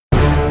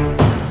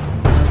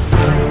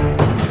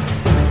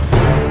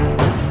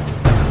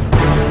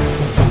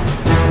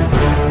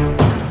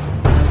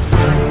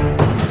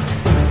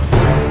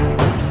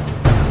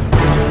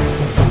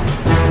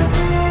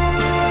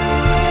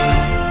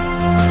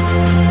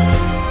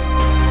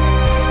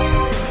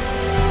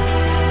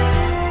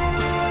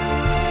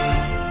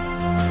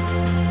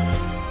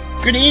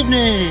Good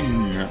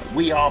evening!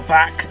 We are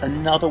back.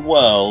 Another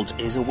world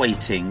is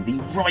awaiting the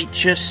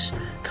righteous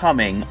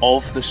coming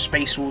of the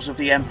Space Wars of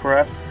the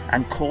Emperor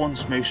and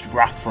Khorne's most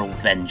wrathful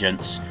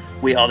vengeance.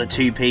 We are the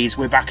 2Ps.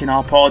 We're back in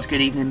our pod.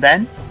 Good evening,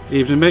 Ben.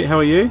 Evening, mate. How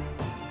are you?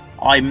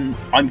 I'm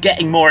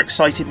getting more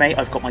excited, mate.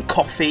 I've got my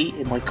coffee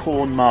in my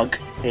Khorne mug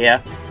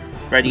here,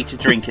 ready to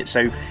drink it.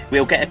 So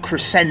we'll get a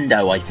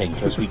crescendo, I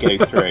think, as we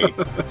go through.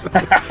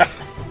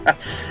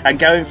 And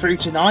going through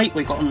tonight,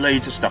 we've got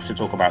loads of stuff to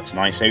talk about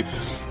tonight. So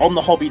on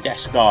the hobby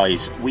desk,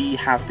 guys, we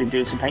have been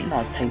doing some painting.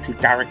 I've painted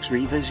Garruk's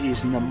Reavers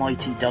using the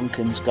Mighty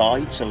Duncan's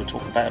Guide, so we'll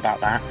talk a bit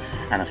about that.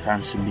 And I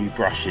found some new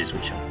brushes,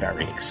 which are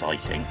very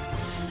exciting.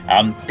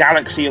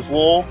 Galaxy of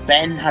War,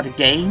 Ben had a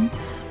game,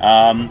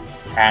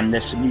 and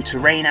there's some new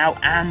terrain out,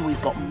 and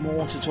we've got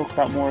more to talk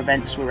about, more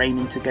events we're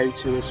aiming to go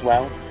to as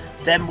well.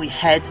 Then we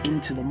head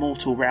into the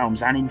Mortal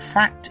Realms, and in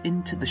fact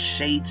into the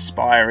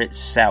Shadespire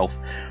itself,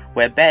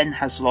 where Ben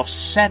has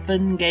lost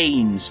 7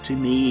 games to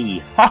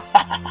me.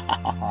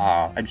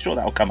 I'm sure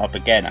that'll come up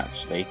again,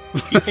 actually.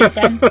 Do you think,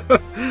 Ben?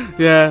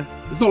 Yeah,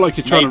 it's not like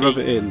you're trying to rub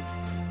it in.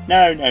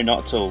 No,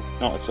 not at all.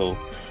 Not at all.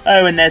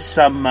 Oh, and there's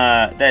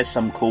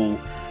some cool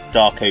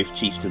Dark Oath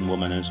Chieftain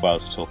woman as well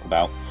to talk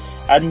about.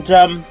 And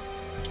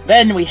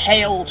then we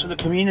hail to the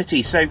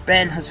community. So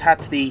Ben has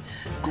had the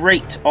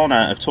great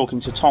honour of talking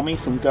to Tommy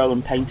from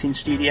Golem Painting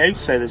Studio.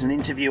 So there's an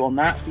interview on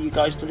that for you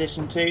guys to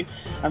listen to.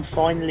 And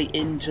finally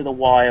into the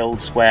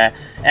wilds, where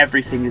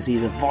everything is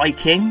either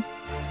Viking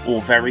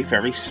or very,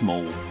 very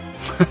small.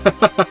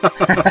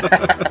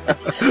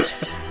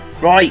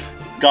 Right,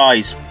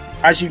 guys.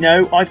 As you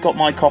know, I've got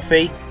my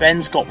coffee.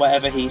 Ben's got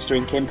whatever he's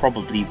drinking.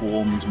 Probably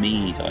warmed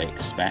mead, I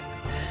expect.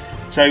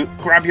 So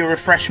grab your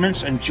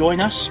refreshments and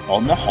join us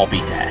on the hobby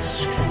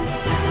desk.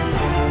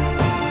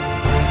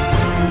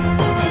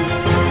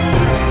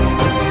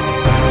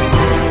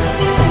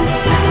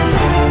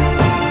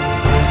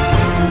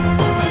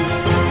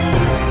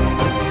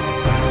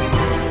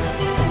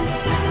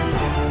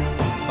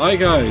 Hi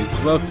guys,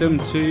 welcome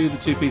to the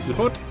 2Ps of the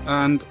Pod,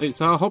 and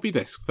it's our hobby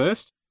desk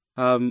first.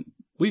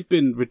 We've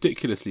been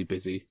ridiculously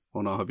busy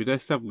on our hobby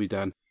desk, haven't we,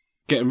 Dan?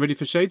 Getting ready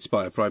for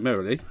Shadespire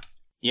primarily.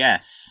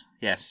 Yes,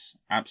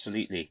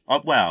 absolutely.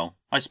 Well,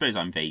 I suppose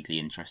I'm vaguely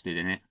interested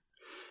in it.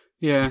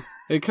 Yeah,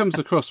 it comes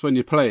across when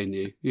you're playing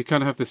you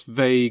kind of have this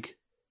vague,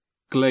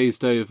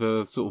 glazed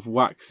over, sort of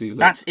waxy look.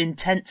 That's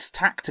intense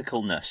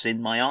tacticalness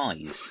in my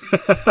eyes.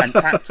 And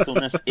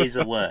tacticalness is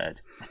a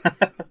word.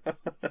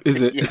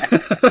 Is it?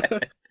 Yeah.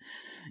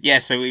 Yeah,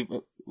 so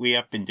we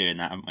have been doing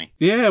that, haven't we?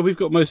 Yeah, we've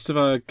got most of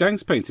our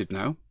gangs painted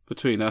now,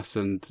 between us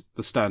and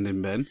the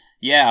stand-in Ben.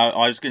 Yeah,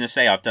 I was going to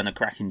say I've done a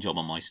cracking job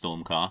on my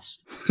Stormcast.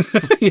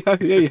 yeah,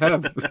 you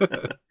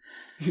have.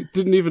 You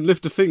didn't even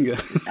lift a finger.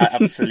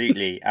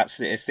 Absolutely.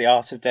 It's the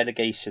art of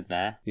delegation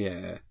there.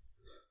 Yeah.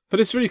 But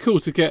it's really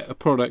cool to get a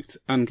product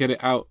and get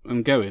it out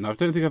and going. I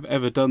don't think I've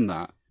ever done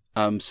that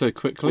so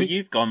quickly. Well,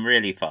 you've gone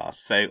really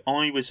fast. So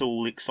I was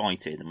all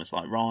excited and was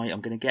like, right, I'm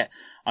going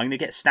to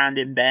get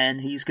stand-in Ben.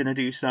 He's going to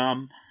do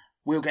some.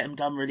 We'll get them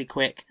done really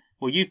quick.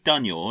 Well, you've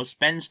done yours.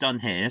 Ben's done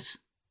his.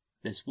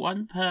 There's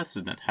one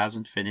person that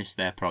hasn't finished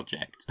their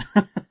project.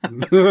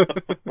 Oh,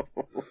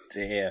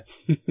 dear.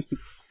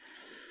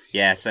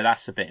 Yeah, so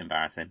that's a bit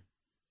embarrassing.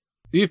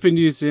 You've been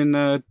using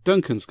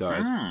Duncan's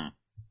Guide.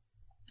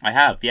 I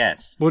have,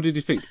 yes. What did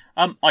you think?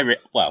 I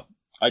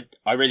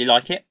really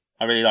like it.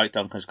 I really like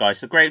Duncan's Guide.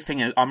 So the great thing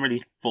is I'm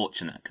really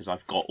fortunate because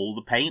I've got all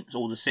the paints,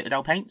 all the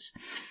Citadel paints.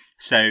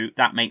 So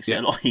that makes it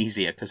a lot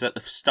easier because at the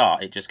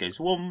start it just goes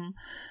whoom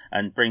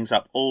and brings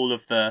up all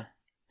of the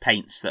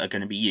paints that are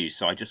going to be used.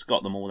 So I just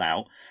got them all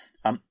out.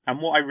 And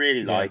what I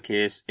really like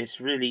is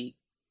it's really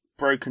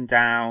broken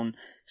down,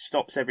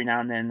 stops every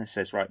now and then and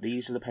says, right,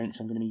 these are the paints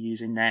I'm going to be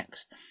using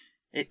next.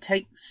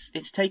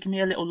 It's taken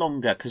me a little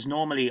longer because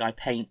normally I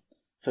paint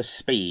for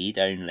speed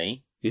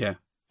only. Yeah.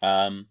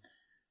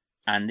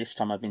 And this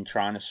time I've been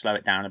trying to slow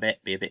it down a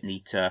bit, be a bit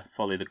neater,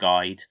 follow the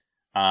guide.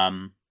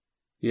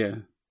 Yeah.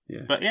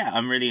 But yeah,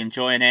 I'm really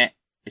enjoying it.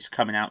 It's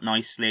coming out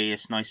nicely.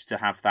 It's nice to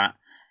have that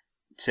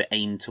to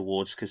aim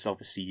towards because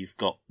obviously you've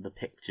got the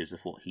pictures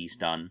of what he's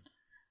done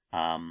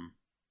all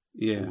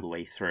the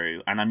way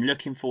through. And I'm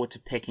looking forward to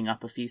picking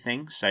up a few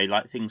things. So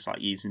like things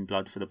like using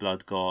Blood for the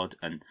Blood God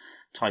and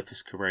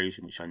Typhus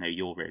Corrosion, which I know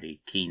you're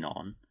really keen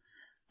on.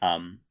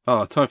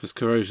 Typhus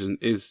Corrosion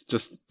is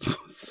just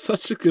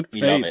such a good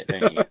paint. You love it,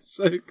 don't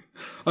you?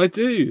 I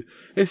do.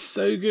 It's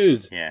so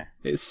good. Yeah.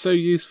 It's so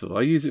useful.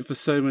 I use it for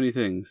so many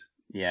things.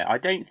 Yeah, I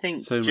don't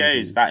think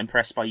Jo's that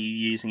impressed by you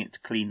using it to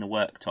clean the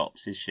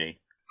worktops, is she?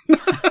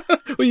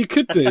 Well, you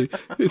could do.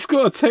 It's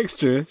got a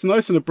texture. It's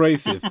nice and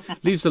abrasive.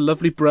 Leaves a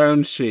lovely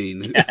brown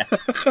sheen. Yeah.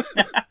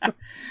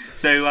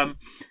 So,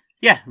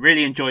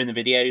 really enjoying the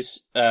videos.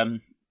 The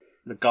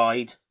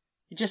guide.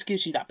 It just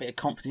gives you that bit of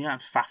confidence. You don't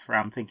have to faff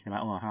around thinking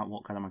about,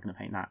 what colour am I going to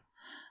paint that?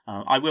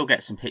 I will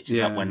get some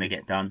pictures up when they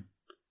get done.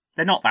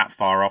 They're not that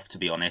far off, to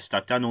be honest.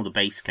 I've done all the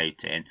base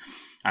coating,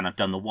 and I've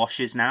done the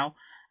washes now,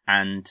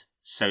 and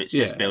so it's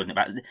just building it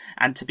back.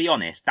 And to be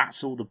honest,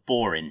 that's all the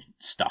boring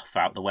stuff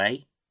out the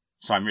way.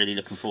 So I'm really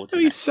looking forward to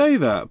You say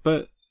that,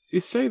 but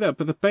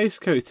the base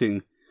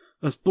coating,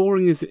 as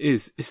boring as it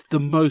is the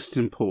most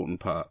important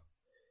part.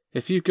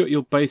 If you've got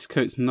your base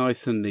coats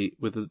nice and neat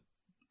with a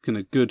kind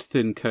of good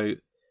thin coat,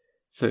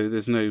 so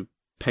there's no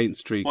paint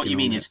streak. What you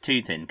mean is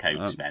two thin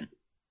coats, Ben?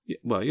 Yeah,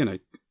 well,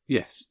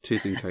 yes, two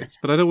thin coats.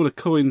 But I don't want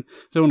to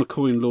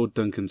coin Lord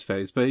Duncan's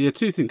phase. But yeah,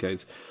 two thin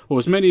coats, or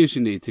as many as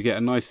you need to get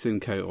a nice thin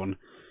coat on.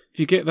 If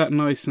you get that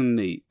nice and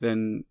neat,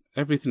 then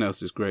everything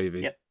else is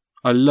gravy. Yep.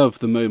 I love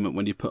the moment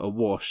when you put a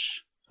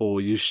wash or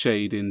you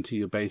shade into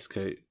your base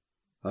coat.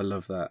 I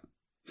love that.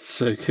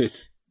 So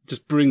good.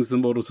 Just brings the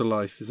model to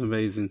life. It's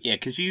amazing. Yeah,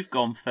 because you've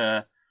gone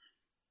for,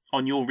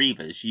 on your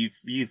Reavers,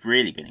 you've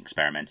really been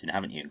experimenting,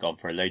 haven't you? And gone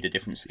for a load of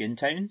different skin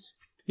tones.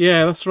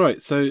 Yeah, that's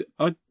right. So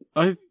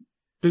I've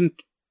been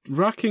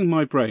racking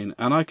my brain,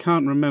 and I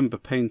can't remember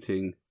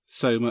painting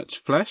so much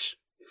flesh.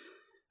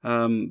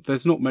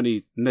 There's not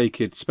many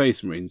naked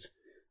Space Marines,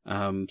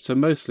 so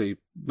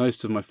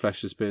most of my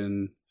flesh has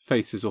been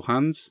faces or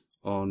hands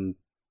on,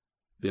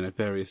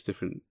 various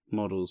different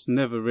models.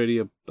 Never really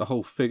a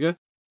whole figure.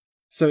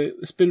 So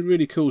it's been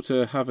really cool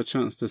to have a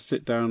chance to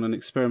sit down and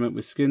experiment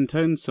with skin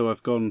tones. So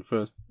I've gone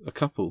for a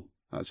couple.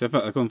 Actually, in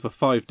fact, I've gone for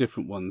 5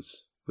 different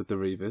ones with the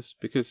Reavers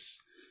because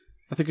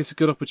I think it's a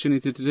good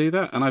opportunity to do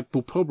that, and I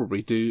will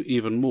probably do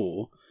even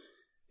more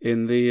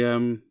in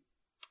the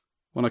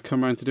when I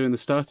come around to doing the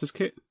starters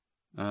kit,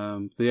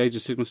 the Age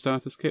of Sigmar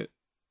starters kit.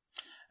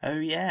 Oh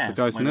yeah, the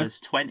guys in there.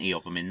 There's 20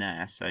 of them in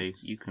there, so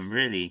you can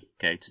really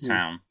go to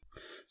town.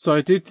 So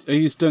I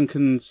used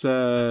Duncan's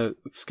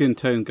skin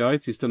tone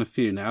guides. He's done a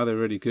few now; they're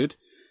really good.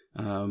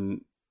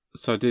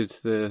 So I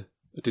did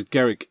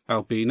Garrick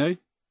Albino,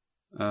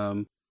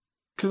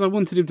 because I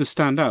wanted him to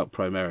stand out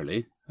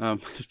primarily.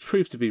 It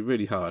proved to be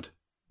really hard,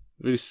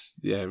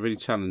 really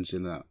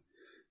challenging that.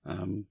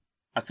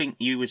 I think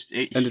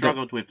it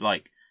struggled with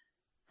like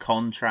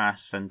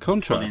contrast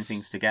pulling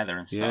things together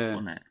and stuff,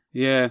 wasn't it?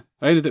 Yeah,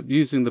 I ended up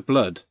using the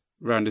blood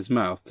around his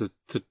mouth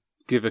to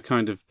give a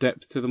kind of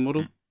depth to the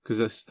model, because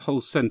the whole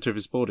centre of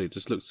his body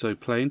just looked so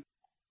plain.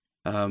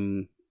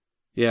 And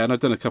I've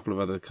done a couple of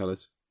other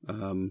colours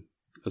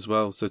as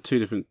well. So 2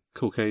 different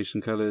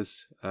Caucasian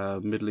colours,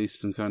 Middle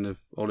Eastern kind of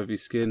olivey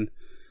skin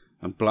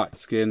and black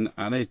skin,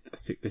 and I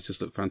think they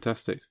just look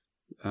fantastic.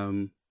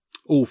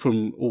 All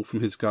from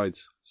his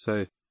guides.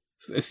 So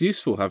it's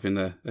useful having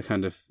a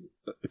kind of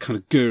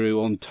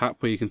guru on tap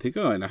where you can think,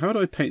 now how do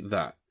I paint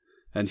that?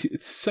 And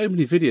there's so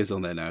many videos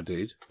on there now,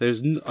 dude.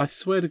 I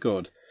swear to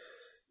God,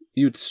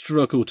 you'd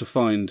struggle to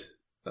find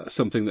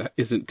something that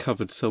isn't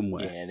covered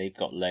somewhere. Yeah, they've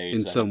got loads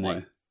in some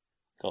way.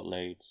 Got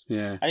loads.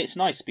 Yeah, and it's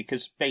nice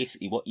because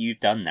basically what you've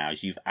done now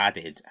is you've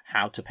added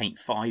how to paint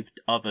 5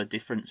 other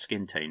different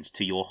skin tones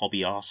to your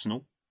hobby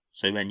arsenal.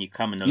 So when you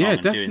come along and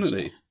doing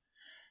stuff,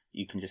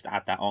 you can just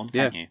add that on,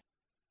 can't you?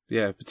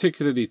 Yeah,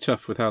 particularly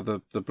chuffed with how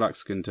the black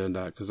skin turned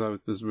out, because I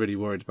was really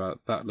worried about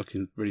that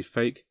looking really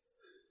fake.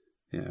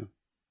 Yeah.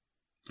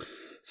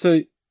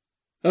 So,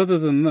 other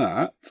than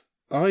that,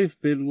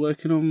 I've been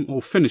working on,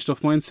 or finished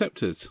off my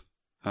Inceptors.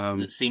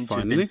 That seem to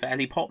have been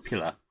fairly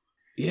popular.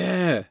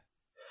 Yeah.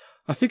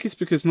 I think it's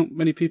because not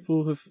many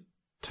people have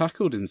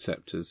tackled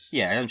Inceptors.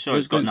 Yeah, I'm sure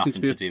it's got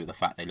nothing to do with the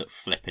fact they look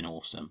flipping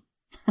awesome.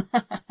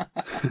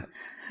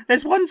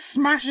 There's one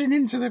smashing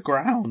into the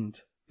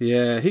ground.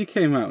 Yeah, he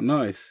came out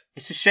nice.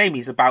 It's a shame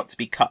he's about to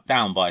be cut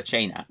down by a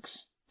chain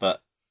axe,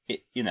 but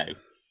he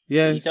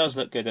does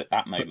look good at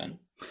that moment.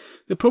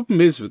 The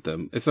problem is with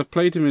them is I've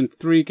played him in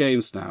 3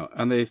 games now,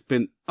 and they've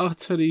been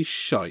utterly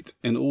shite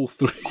in all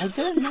 3. I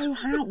don't know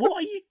how. What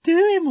are you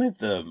doing with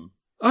them?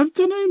 I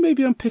don't know.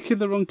 Maybe I'm picking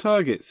the wrong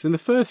targets. In the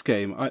first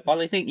game, I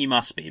think you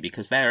must be,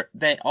 because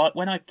they are.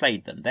 When I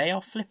played them, they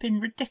are flipping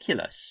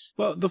ridiculous.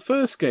 Well, the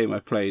first game I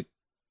played,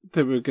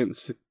 they were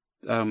against.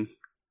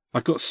 I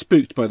got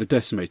spooked by the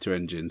Decimator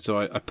engine, so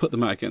I put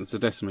them out against the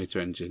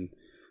Decimator engine,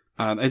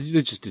 and they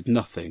just did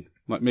nothing.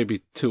 Like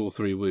maybe 2 or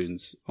 3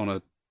 wounds on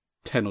a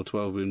 10 or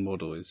 12 wound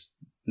model is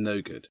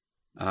no good.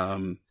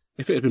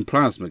 If it had been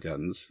plasma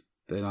guns,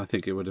 then I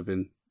think it would have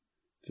been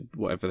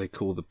whatever they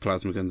call the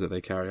plasma guns that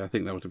they carry. I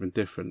think that would have been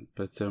different.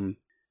 But in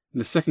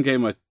the second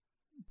game, I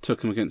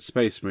took them against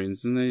Space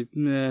Marines, and they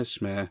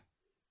schmeh.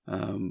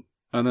 And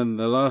then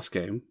the last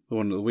game, the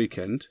one at the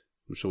weekend,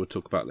 I'm sure we'll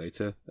talk about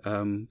later,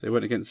 they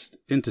went against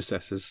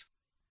Intercessors,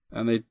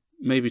 and they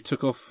maybe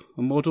took off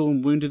a model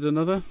and wounded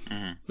another,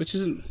 which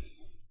isn't...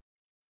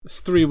 It's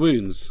 3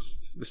 wounds.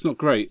 It's not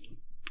great.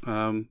 So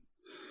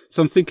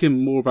I'm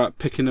thinking more about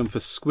picking them for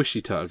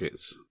squishy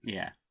targets.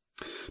 Yeah.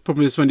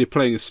 Problem is when you're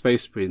playing a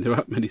Space Marine, there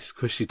aren't many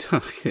squishy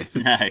targets.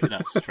 No,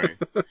 that's true.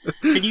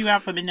 Can you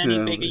have them in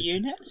any bigger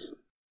units?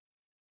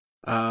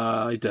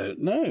 I don't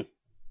know.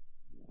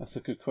 That's a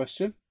good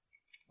question.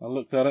 I'll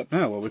look that up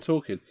now while we're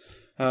talking.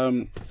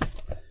 I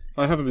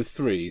have them in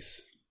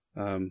 3s.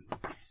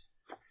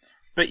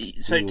 But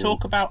so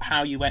talk about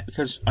how you went,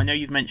 because I know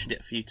you've mentioned it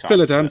a few times.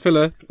 Filler, Dan,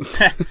 filler.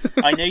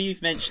 I know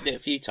you've mentioned it a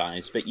few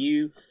times, but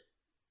you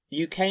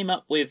came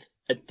up with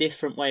a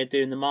different way of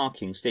doing the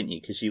markings, didn't you?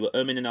 Because you were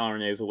umming and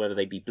ahhing over whether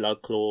they be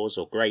blood claws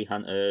or grey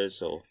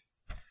hunters or...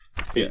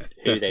 who they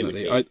would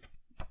definitely. be.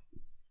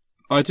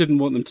 I didn't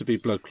want them to be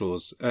blood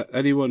claws.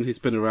 Anyone who's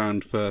been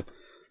around for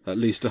at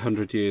least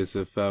 100 years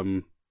of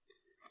of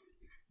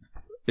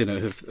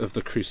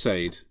the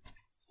Crusade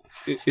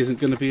isn't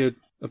going to be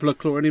a blood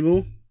claw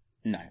anymore.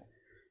 No.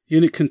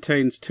 Unit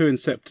contains 2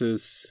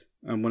 Inceptors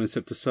and 1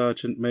 Inceptor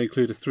Sergeant, may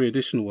include 3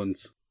 additional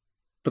ones.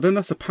 But then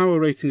that's a power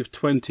rating of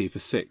 20 for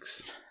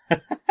 6.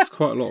 It's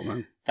quite a lot,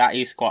 man. That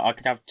is quite... I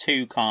could have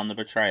 2 Khan the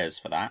Betrayers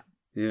for that.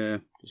 Yeah.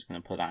 Just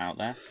going to put that out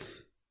there.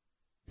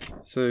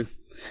 So,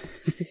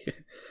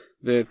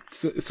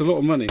 it's a lot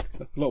of money,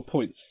 a lot of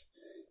points.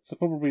 So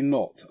probably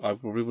not. I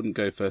probably wouldn't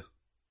go for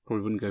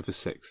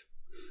 6.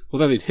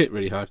 Although they'd hit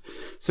really hard.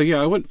 So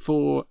yeah, I went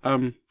for...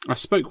 I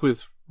spoke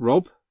with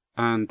Rob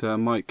and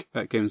Mike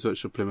at Games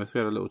Workshop Plymouth. We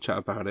had a little chat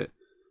about it.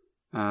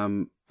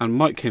 And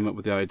Mike came up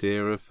with the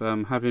idea of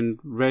having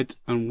red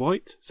and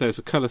white. So it's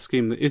a colour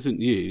scheme that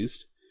isn't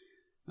used.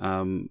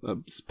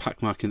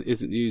 Pack marking that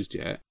isn't used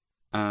yet.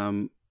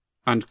 And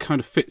kind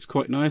of fits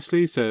quite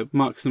nicely. So it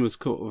marks them as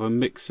sort of a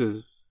mix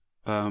of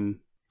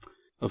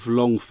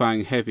long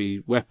fang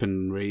heavy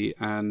weaponry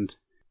and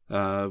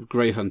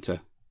Grey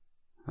Hunter.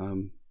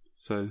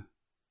 So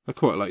I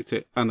quite liked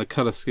it. And the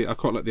colour scheme, I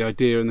quite like the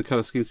idea, and the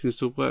colour scheme seems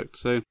to have worked.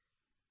 So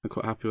I'm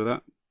quite happy with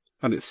that.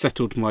 And it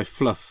settled my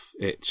fluff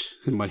itch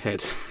in my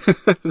head,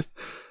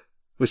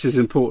 which is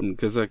important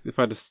because if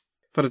I'd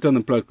have done the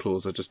blood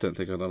claws, I just don't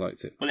think I'd have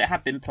liked it. Well, it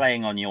had been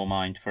playing on your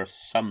mind for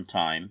some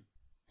time,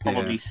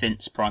 probably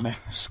since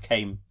Primaris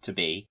came to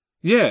be.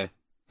 Yeah,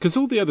 because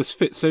all the others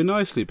fit so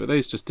nicely, but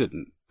those just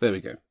didn't. There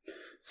we go.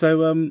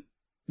 So, and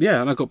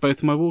I got both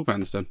of my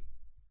warbands done.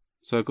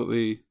 So I got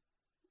the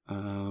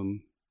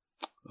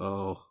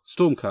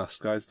Stormcast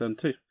guys done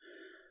too.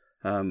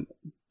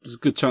 It was a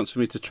good chance for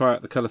me to try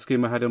out the colour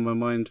scheme I had in my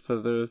mind for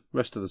the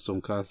rest of the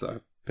Stormcast that I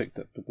picked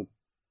up with the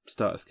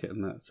starters kit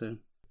and that. So,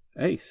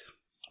 ace.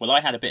 Well,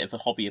 I had a bit of a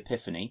hobby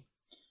epiphany,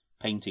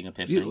 painting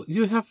epiphany.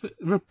 You have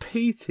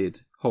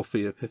repeated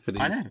hobby epiphanies.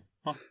 I know.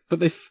 Oh. But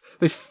they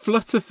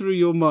flutter through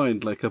your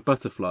mind like a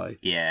butterfly.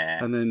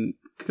 Yeah. And then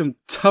come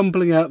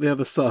tumbling out the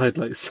other side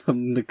like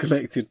some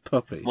neglected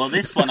puppy. Well,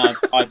 this one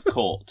I've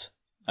caught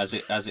as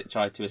it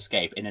tried to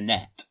escape in a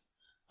net.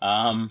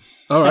 All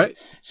right.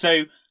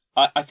 So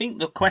I think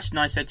the question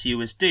I said to you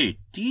was, dude,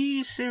 do you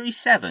use Series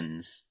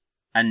 7s?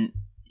 And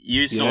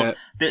you sort of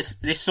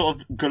this sort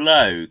of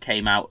glow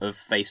came out of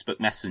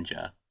Facebook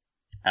Messenger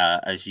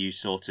as you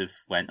sort of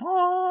went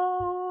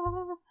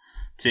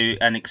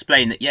and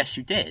explain that yes,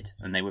 you did,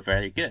 and they were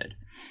very good.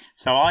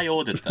 So I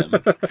ordered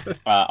them.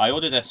 I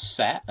ordered a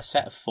set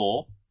of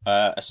 4,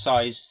 a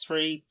size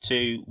 3,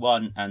 2,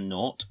 1, and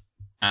 0,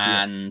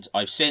 and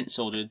I've since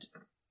ordered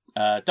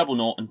double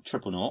 0 and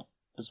triple 0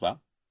 as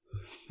well.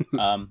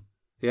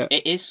 Yeah,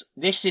 this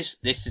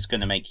is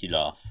going to make you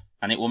laugh,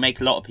 and it will make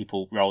a lot of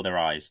people roll their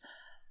eyes.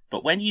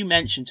 But when you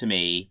mentioned to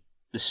me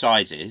the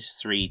sizes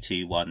 3,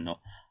 2, 1, 0,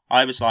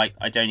 I was like,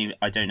 I don't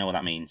know what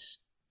that means,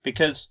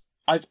 because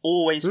I've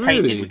always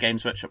painted with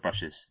Games Workshop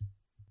brushes.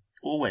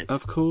 Always.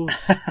 Of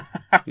course.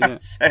 Yeah.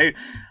 So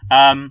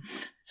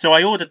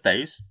I ordered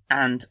those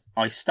and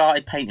I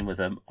started painting with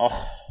them.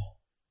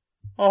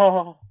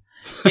 Oh,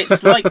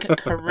 it's like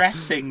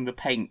caressing the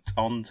paint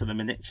onto the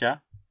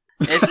miniature.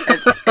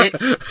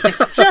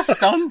 It's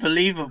just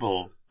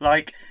unbelievable.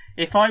 Like,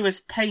 if I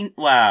was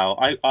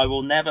I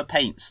will never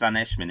paint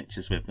Slaanesh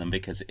miniatures with them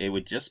because it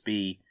would just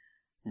be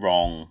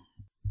wrong.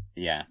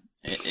 Yeah.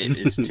 It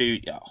is too...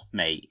 Oh,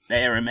 mate,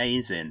 they're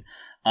amazing.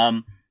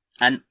 And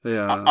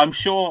I'm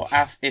sure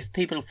if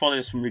people follow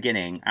us from the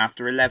beginning,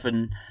 after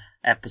 11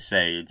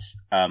 episodes,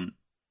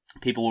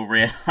 people will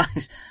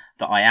realise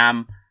that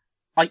I'm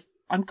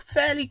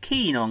fairly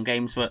keen on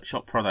Games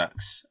Workshop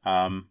products.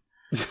 And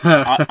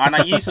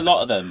I use a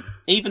lot of them.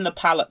 Even the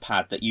palette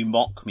pad that you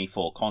mock me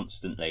for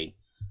constantly.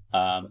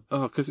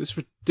 Because it's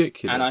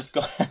ridiculous.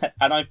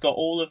 And I've got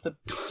all of the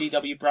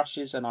GW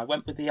brushes, and I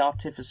went with the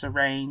Artificer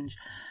range.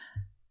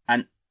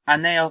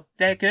 And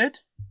they're good,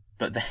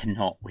 but they're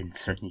not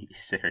Windsor and Ely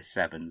Series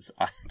 7s.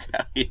 I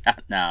tell you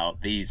that now.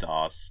 These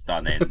are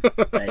stunning.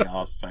 They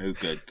are so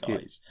good,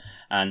 guys.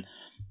 And,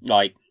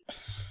 like,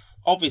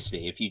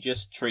 obviously, if you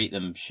just treat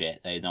them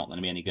shit, they're not going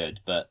to be any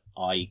good. But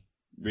I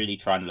really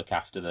try and look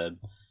after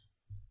them.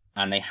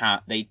 And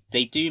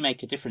they do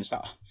make a difference.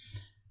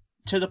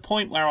 To the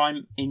point where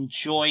I'm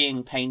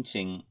enjoying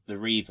painting the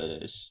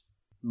Reavers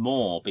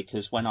more,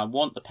 because when I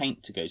want the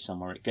paint to go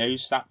somewhere, it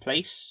goes that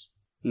place.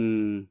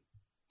 And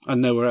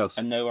nowhere else.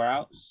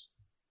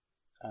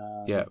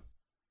 Yeah.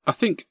 I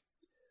think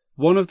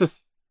I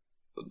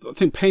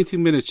think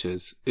painting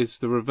miniatures is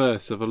the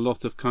reverse of a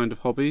lot of kind of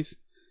hobbies,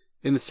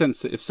 in the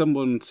sense that if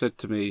someone said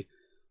to me,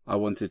 I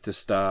wanted to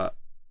start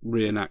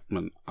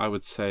reenactment, I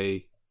would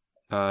say,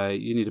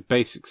 you need a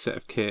basic set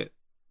of kit,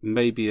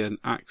 maybe an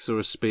axe or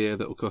a spear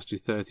that will cost you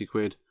 30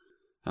 quid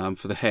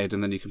for the head,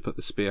 and then you can put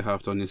the spear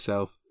haft on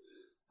yourself.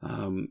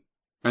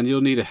 And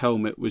you'll need a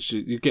helmet, which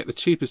you get the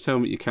cheapest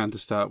helmet you can to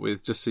start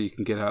with, just so you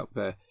can get out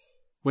there.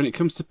 when it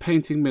comes to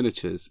painting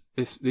miniatures,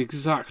 it's the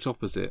exact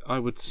opposite. I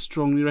would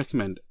strongly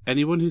recommend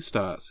anyone who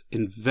starts,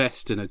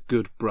 invest in a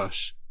good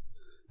brush.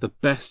 The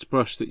best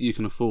brush that you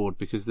can afford,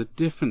 because the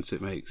difference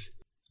it makes,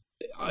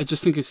 I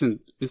just think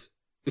it's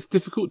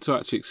difficult to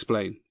actually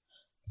explain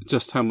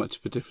just how much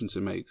of a difference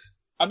it makes.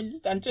 I mean,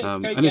 and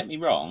don't get me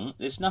wrong,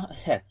 there's not...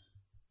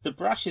 The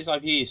brushes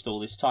I've used all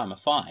this time are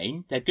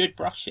fine. They're good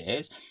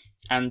brushes,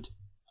 and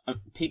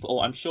people,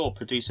 I'm sure,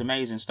 produce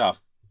amazing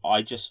stuff.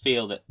 I just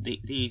feel that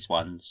these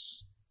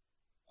ones...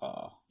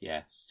 Oh,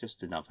 yeah, it's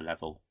just another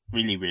level.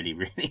 Really, really,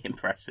 really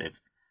impressive.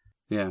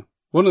 Yeah.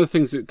 One of the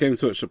things that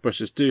Games Workshop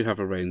brushes do have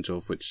a range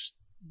of, which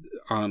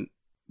aren't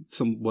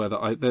somewhere that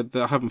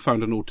I haven't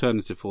found an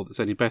alternative for that's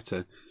any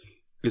better,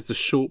 is the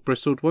short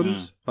bristled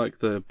ones, like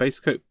the base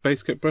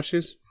coat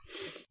brushes.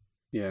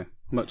 Yeah,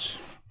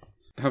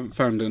 haven't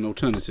found an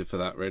alternative for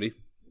that, really.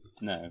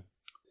 No,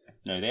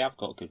 they have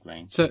got a good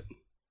range. So,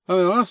 the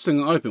last thing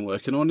that I've been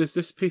working on is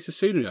this piece of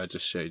scenery I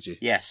just showed you.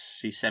 Yes,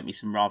 you sent me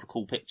some rather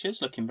cool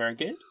pictures, looking very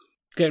good.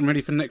 Getting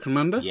ready for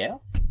Necromunda? Yeah.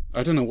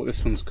 I don't know what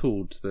this one's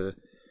called.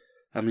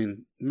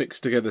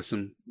 Mixed together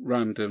some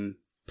random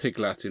Pig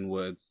Latin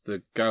words.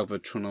 The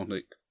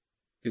Galvatronic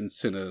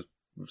Inciner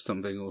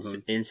something or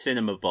something.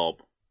 Incinimabob.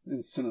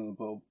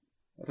 Incinimabob.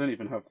 I don't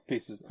even have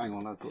pieces. Hang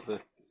on, I've got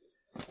the...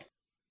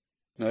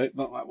 No,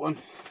 not that one.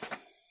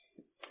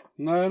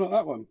 No, not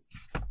that one.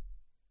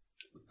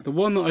 The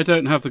one that I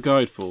don't have the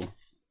guide for.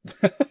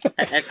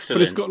 Excellent.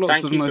 But it's got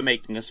lots Thank you for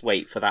making us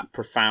wait for that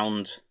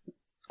profound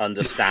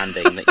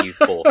understanding that you've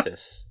brought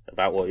us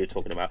about what you're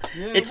talking about.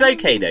 Yeah, it's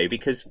okay though,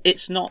 because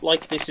it's not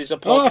like this is a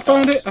podcast. Oh, I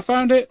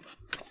found it.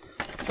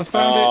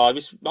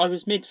 I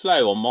was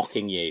mid-flow on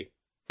mocking you.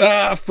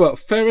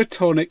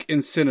 Ferrotonic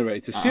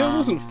Incinerator. See, I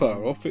wasn't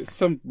far off. It's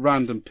some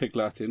random Pig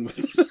Latin.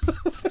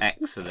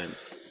 Excellent.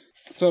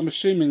 So I'm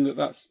assuming that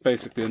that's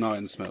basically an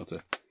iron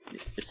smelter.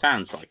 It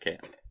sounds like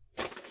it.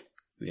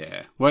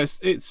 Yeah. Well,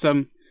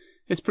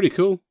 it's pretty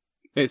cool.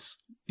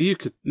 You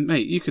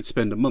could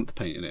spend a month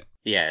painting it.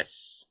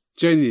 Yes.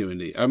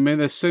 Genuinely. I mean,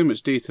 there's so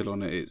much detail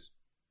on it. It's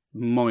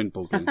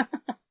mind-boggling.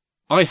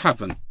 I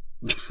haven't.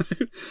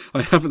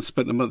 I haven't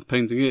spent a month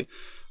painting it.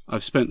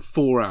 I've spent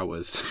 4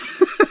 hours.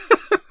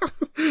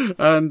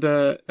 and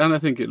I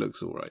think it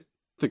looks all right.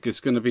 I think it's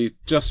going to be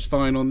just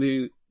fine on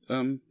the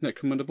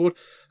Necromunda board.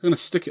 I'm going to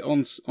stick it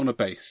on a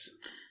base.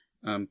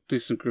 Do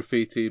some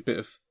graffiti, a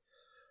bit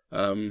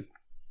of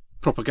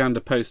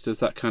propaganda posters,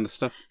 that kind of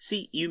stuff.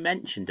 See, you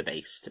mentioned a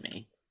base to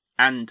me,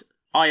 and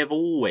I have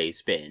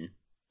always been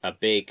a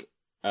big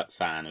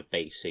fan of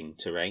basing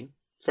terrain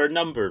for a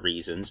number of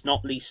reasons,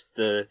 not least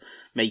the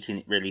making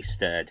it really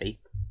sturdy.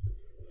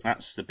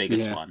 That's the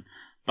biggest one.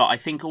 But I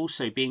think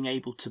also being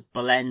able to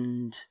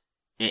blend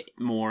it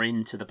more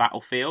into the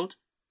battlefield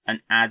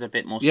and add a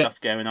bit more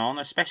stuff going on,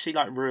 especially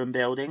like ruined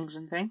buildings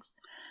and things.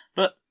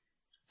 But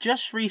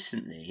just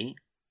recently,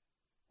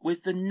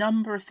 with the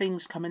number of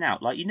things coming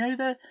out, like, you know,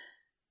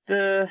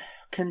 the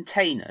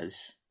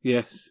containers?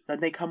 Yes.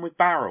 And they come with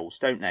barrels,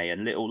 don't they?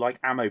 And little, like,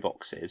 ammo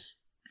boxes.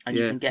 And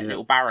you can get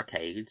little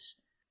barricades.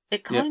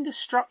 It kind of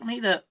struck me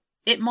that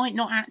it might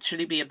not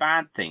actually be a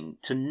bad thing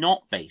to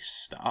not base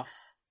stuff,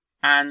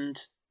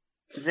 and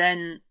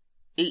then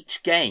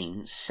each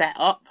game set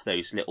up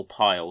those little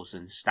piles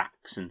and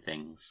stacks and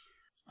things,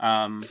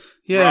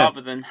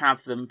 rather than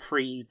have them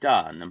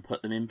pre-done and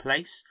put them in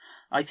place.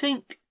 I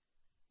think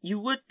you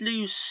would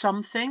lose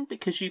something,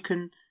 because you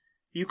can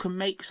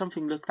make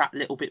something look that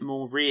little bit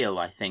more real,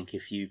 I think,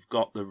 if you've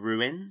got the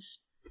ruins.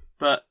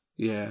 But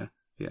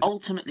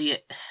ultimately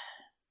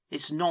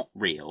it's not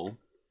real.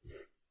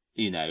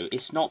 You know,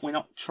 we're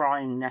not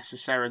trying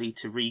necessarily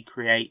to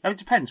recreate... Oh, it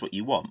depends what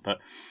you want, but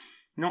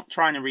we're not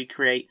trying to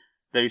recreate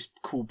those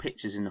cool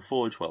pictures in the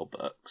Forge World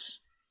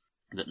books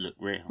that look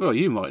real. Well,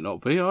 you might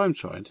not be. I'm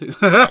trying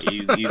to.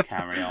 you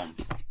carry on.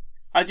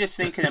 I'm just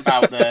thinking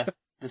about the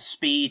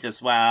speed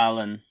as well,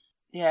 and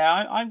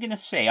I'm going to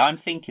see. I'm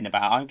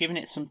giving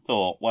it some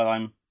thought while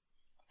I'm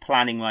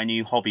planning my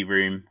new hobby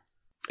room.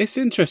 It's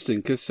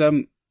interesting, because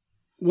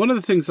one of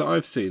the things that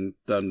I've seen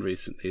done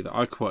recently that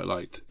I quite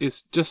liked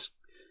is just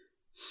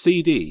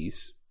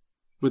CDs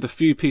with a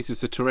few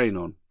pieces of terrain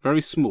on, very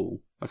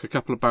small, like a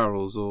couple of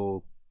barrels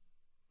or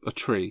a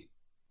tree,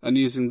 and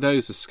using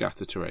those as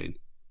scatter terrain.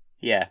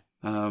 Yeah.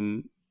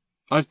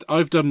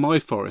 I've done my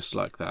forest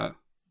like that,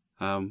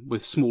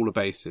 with smaller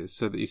bases,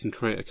 so that you can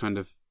create a kind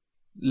of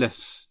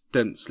less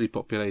densely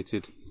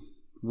populated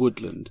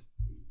woodland.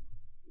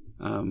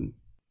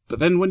 But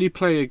then when you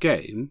play a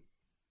game,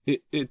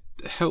 it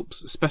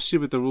helps, especially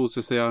with the rules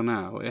as they are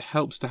now, it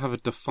helps to have a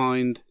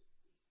defined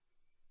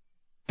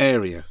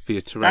area for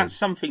your terrain. That's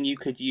something you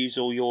could use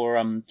all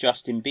your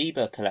Justin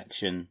Bieber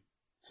collection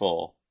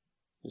for,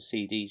 the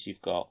CDs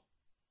you've got.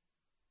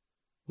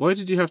 Why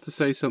did you have to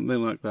say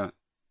something like that?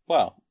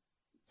 Well,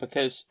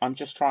 because I'm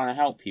just trying to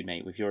help you,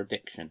 mate, with your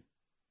addiction.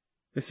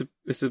 It's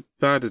a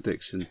bad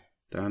addiction,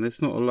 Dan.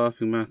 It's not a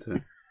laughing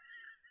matter.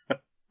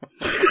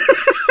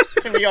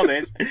 To be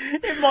honest,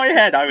 in my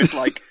head I was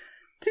like,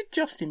 did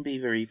Justin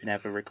Bieber even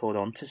ever record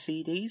onto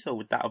CDs, or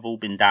would that have all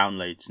been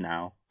downloads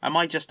now? Am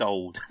I just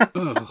old?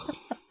 Ugh.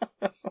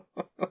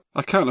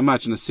 I can't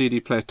imagine a CD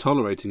player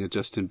tolerating a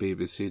Justin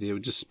Bieber CD. It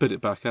would just spit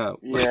it back out.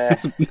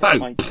 Yeah, no.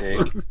 might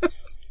do.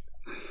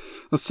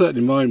 Well,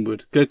 certainly mine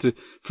would. Go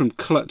from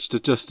Clutch to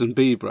Justin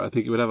Bieber, I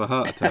think it would have a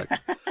heart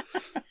attack.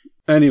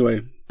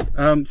 Anyway,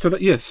 so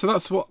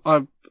that's what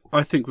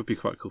I think would be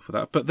quite cool for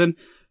that. But then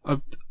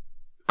I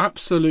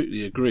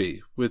absolutely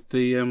agree with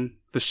the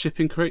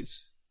shipping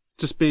crates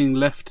just being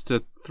left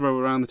to throw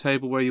around the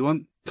table where you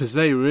want, because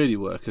they really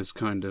work as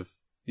kind of,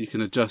 you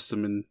can adjust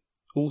them in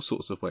all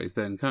sorts of ways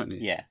then, can't you?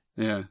 Yeah.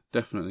 Yeah,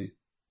 definitely.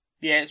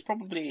 Yeah, it's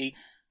probably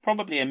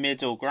a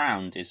middle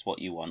ground is what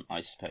you want,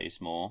 I suppose,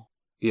 more.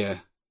 Yeah.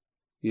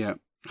 Yeah.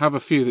 Have a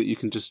few that you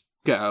can just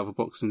get out of a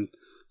box and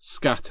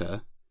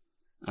scatter,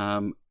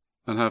 and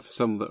have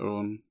some that are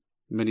on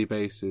mini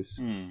bases.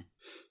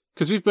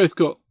 Because we've both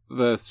got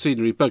the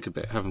scenery bug a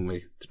bit, haven't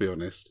we, to be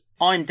honest?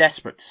 I'm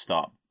desperate to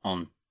start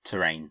on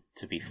terrain,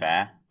 to be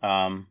fair.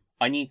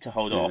 I need to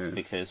hold off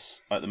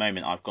because at the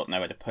moment I've got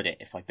nowhere to put it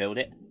if I build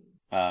it.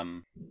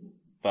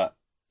 But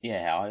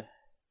yeah,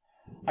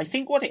 I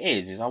think what it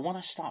is I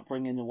want to start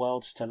bringing the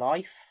worlds to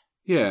life.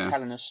 Yeah,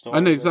 telling a story. I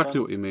know exactly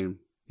what you mean.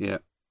 Yeah,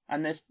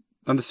 and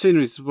the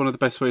scenery is one of the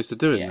best ways to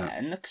do it. Yeah,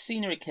 and the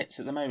scenery kits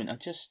at the moment are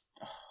just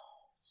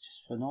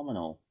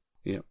phenomenal.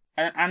 Yeah,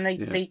 and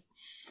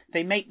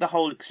they make the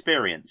whole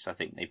experience. I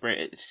think they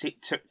bring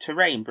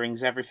terrain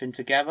brings everything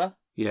together.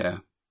 Yeah.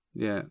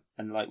 Yeah,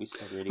 and like we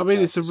said, really. I mean,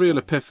 it's a real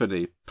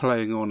epiphany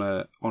playing on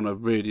a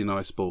really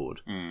nice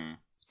board.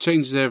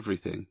 Changes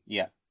everything.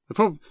 Yeah.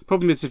 The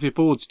problem is if your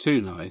board's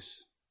too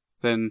nice,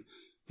 then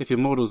if your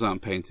models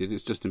aren't painted,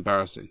 it's just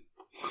embarrassing.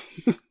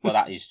 Well,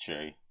 that is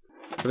true.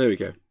 But there we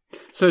go.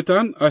 So,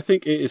 Dan, I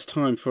think it is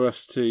time for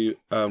us to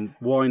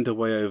wind our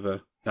way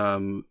over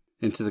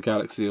into the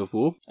Galaxy of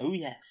War. Oh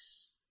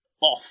yes,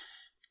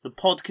 off the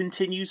pod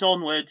continues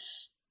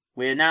onwards.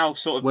 We're now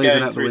sort of Waving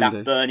going through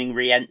that burning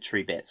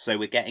re-entry bit, so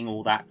we're getting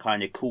all that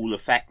kind of cool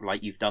effect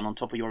like you've done on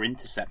top of your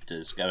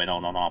interceptors going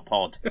on our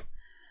pod.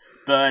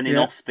 Burning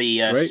off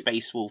the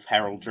Space Wolf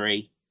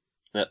heraldry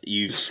that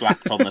you've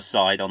slapped on the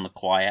side on the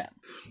quiet.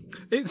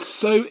 It's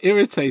so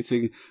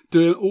irritating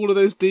doing all of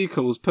those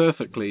decals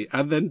perfectly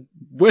and then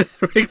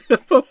weathering them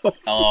off.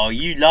 Oh,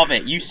 you love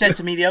it. You said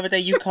to me the other day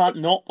you can't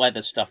not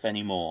weather stuff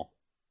anymore.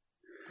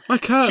 I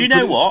can't. Do you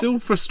know what? It's still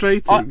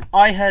frustrating.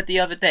 I heard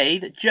the other day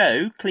that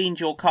Joe cleaned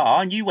your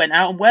car and you went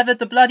out and weathered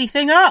the bloody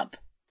thing up.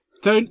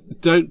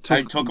 Don't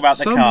talk about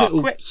the some car.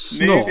 Little Quick,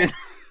 snot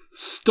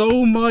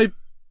stole my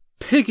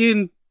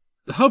piggin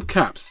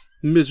hubcaps.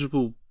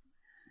 Miserable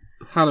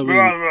Halloween.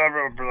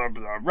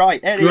 Right,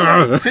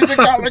 anyway, to the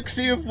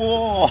Galaxy of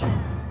War.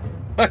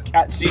 I'll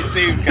catch you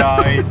soon,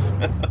 guys.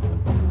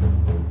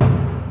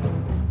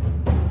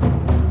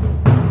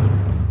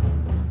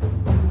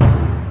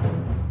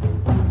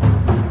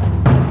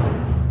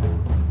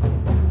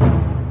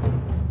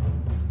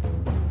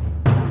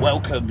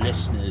 Welcome,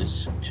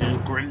 listeners, to the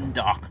grim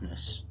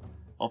darkness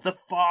of the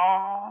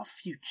far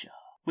future.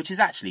 Which is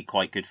actually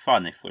quite good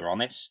fun, if we're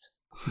honest.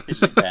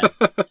 Isn't it, Ben?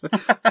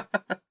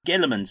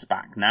 Gilliman's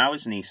back now,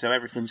 isn't he? So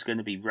everything's going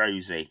to be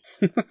rosy.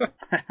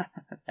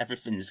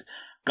 Everything's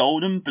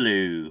golden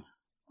blue.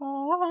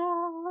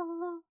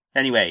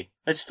 Anyway,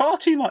 there's far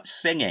too much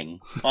singing.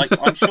 Like,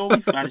 I'm sure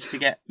we've managed to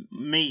get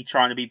me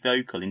trying to be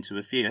vocal into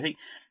a few. I think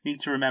you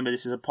need to remember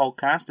this is a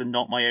podcast and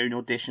not my own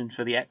audition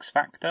for the X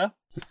Factor.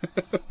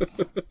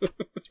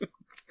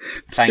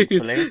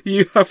 Thankfully. Dude,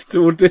 you have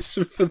to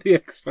audition for the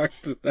X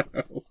Factor now.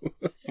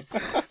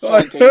 Shall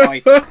I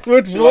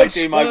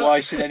do my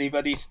Why Should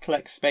Anybody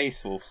Collect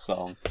Space Wolf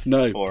song?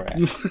 No. For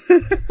it.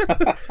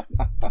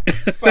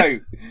 So,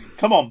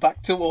 come on,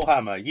 back to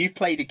Warhammer. You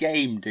played a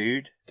game,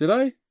 dude. Did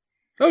I?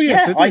 Oh,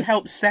 yes, yeah, I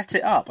helped set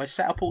it up. I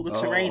set up all the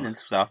terrain and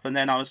stuff, and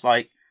then I was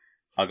like,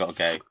 I gotta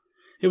go.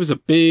 It was a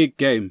big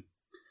game.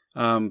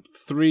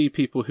 3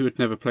 people who had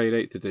never played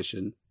 8th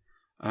edition,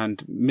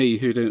 and me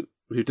who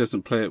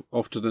doesn't play it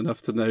often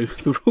enough to know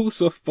the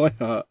rules off by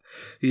heart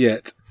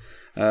yet.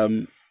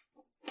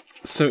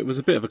 So it was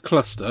a bit of a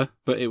cluster,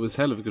 but it was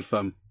hell of a good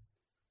fun.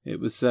 It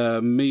was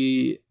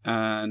me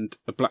and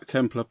a Black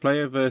Templar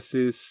player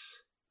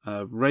versus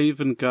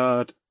Raven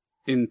Guard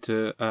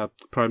into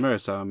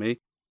Primaris army,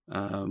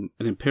 an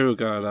Imperial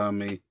Guard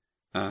army,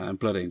 and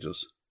Blood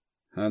Angels.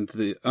 And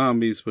the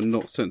armies were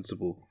not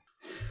sensible.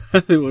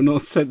 They were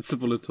not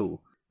sensible at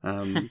all.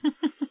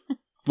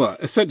 Well,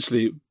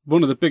 essentially,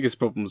 one of the biggest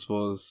problems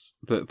was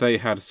that they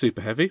had a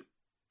super heavy.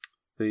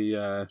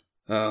 My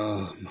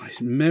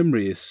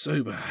memory is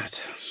so bad.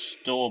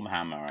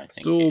 Stormhammer, I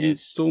think it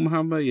is.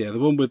 Stormhammer, yeah, the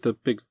one with the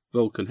big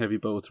Vulcan heavy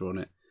bolter on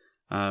it.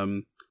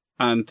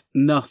 And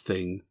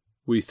nothing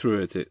we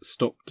threw at it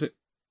stopped it,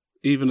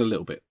 even a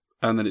little bit.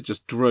 And then it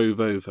just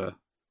drove over,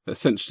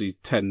 essentially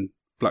 10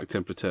 Black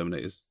Templar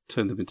Terminators,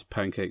 turned them into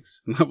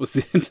pancakes, and that was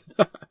the end of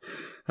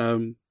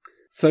that.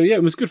 So yeah,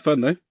 it was good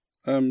fun though.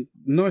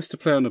 Nice to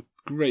play on a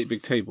great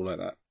big table like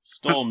that.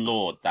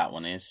 Stormlord, that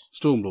one is.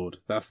 Stormlord,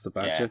 that's the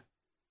badger.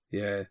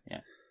 Yeah.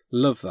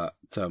 Love that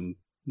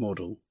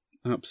model.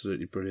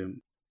 Absolutely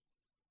brilliant.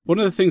 One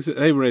of the things that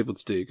they were able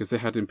to do, because they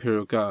had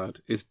Imperial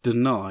Guard, is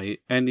deny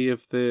any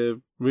of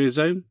the rear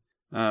zone.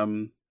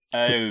 From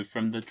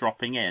the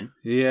dropping in?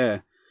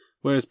 Yeah.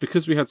 Whereas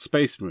because we had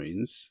Space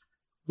Marines,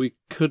 we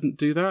couldn't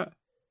do that.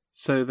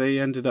 So they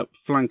ended up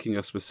flanking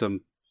us with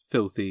some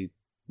filthy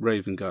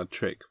Raven Guard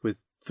trick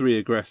with 3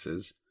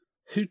 aggressors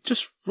who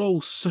just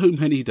roll so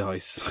many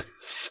dice.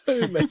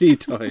 So many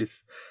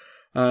dice.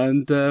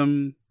 And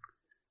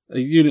a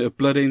unit of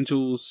Blood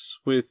Angels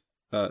with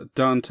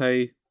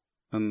Dante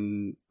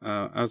and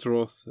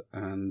Azeroth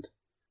and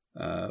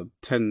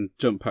 10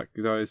 jump pack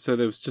guys. So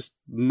there was just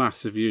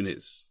massive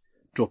units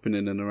dropping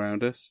in and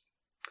around us,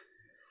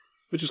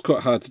 which was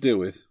quite hard to deal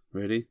with,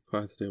 really. Quite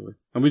hard to deal with.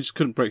 And we just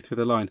couldn't break through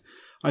the line.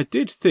 I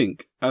did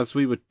think, as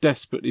we were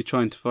desperately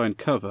trying to find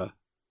cover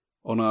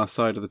on our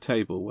side of the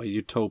table, where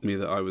you told me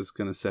that I was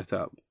going to set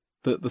up,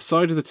 that the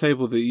side of the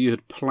table that you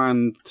had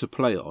planned to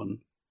play on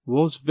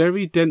was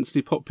very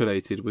densely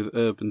populated with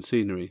urban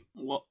scenery.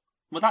 What?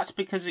 Well, that's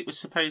because it was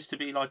supposed to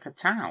be like a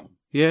town.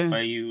 Yeah.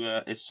 Where you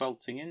were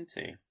assaulting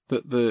into.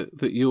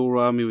 That your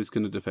army was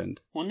going to defend.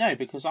 Well, no,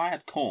 because I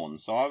had Khorne,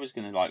 so I was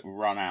going to like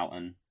run out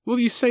and. Well,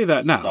 you say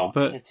that now, start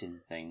but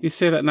hitting things. you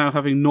say that now,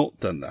 having not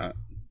done that.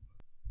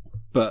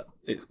 But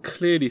it's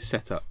clearly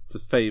set up to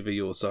favour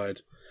your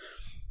side.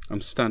 I'm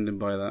standing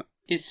by that.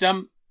 Is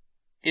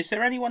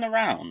there anyone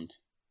around?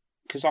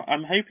 Because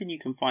I'm hoping you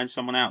can find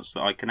someone else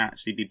that I can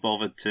actually be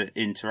bothered to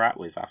interact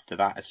with after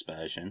that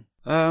aspersion.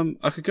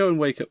 I could go and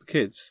wake up the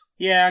kids.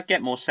 Yeah, I'd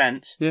get more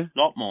sense. Yeah. A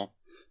lot more.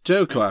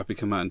 Joe quite happy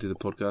come out and do the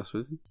podcast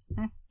with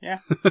him. Yeah.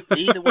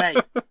 Either way,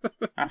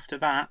 after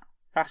that,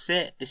 that's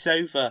it. It's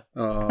over.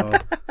 Oh.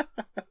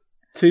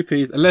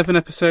 2Ps, 11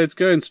 episodes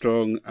going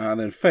strong, and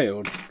then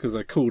failed because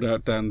I called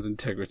out Dan's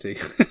integrity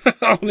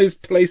on his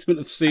placement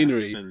of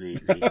scenery.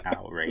 Absolutely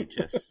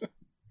outrageous.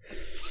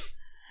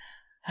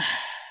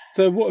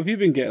 So what have you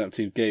been getting up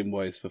to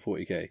game-wise for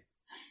 40k?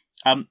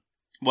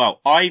 Well,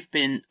 I've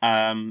been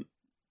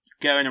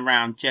going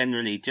around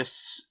generally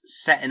just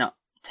setting up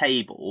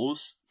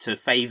tables to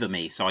favour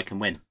me so I can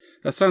win.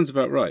 That sounds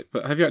about right,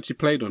 but have you actually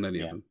played on any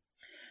of them?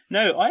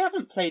 No, I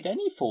haven't played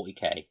any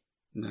 40k.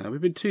 No,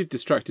 we've been too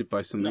distracted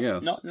by something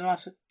else. Not in the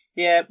last...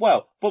 Yeah,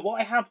 well, but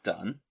what I have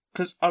done,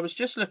 because I was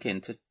just looking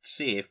to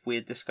see if we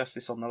had discussed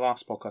this on the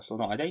last podcast or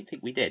not. I don't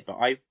think we did, but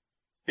I've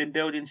been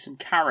building some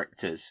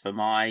characters for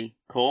my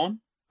Khorne.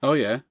 Oh,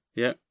 yeah.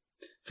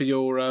 For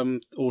your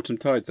Autumn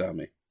Tides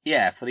army.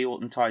 Yeah, for the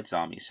Autumn Tides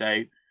army.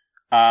 So,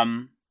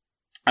 and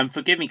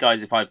forgive me,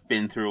 guys, if I've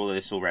been through all of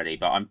this already,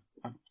 but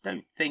I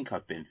don't think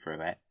I've been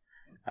through it.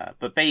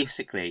 But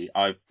basically,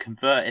 I've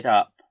converted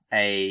up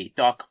a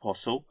Dark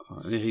Apostle.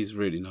 Oh, yeah, he's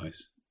really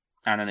nice.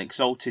 And an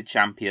Exalted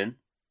Champion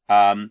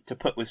to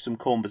put with some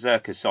Khorne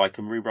Berserkers so I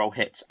can reroll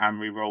hits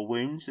and reroll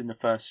wounds in the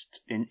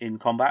first in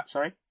combat,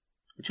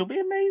 which will be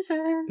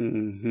amazing.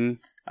 Mm-hmm.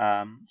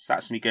 So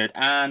that's going to be good.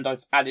 And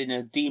I've added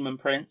a Demon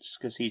Prince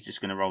because he's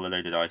just going to roll a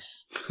load of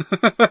dice.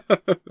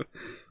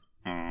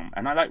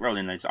 And I like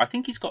rolling loads. I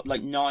think he's got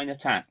like 9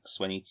 attacks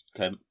when he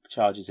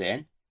charges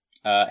in.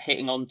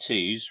 Hitting on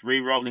 2s,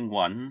 re-rolling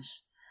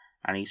 1s,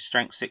 and he's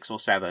strength 6 or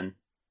 7,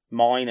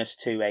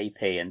 -2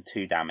 AP and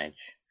 2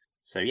 damage.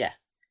 So yeah.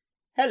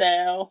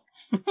 Hello!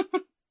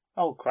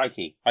 Oh,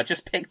 crikey. I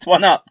just picked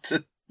one up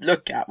to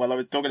look at while I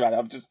was talking about it.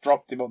 I've just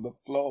dropped him on the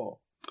floor.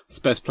 It's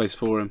the best place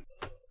for him.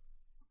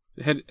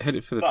 Head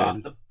it for the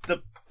bin.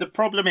 The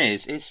problem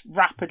is, it's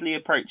rapidly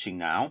approaching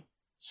now.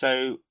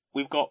 So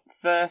we've got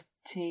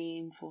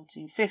 13,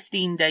 14,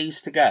 15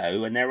 days to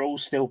go, and they're all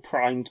still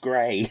primed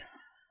grey.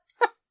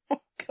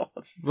 Oh,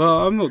 God.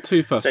 Well, I'm not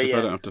too fussed So, if yeah.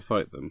 I don't have to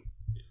fight them.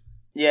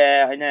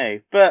 Yeah, I know.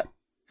 But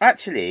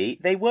actually,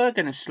 they were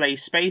going to slay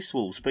Space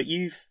Wolves, but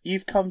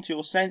you've come to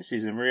your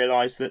senses and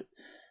realised that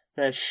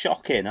they're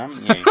shocking,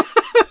 haven't you?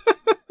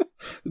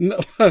 No.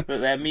 That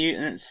they're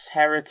mutants,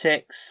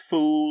 heretics,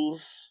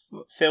 fools,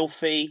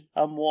 filthy,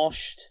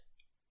 unwashed.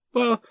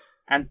 Well,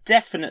 And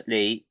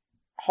definitely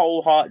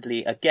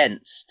wholeheartedly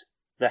against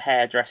the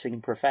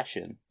hairdressing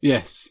profession.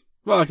 yes.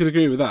 Well, I could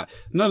agree with that.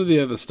 None of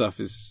the other stuff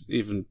is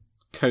even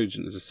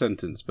cogent as a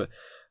sentence, but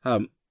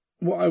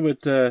what I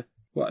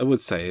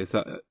would say is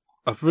that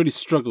I've really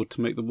struggled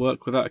to make them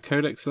work without a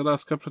codex the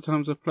last couple of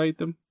times I've played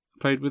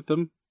with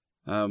them.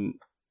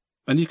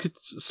 And you could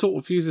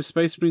sort of use a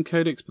Space Marine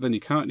codex, but then you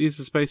can't use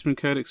the Space Marine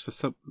codex for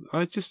some.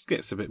 It just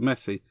gets a bit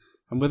messy.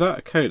 And without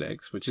a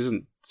codex, which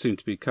isn't seem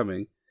to be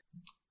coming,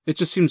 it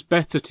just seems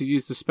better to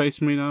use the Space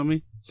Marine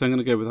army. So I'm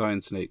going to go with Iron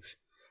Snakes,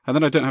 and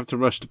then I don't have to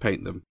rush to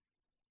paint them,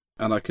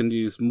 and I can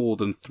use more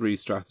than 3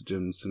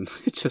 stratagems, and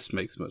it just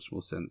makes much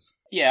more sense.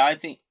 Yeah, I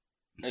think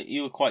that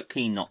you were quite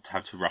keen not to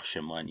have to rush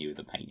them, weren't you, with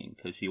the painting,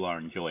 because you are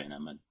enjoying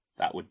them, and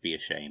that would be a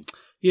shame.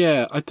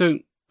 Yeah, I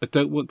don't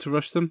want to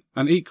rush them,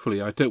 and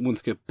equally, I don't want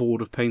to get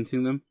bored of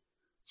painting them.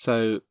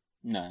 So,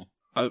 No.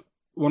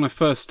 when I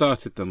first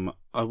started them,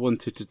 I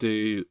wanted to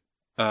do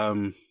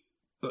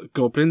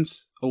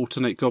goblins,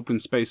 alternate goblin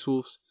space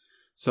wolves,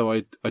 so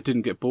I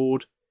didn't get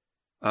bored.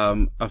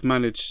 I've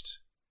managed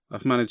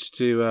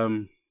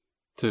to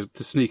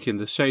sneak in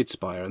the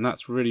Shadespire, and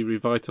that's really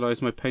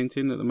revitalised my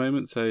painting at the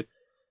moment. So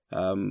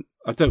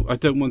I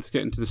don't want to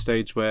get into the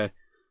stage where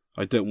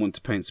I don't want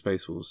to paint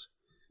Space Wolves,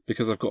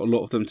 because I've got a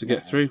lot of them to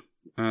get through,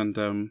 and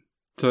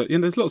so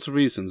there's lots of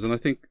reasons, and I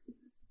think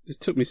it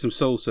took me some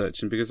soul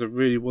searching because I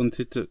really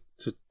wanted to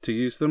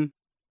use them,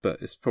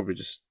 but it's probably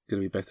just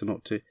going to be better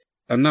not to.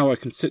 And now I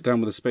can sit down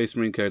with a Space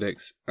Marine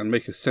Codex and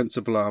make a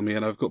sensible army,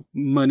 and I've got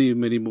many,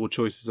 many more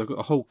choices. I've got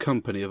a whole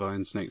company of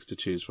Iron Snakes to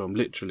choose from,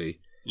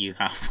 literally. You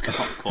have got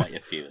quite a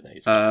few of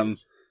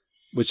those.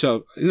 Which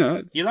are,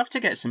 You'll have to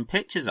get some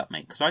pictures up,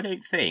 mate, because I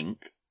don't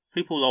think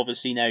people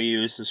obviously know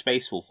you as the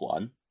Space Wolf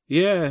one.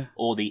 Yeah.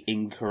 Or the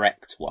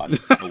incorrect one,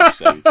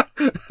 also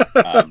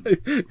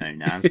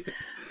known as.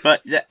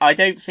 But I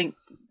don't think...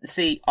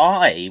 See,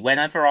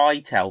 whenever I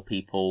tell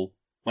people,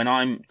 when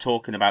I'm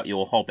talking about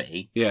your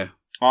hobby... Yeah.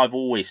 I've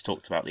always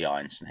talked about the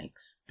Iron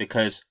Snakes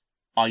because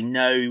I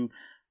know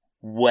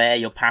where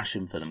your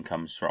passion for them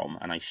comes from,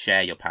 and I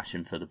share your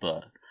passion for the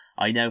book.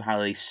 I know how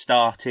they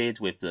started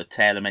with the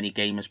Tale of Many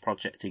Gamers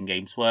project in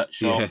Games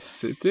Workshop.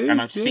 Yes, it did.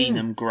 And I've seen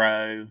them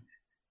grow.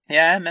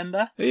 Yeah,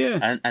 remember?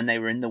 Yeah. And they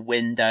were in the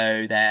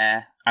window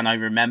there. And I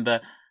remember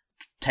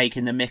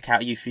taking the mick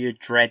out of you for your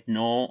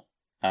Dreadnought.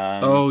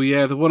 Oh,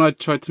 yeah, the one I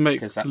tried to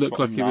make look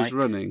like he was like.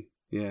 running.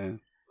 Yeah.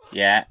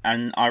 Yeah,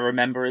 and I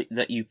remember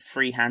that you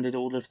free-handed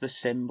all of the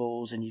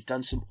symbols, and you've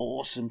done some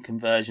awesome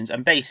conversions.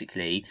 And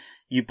basically,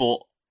 you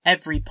bought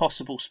every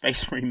possible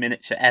Space Marine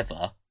miniature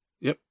ever.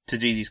 Yep. To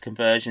do these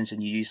conversions,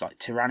 and you used like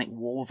Tyrannic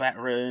War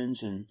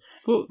veterans, and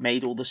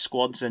made all the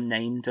squads and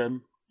named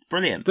them.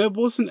 Brilliant. There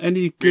wasn't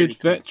any good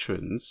really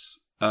veterans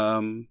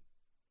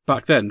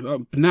back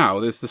then. Now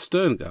there's the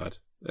Stern Guard.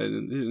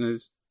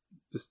 It's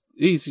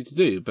easy to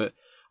do, but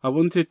I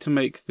wanted to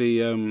make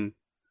the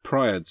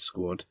Pryad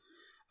squad.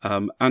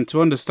 And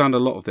to understand a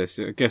lot of this,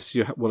 I guess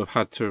you will have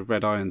had to have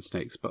read Iron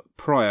Snakes, but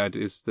Pryad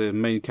is the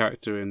main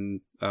character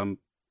in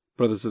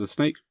Brothers of the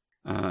Snake,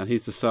 and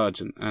he's the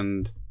sergeant,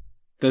 and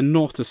they're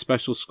not a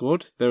special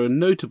squad, they're a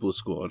notable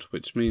squad,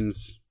 which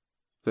means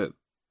that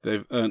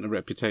they've earned a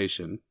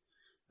reputation,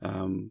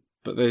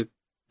 but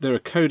they're a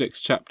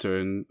Codex chapter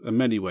in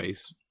many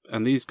ways,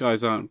 and these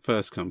guys aren't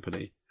first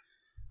company.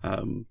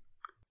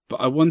 But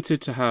I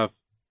wanted to have,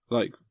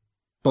 like,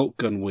 bolt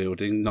gun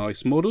wielding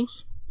nice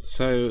models,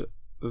 so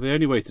the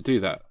only way to do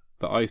that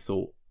I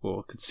thought,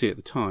 or could see at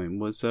the time,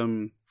 was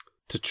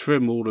to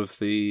trim all of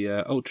the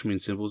Ultramarine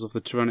symbols of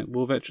the Tyrannic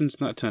War veterans,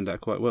 and that turned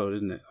out quite well,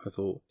 didn't it? I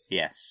thought.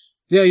 Yes.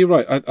 Yeah, you're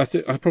right. I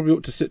think I probably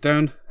ought to sit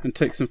down and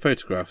take some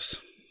photographs,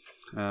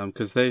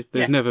 because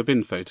they've never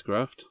been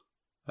photographed.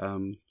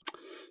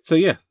 So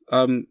yeah,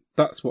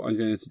 that's what I'm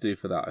going to do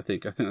for that. I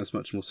think that's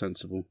much more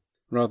sensible,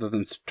 rather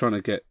than trying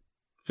to get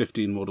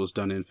 15 models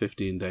done in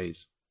 15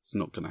 days. It's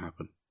not going to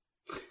happen.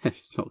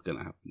 It's not going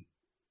to happen.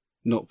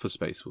 Not for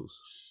Space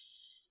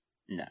Wolves.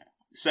 No.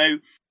 So,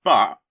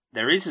 but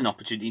there is an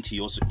opportunity to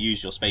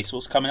use your Space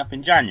Wolves coming up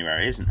in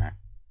January, isn't there?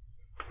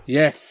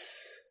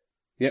 Yes.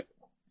 Yep.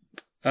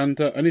 And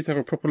I need to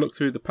have a proper look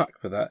through the pack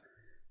for that.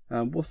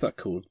 What's that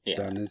called,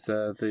 Dan? Is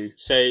the...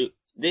 So,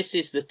 this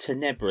is the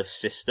Tenebris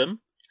system.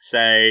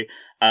 So,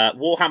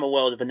 Warhammer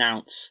World have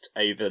announced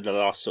over the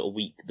last sort of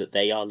week that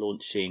they are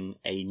launching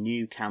a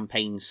new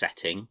campaign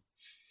setting.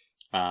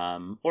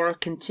 Or a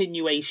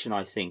continuation,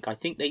 I think. I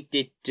think they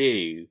did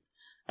do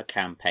a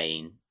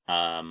campaign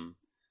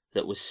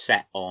that was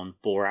set on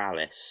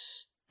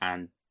Borealis,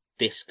 and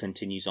this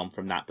continues on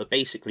from that. But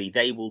basically,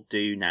 they will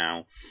do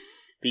now,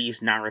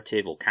 these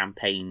narrative or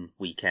campaign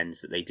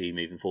weekends that they do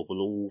moving forward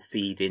will all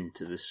feed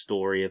into the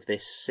story of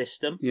this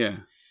system. Yeah.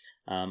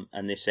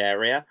 And this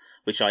area,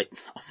 which I'm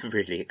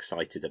really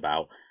excited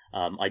about.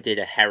 I did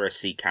a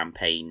Heresy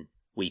campaign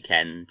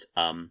weekend,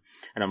 and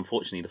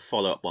unfortunately the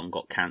follow-up one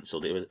got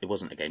cancelled. It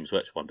wasn't a Games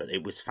Workshop one, but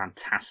it was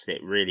fantastic,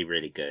 really,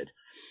 really good.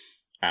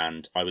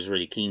 And I was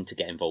really keen to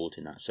get involved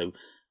in that. So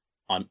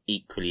I'm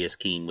equally as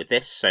keen with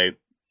this. So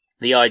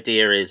the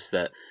idea is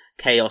that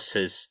Chaos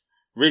has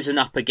risen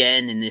up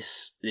again in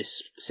this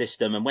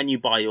system, and when you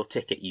buy your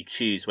ticket, you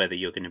choose whether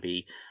you're going to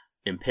be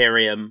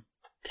Imperium,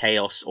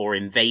 Chaos, or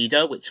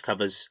Invader, which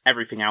covers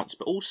everything else.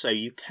 But also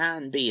you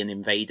can be an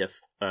Invader,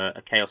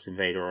 a Chaos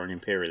Invader or an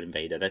Imperial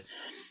Invader.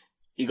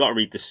 You got to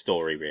read the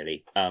story,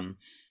 really.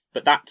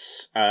 But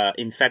that's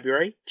in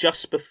February,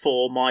 just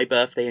before my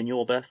birthday and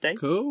your birthday.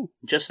 Cool.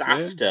 Just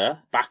after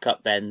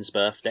Backup Ben's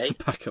birthday.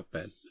 Backup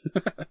Ben.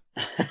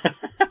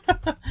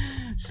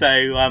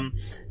 So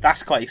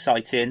that's quite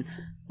exciting.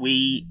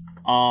 We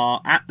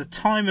are, at the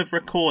time of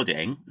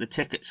recording, the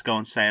tickets go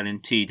on sale in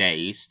 2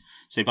 days.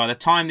 So by the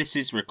time this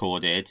is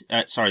recorded,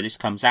 this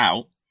comes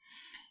out,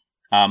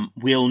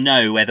 we'll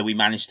know whether we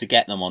managed to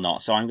get them or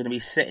not. So I'm going to be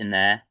sitting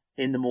there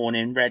in the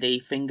morning, ready,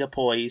 finger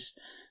poised,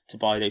 to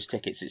buy those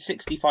tickets. It's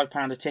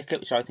 £65 a ticket,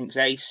 which I think is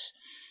ace.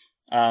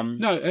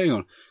 No, hang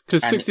on,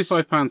 because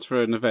 £65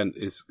 for an event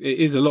is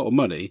a lot of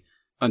money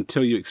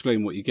until you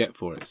explain what you get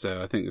for it.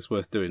 So I think it's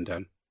worth doing,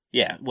 Dan.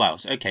 Yeah, well,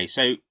 okay.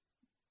 So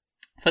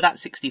for that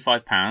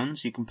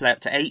 £65, you can play up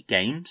to 8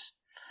 games.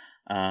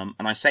 And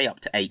I say up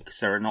to 8 because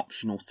there are an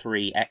optional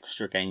 3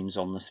 extra games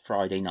on this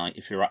Friday night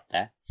if you're up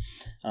there.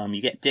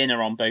 You get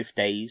dinner on both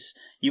days.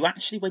 You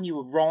actually, when you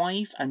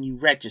arrive and you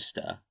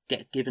register,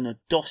 get given a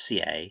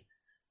dossier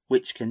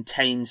which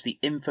contains the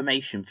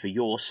information for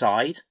your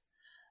side,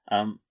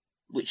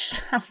 which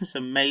sounds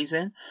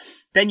amazing.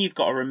 Then you've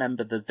got to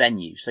remember the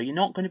venue. So you're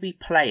not going to be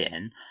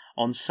playing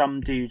on some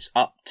dude's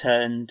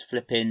upturned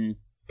flipping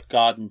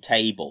garden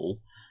table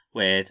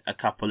with a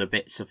couple of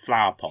bits of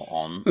flower pot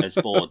on as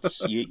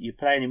boards. You're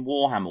playing in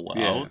Warhammer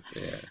World.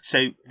 Yeah.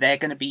 So they're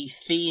going to be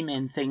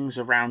theming things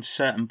around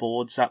certain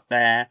boards up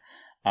there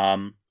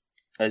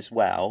as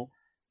well,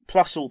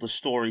 plus all the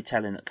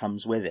storytelling that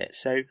comes with it.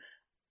 So,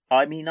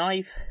 I mean,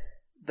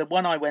 the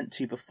one I went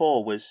to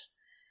before was,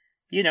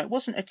 it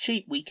wasn't a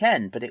cheap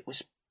weekend, but it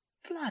was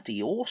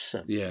bloody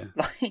awesome. Yeah.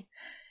 Like,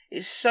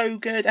 it's so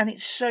good, and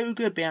it's so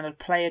good being able to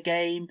play a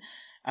game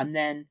and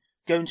then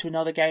going to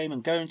another game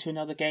and going to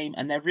another game,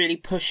 and they're really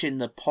pushing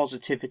the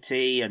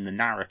positivity and the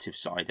narrative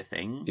side of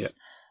things.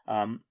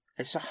 Yeah.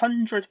 It's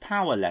 100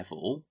 power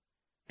level,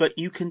 but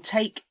you can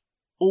take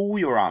all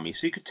your army.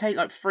 So you could take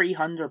like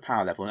 300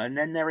 power level, and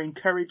then they're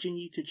encouraging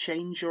you to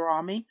change your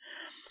army.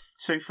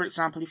 So, for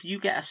example, if you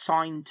get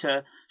assigned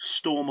to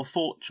storm a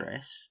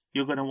fortress,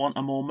 you're going to want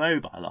a more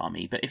mobile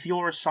army. But if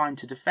you're assigned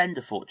to defend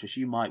a fortress,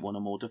 you might want a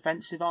more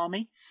defensive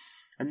army.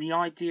 And the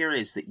idea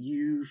is that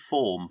you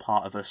form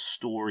part of a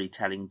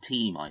storytelling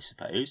team, I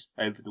suppose,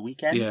 over the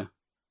weekend. Yeah.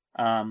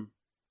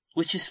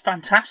 Which is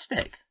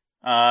fantastic.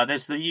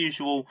 There's the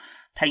usual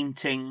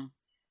painting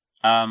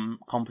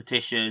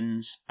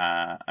competitions,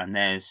 and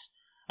there's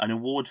an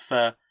award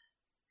for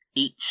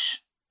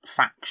each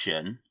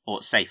faction,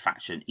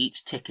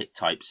 each ticket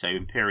type, so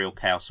Imperial,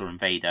 Chaos or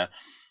Invader,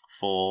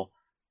 for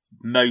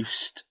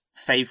most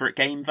favourite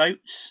game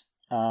votes.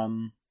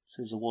 So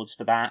there's awards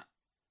for that.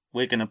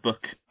 We're going to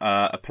book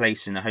a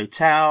place in a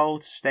hotel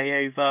to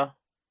stay over.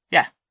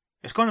 Yeah,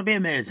 it's going to be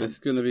amazing. It's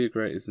going to be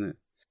great, isn't it?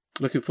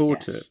 Looking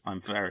forward to it. I'm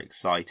very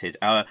excited.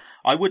 I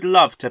would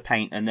love to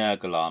paint a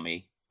Nurgle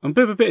army. I'm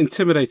a bit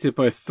intimidated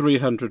by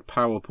 300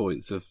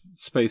 PowerPoints of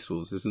Space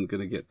Wolves isn't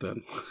going to get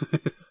done.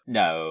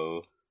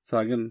 No. So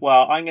I'm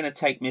going to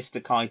take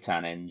Mr.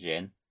 Kaitan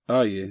engine.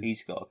 Are you?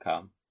 He's got to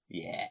come.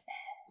 Yeah.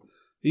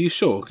 Are you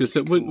sure? Because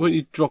cool. won't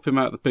you drop him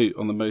out the boot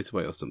on the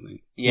motorway or something?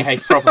 Yeah, he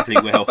probably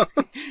will.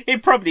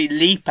 He'd probably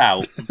leap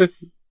out.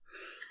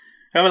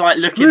 He'll look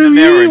Screw in the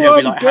mirror and he'll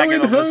be you,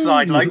 hanging on the home.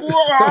 side whoa,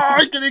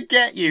 I'm going to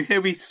get you.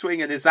 He'll be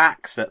swinging his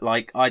axe at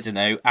I don't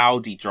know,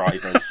 Audi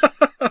drivers.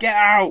 Get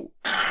out.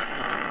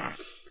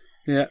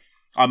 Yeah.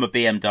 I'm a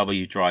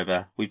BMW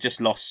driver. We've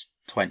just lost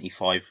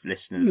 25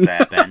 listeners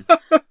there, Ben,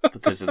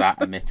 because of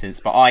that admittance.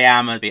 But I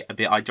am a bit.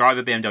 I drive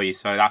a BMW,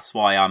 so that's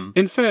why I'm.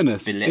 In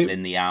fairness,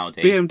 belittling the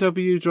Audi.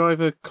 BMW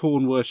driver,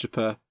 corn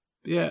worshipper.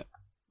 Yeah,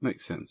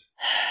 makes sense.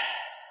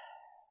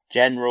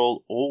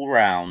 General, all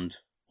round,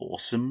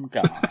 awesome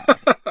guy.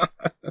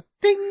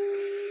 Ding.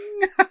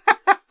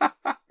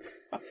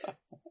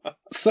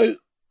 So,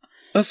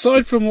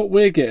 aside from what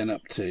we're getting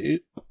up to,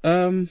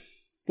 want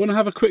to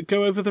have a quick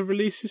go over the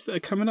releases that are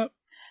coming up?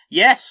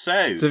 Yes,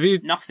 so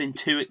have nothing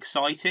too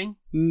exciting.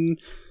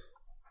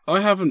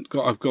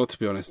 I've got to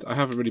be honest, I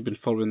haven't really been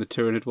following the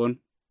Tyranid one.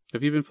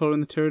 Have you been following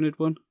the Tyranid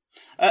one?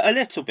 A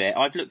little bit.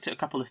 I've looked at a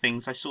couple of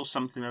things. I saw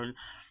something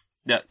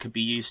that could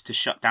be used to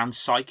shut down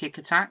psychic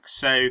attacks.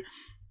 So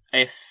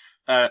if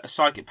a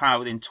psychic power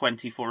within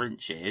 24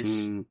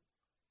 inches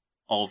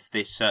of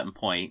this certain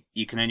point,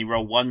 you can only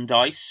roll 1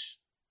 dice.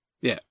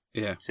 Yeah.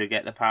 To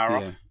get the power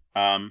off.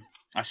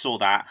 I saw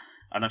that.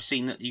 And I've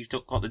seen that you've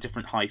got the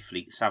different hive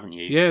fleets, haven't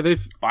you? Yeah, but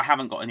I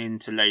haven't gotten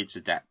into loads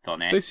of depth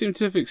on it. They seem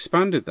to have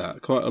expanded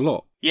that quite a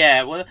lot.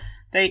 Yeah, well,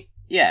 it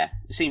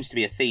seems to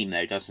be a theme,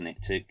 though, doesn't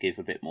it, to give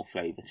a bit more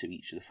flavour to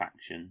each of the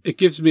factions. It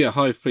gives me a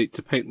hive fleet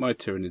to paint my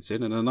Tyranids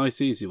in, and a nice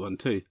easy one,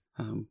 too.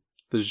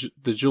 The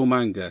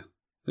Jormungandr.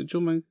 The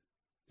Jormungandr?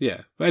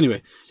 Yeah. But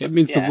anyway, it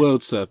means the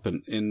World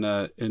Serpent in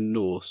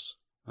Norse.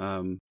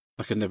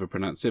 I can never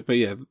pronounce it, but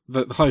yeah,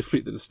 the hive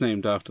fleet that is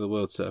named after the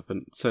World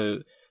Serpent. So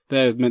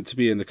they're meant to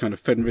be in the kind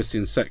of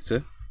Fenrisian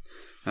sector.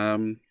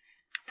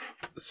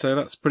 So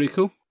that's pretty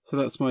cool. So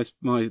that's my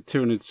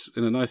Tyranids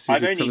in a nice easy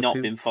I've only not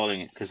scheme. been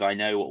following it because I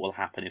know what will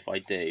happen if I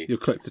do. You'll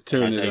collect a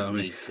Tyranid I don't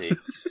army. Need to.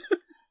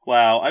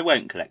 Well, I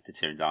won't collect a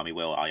Tyranid army,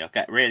 will I? I'll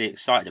get really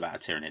excited about a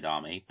Tyranid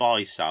army,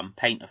 buy some,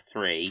 paint a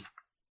 3,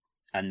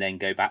 and then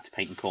go back to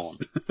painting corn.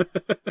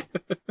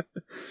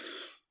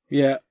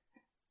 Yeah.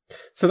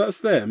 So that's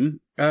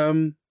them.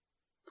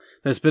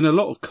 There's been a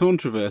lot of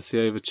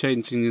controversy over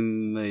changing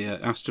in the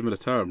Astra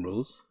Militarum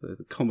rules,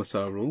 the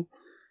Commissar rule.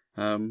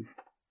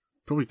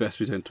 Probably best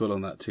we don't dwell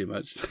on that too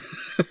much.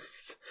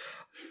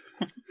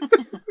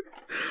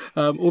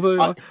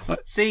 Although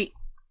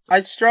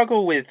I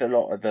struggle with a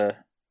lot of the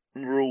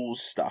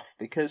rules stuff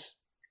because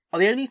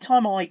the only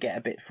time I get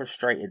a bit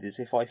frustrated is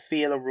if I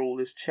feel a rule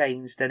has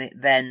changed and it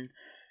then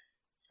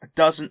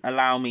doesn't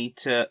allow me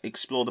to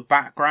explore the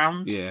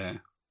background. Yeah.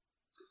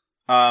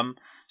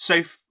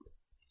 So,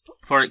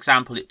 for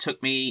example, it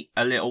took me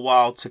a little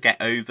while to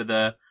get over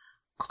the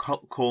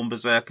Khorne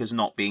Berserkers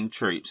not being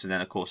troops, and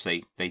then of course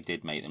they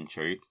did make them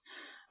troops.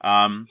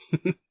 And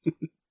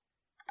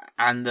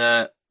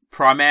the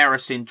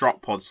Primaris in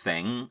drop pods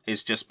thing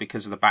is just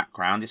because of the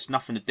background. It's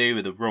nothing to do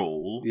with the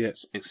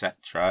rules,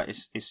 etc.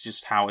 It's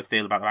just how I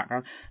feel about the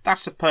background.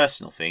 That's a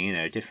personal thing, you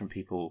know. Different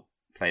people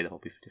play the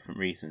hobby for different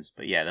reasons.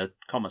 But yeah, the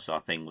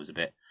Commissar thing was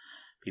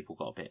people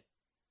got a bit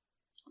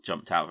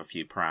jumped out of a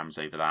few prams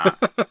over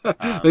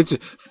that.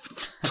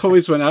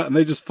 Toys went out and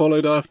they just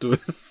followed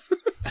afterwards.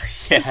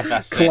 Yeah,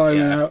 that's climbing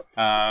it, out.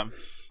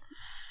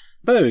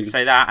 But there we go.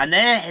 Say that, and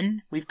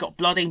then we've got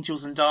Blood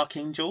Angels and Dark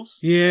Angels.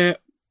 Yeah.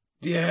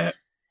 Mate,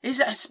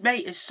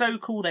 it's so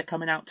cool they're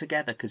coming out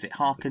together because it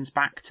harkens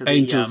back to the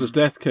Angels of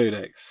Death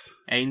Codex.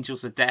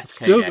 Angels of Death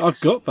Still, Codex.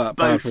 I've got that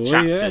both bad boy,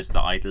 chapters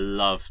that I'd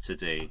love to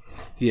do.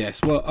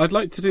 Yes, well, I'd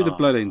like to do the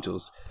Blood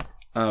Angels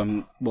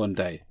one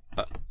day.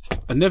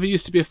 I never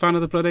used to be a fan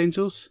of the Blood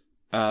Angels.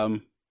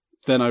 Then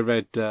I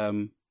read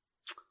Fear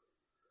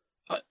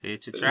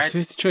to Tread.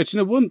 Fear to Tread. You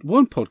know,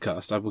 one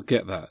podcast I will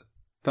get that.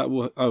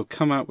 I'll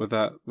come out with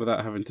that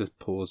without having to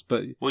pause.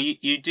 But well,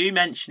 you do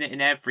mention it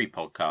in every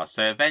podcast,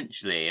 so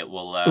eventually it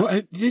will.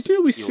 Did you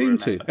know we seem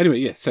to? Anyway,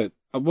 yeah. So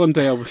one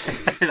day I will.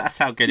 That's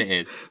how good it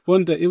is.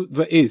 One day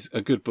that is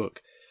a good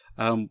book.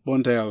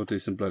 One day I will do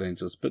some Blood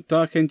Angels, but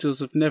Dark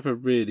Angels have never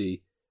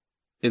really,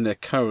 in their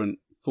current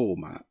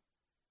format,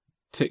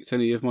 ticked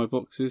any of my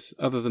boxes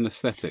other than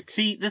aesthetic.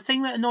 See, the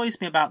thing that annoys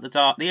me about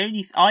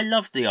I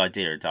loved the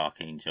idea of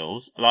Dark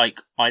Angels. Like,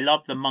 I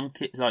love the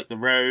monkey, like the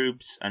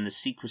robes and the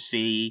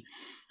secrecy,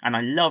 and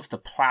I love the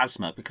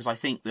plasma because I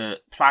think the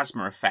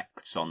plasma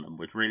effects on them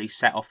would really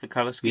set off the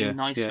colour scheme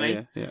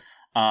nicely. Yeah.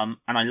 And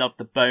I love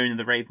the bone of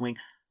the Raven Wing,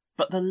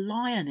 but the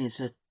lion is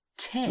a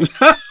tit.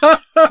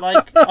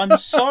 Like, I'm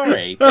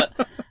sorry, but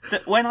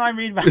when I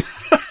read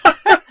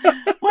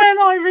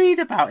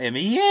about him,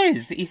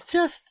 he's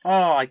just,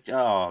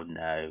 oh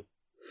no.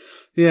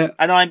 Yeah.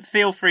 And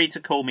feel free to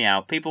call me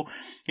out.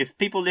 If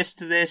people listen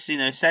to this, you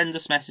know, send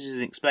us messages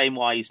and explain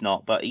why he's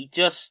not, but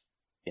he's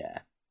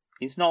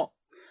not.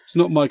 It's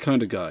not my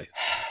kind of guy.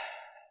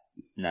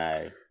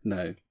 No.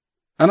 And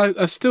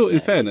I still,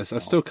 in fairness, I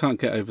still can't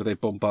get over they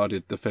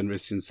bombarded the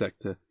Fenrisian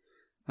sector.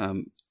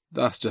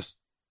 That's just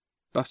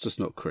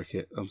not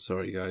cricket. I'm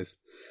sorry, guys.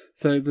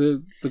 So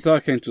the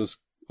Dark Angels,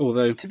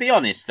 although... To be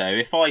honest, though,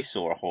 if I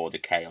saw a horde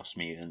of Chaos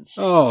Mutants...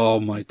 Oh,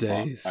 my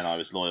days. And I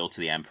was loyal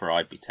to the Emperor,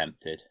 I'd be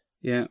tempted.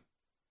 Yeah.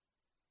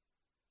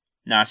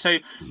 No, so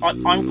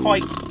I'm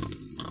quite...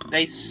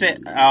 They sit...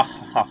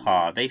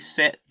 They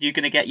sit... You're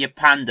going to get your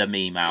panda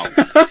meme out.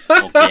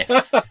 Or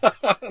GIF.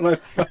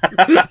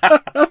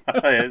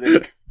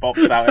 It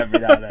pops out every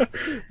now and then.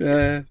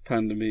 Yeah,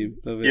 panda meme.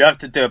 Love it. You have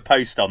to do a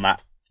post on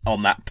that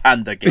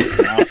panda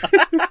GIF now.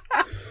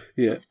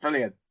 Yeah. It's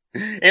brilliant.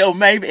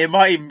 It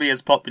might even be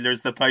as popular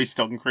as the post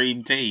on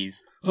cream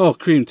teas. Oh,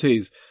 cream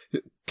teas.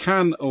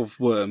 Can of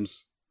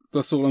worms.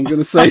 That's all I'm going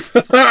to say.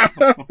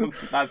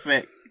 That's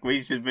it.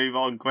 We should move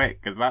on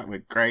quick because that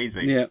went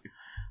crazy. Yeah.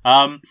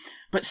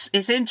 But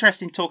it's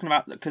interesting talking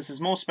about that because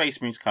there's more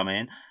Space Marines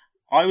coming.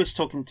 I was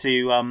talking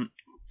to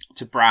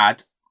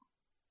Brad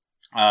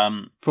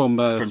from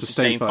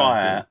Sustain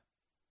Fire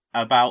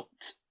about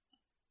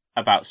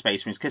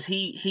Space Marines because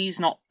he's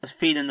not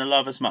feeling the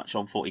love as much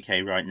on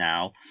 40k right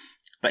now.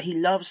 But he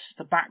loves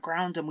the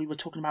background, and we were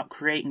talking about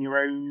creating your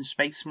own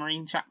Space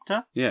Marine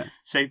chapter. Yeah.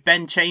 So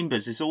Ben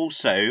Chambers is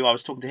also, I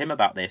was talking to him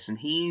about this, and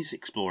he's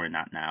exploring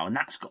that now, and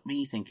that's got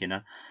me thinking,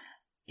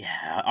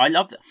 I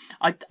love that.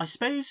 I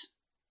suppose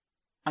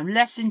I'm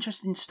less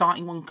interested in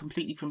starting one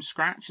completely from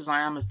scratch as I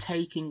am of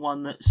taking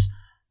one that's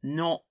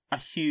not a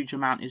huge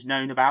amount is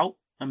known about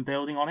and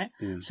building on it.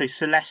 Yeah. So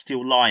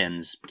Celestial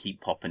Lions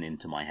keep popping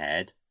into my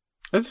head.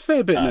 There's a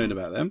fair bit known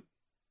about them.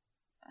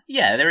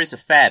 Yeah, there is a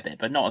fair bit,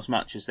 but not as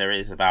much as there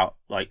is about,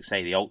 like,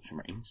 say, the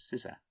Ultramarines,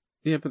 is there?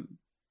 Yeah, but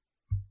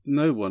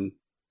no one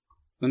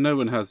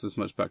has as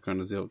much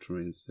background as the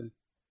Ultramarines. So.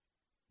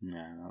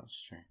 No,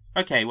 that's true.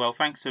 Okay, well,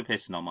 thanks for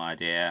pissing on my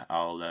idea.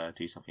 I'll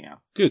do something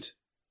else. Good.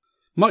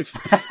 Mike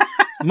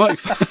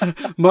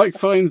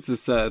Fiennes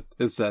has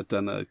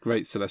done a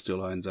great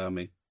Celestial Lions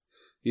army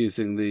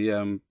using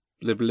the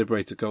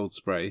Liberator Gold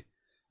spray.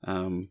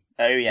 Oh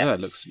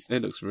yes, yeah,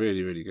 it looks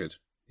really, really good.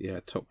 Yeah,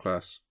 top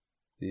class.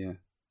 Yeah.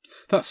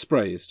 That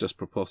spray is just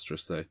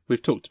preposterous, though.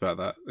 We've talked about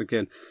that.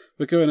 Again,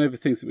 we're going over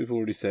things that we've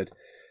already said.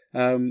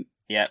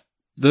 Yeah.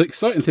 The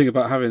exciting thing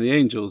about having the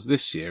Angels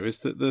this year is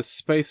that the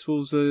Space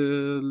Wolves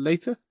are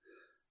later,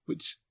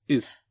 which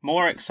is...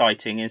 More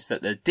exciting is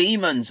that the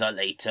Demons are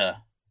later.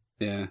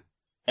 Yeah.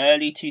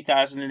 Early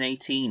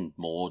 2018.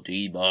 More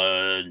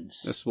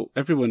Demons. That's what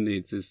everyone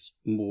needs, is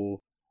more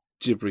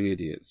gibbering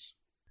idiots.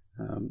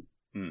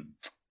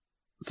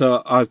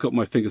 So I've got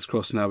my fingers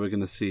crossed now we're going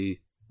to see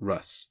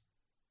Russ.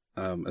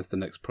 As the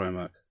next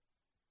Primarch.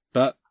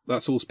 But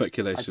that's all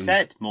speculation. I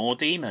said more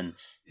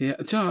demons. Yeah,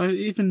 I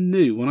even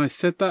knew when I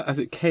said that, as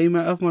it came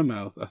out of my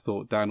mouth, I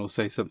thought Dan will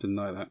say something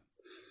like that.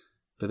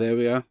 But there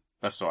we are.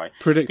 That's all right.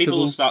 Predictable. People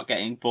will start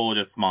getting bored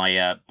of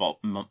my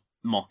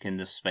mocking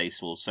the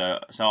Space Wolves,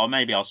 so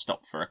maybe I'll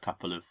stop for a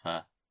couple of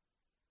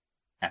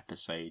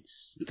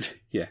episodes.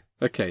 Yeah,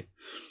 okay.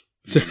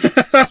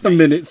 Minutes,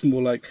 Minutes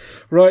more like.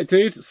 Right,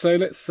 dude, so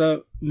let's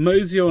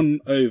mosey on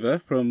over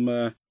from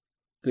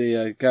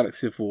the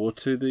Galaxy of War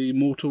to the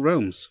Mortal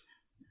Realms.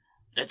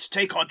 Let's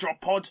take our drop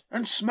pod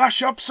and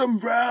smash up some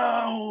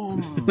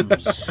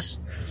realms.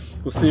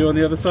 We'll see you on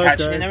the other side, Catch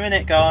guys. you in a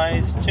minute,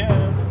 guys.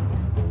 Cheers.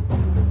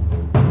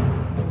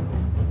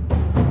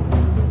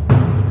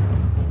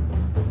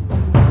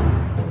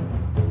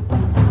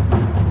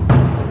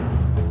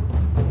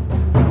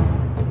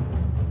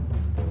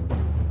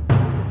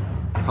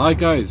 Hi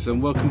guys,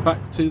 and welcome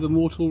back to the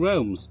Mortal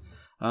Realms.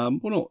 Well,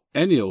 not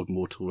any old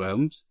Mortal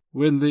Realms.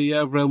 We're in the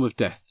Realm of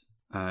Death,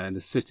 in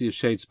the city of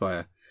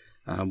Shadespire,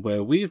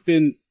 where we've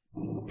been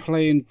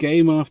playing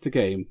game after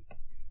game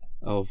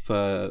of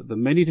the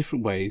many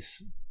different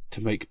ways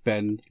to make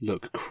Ben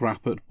look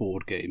crap at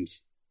board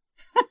games.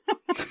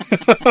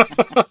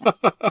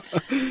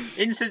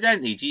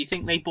 Incidentally, do you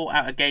think they brought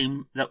out a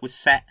game that was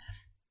set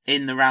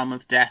in the Realm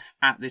of Death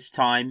at this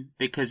time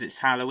because it's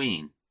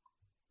Halloween?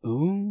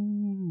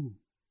 Ooh.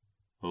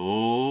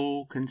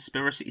 Oh,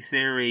 conspiracy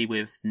theory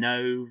with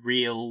no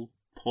real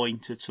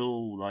point at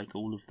all, like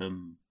all of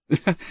them.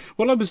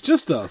 Well, I was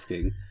just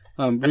asking,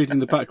 reading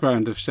the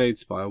background of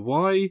Shadespire,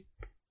 why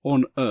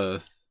on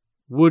earth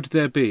would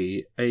there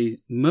be a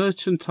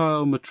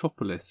mercantile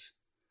metropolis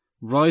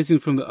rising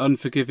from the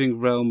unforgiving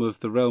realm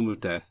of the Realm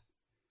of Death,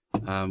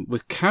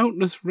 with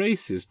countless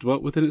races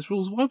dwelt within its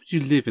rules? Why would you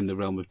live in the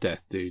Realm of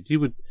Death, dude?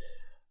 You would...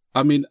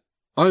 I mean,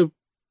 I'm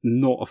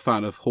not a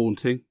fan of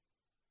haunting.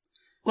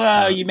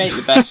 Well, you make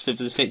the best of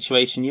the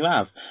situation you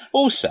have.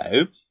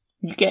 Also,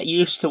 you get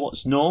used to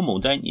what's normal,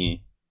 don't you?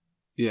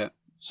 Yeah.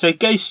 So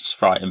ghosts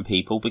frighten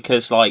people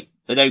because, like,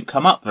 they don't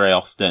come up very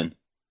often.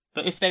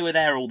 But if they were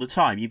there all the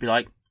time, you'd be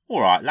like, all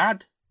right,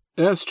 lad.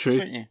 Yeah, that's true.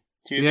 Wouldn't you?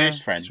 To your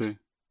ghost friend. That's true.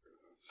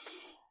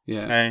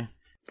 Yeah.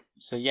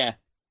 So yeah,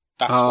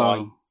 that's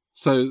why.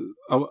 So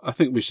I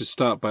think we should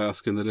start by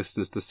asking the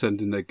listeners to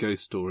send in their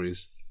ghost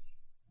stories.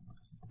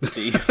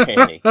 Do you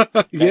really?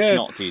 Let's Yeah.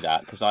 not do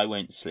that, because I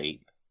won't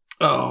sleep.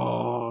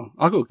 Oh,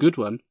 I got a good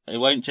one. It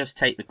won't just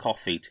take the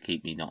coffee to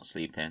keep me not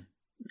sleeping.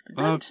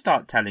 Don't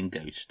start telling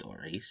ghost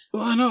stories.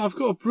 Well, I know, I've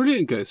got a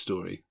brilliant ghost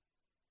story.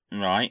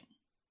 Right?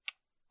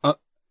 I'm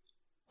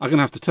going to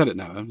have to tell it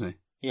now, haven't I?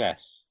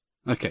 Yes.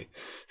 Okay.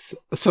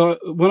 So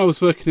when I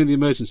was working in the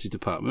emergency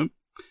department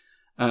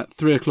at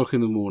 3:00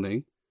 in the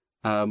morning,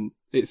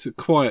 it's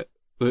quiet.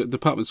 The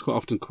department's quite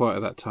often quiet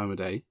at that time of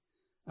day.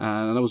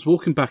 And I was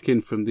walking back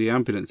in from the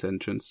ambulance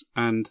entrance,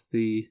 and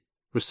the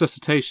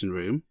resuscitation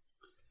room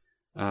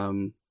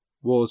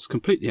was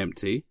completely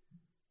empty.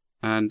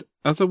 And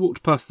as I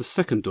walked past the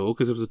second door,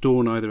 because there was a door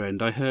on either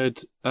end, I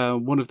heard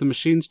one of the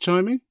machines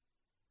chiming.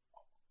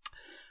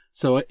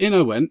 So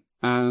I went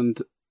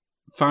and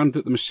found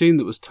that the machine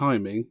that was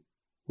timing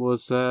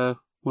was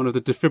one of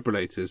the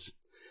defibrillators.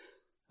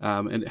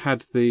 And it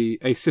had the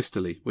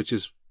asystole, which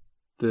is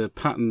the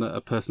pattern that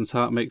a person's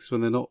heart makes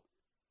when they're not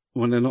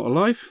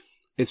alive.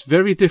 It's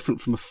very different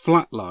from a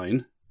flat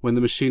line when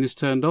the machine is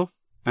turned off,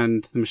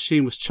 and the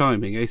machine was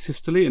chiming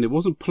asystole, and it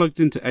wasn't plugged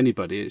into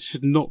anybody. It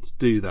should not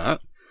do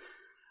that.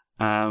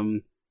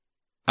 And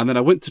then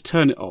I went to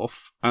turn it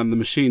off, and the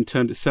machine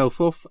turned itself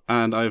off,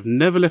 and I've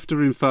never left a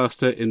room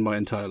faster in my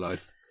entire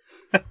life.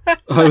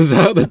 I was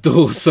out the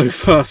door so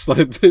fast,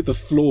 the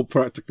floor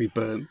practically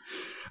burnt.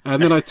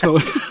 And then I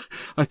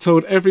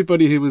told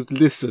everybody who was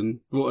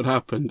listen what had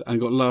happened,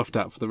 and got laughed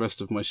at for the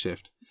rest of my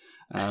shift.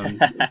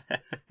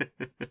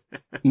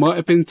 Might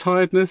have been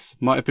tiredness,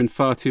 might have been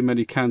far too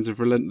many cans of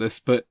Relentless,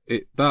 but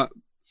that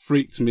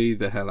freaked me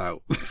the hell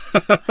out.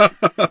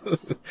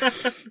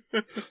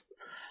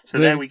 So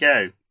there we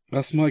go.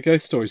 That's my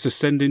ghost story, so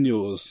send in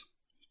yours.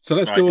 So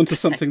let's go on to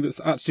something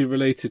that's actually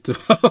related to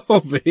our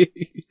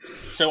hobby.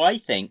 So I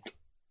think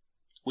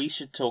we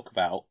should talk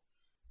about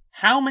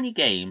how many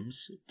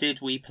games did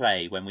we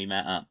play when we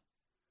met up?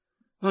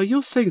 Oh,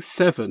 you're saying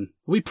 7.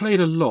 We played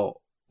a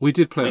lot. We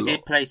did play a lot. We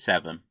did play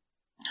 7.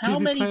 How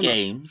many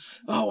games?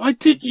 Oh, I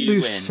did you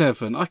lose win?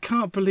 7. I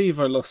can't believe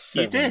I lost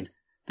 7. You did.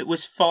 There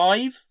was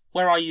 5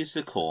 where I used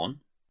the corn,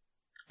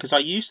 because I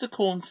used the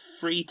corn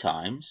 3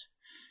 times,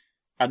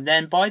 and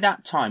then by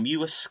that time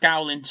you were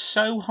scowling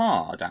so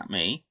hard at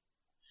me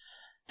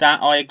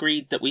that I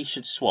agreed that we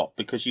should swap,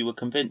 because you were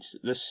convinced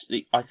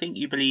that I think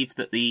you believed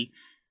that the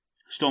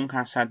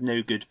Stormcast had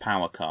no good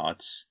power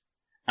cards.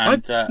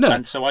 And, no.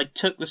 And so I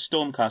took the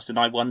Stormcast and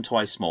I won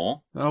twice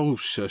more. Oh,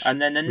 shush.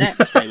 And then the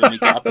next day when we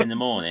got up in the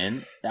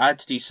morning, I had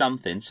to do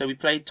something, so we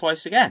played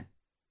twice again.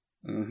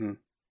 Mm-hmm.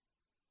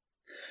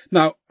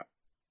 Now,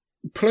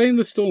 playing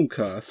the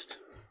Stormcast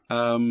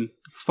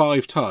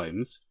 5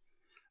 times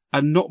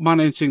and not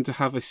managing to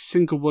have a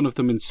single one of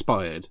them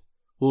inspired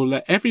will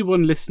let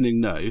everyone listening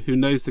know who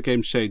knows the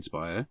game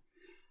Shadespire.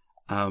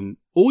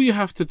 All you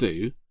have to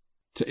do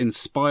to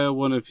inspire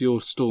one of your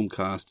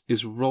Stormcast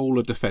is roll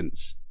a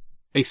defense.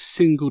 A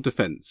single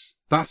defense.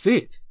 That's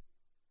it.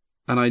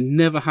 And I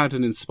never had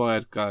an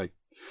inspired guy.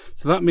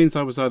 So that means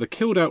I was either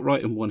killed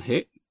outright in one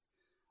hit,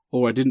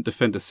 or I didn't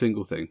defend a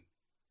single thing.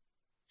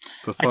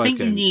 for 5 I think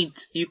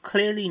games. you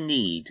clearly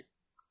need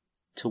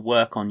to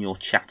work on your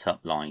chat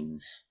up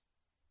lines.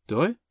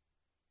 Do I?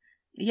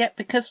 Yeah,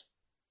 because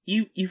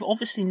you've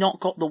obviously not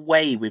got the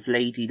way with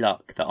Lady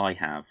Luck that I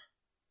have.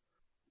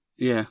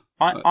 Yeah.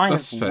 I have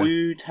that's fair.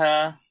 wooed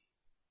her.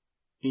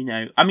 You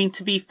know, I mean,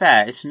 to be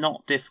fair, it's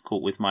not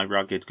difficult with my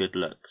rugged good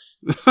looks.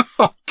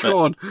 Oh,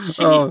 God.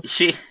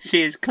 She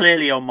is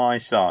clearly on my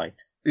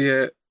side.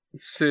 Yeah,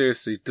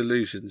 seriously,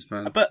 delusions,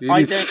 man. But you I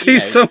need don't to see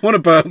someone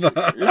about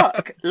that.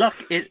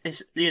 Luck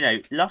is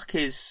luck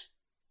is.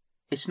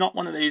 It's not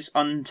one of those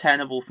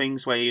untenable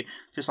things where you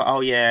just like, oh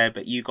yeah,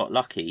 but you got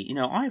lucky. You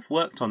know, I've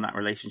worked on that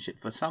relationship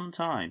for some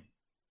time.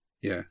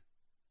 Yeah.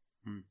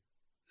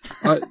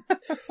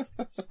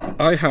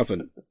 I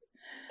haven't.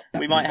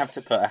 We might have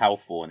to put a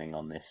health warning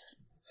on this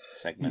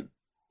segment.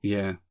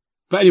 Yeah.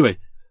 But anyway,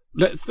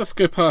 let's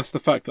go past the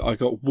fact that I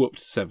got whooped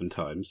 7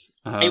 times.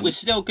 It was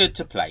still good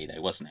to play,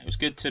 though, wasn't it? It was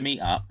good to meet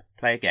up,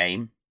 play a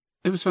game.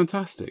 It was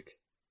fantastic.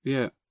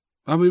 Yeah.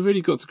 And we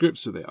really got to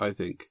grips with it, I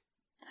think.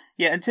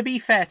 Yeah, and to be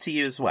fair to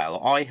you as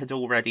well, I had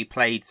already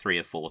played 3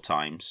 or 4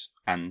 times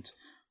and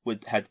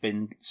had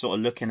been sort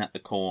of looking at the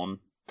Khorne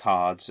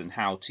cards and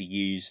how to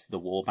use the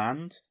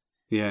warband.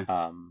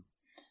 Yeah.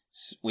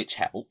 Which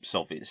helps,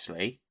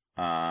 obviously.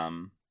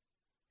 And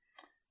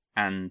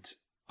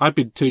I'd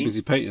been too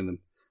busy painting them.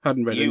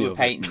 Hadn't read any of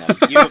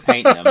it. You were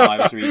painting them. I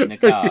was reading the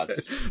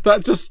cards.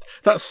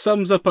 That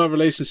sums up our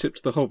relationship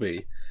to the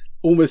hobby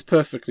almost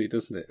perfectly,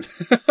 doesn't it?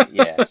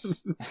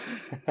 Yes.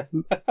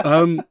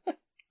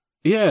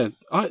 Yeah.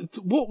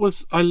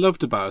 What I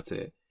loved about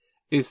it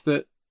is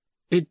that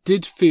it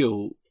did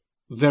feel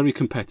very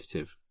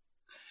competitive.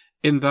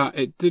 In that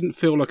it didn't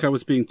feel like I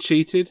was being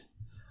cheated.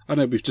 I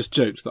know we've just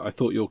joked that I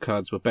thought your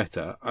cards were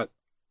better.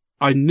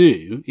 I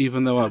knew,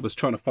 even though I was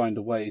trying to find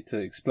a way to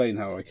explain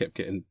how I kept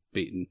getting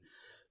beaten,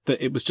 that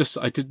it was just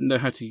I didn't know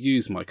how to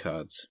use my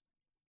cards.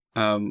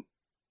 And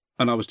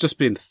I was just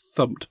being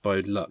thumped by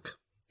luck.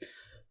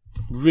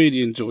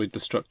 Really enjoyed the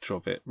structure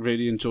of it.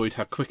 Really enjoyed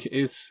how quick it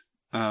is.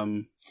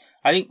 I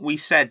think we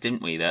said,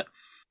 didn't we, that,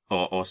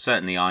 or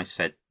certainly I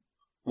said,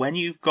 when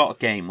you've got a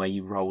game where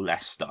you roll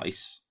less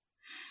dice,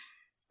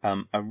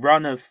 a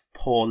run of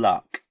poor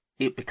luck,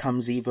 it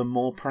becomes even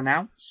more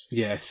pronounced.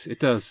 Yes, it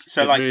does.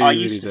 So, I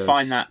used to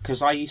find that,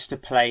 because I used to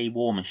play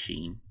War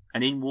Machine,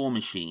 and in War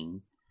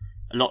Machine,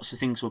 lots of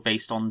things were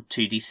based on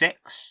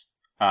 2d6.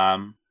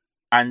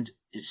 And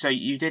so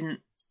you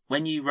didn't,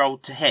 when you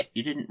rolled to hit,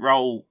 you didn't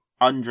roll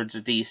hundreds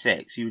of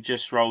d6, you were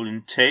just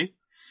rolling 2.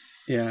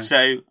 Yeah.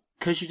 So,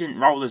 because you didn't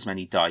roll as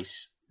many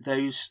dice,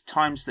 those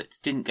times that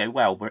didn't go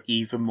well were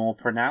even more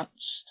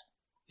pronounced.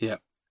 Yeah.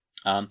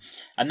 And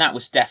that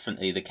was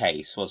definitely the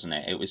case, wasn't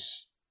it? It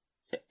was,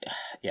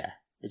 yeah,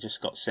 it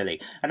just got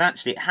silly. And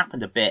actually, it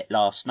happened a bit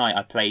last night.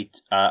 I played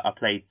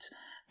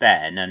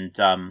Ben and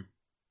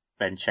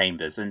Ben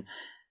Chambers, and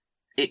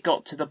it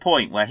got to the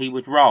point where he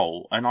would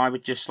roll, and I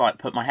would just like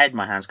put my head in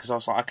my hands because I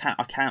was like,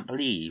 I can't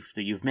believe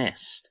that you've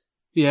missed.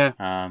 Yeah.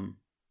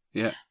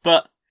 Yeah.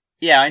 But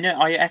yeah, I know.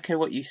 I echo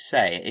what you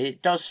say.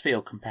 It does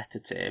feel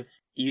competitive.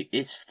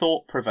 It's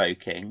thought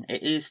provoking.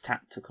 It is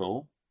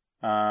tactical.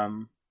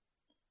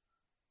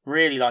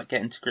 Really like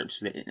getting to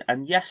grips with it.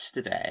 And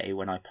yesterday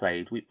when I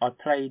played, I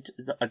played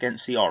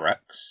against the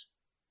Oryx.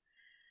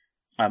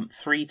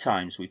 3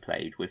 times we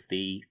played with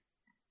the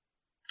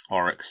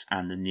Oryx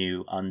and the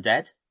new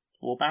Undead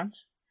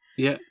warbands.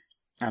 Yeah.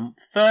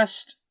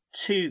 First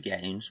 2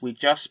 games we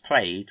just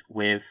played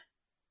with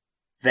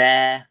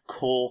their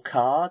core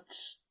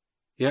cards.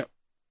 Yep.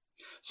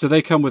 So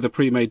they come with a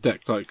pre-made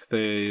deck like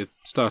the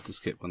starter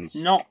kit ones?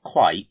 Not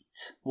quite.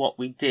 What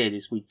we did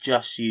is we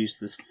just used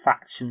the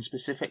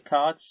faction-specific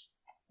cards.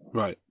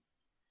 Right.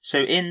 So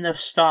in the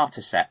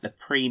starter set, the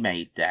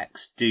pre-made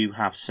decks do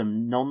have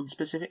some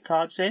non-specific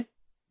cards in.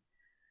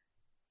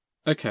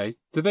 Okay.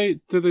 Do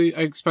the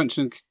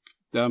expansion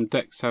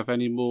decks have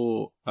any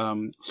more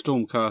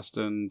Stormcast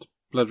and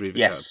Bloodreaver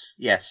cards?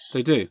 Yes.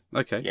 They do?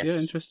 Okay. Yes. Yeah,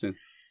 interesting.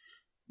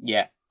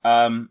 Yeah.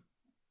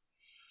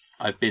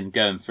 I've been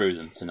going through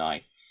them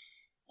tonight.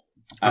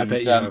 I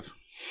bet you have.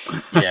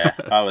 Yeah,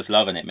 I was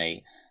loving it,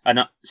 mate.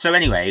 And so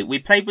anyway, we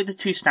played with the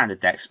 2 standard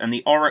decks, and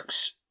the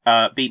Oryx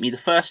beat me the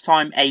first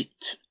time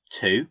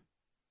 8-2.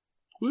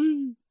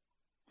 Woo!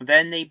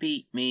 Then they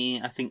beat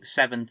me, I think,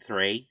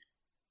 7-3.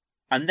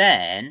 And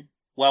then,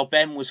 while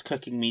Ben was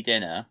cooking me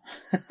dinner,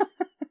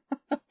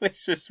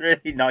 which was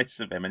really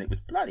nice of him, and it was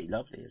bloody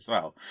lovely as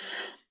well,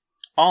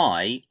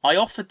 I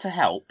offered to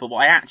help, but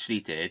what I actually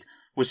did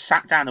was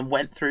sat down and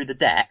went through the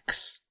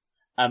decks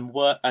and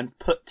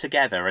put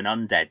together an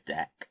undead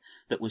deck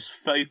that was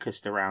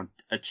focused around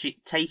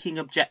taking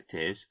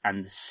objectives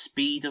and the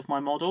speed of my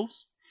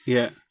models.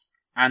 Yeah.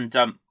 And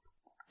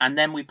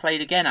then we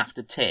played again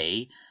after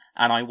tea,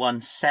 and I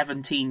won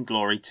 17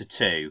 glory to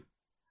 2.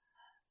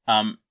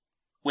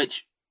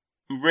 Which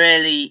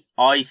really,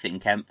 I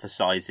think,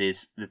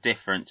 emphasises the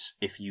difference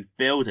if you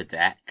build a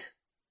deck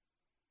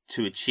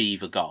to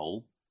achieve a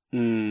goal.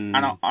 And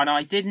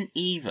I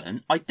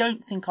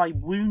don't think I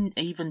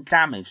even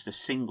damaged a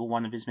single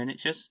one of his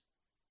miniatures.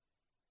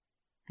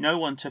 No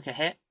one took a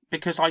hit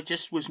because I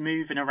just was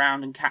moving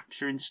around and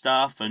capturing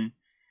stuff, and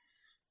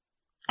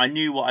I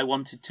knew what I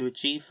wanted to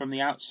achieve from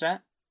the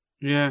outset.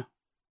 Yeah,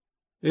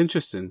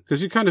 interesting.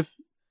 Because you kind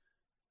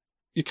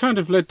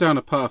of led down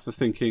a path of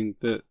thinking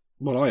that,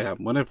 well, I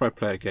am, whenever I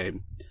play a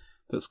game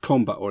that's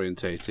combat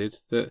orientated,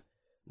 that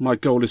my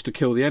goal is to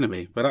kill the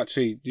enemy. But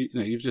actually,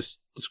 you've just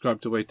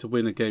described a way to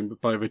win a game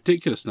by a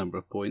ridiculous number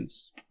of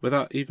points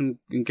without even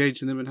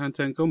engaging them in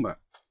hand-to-hand combat.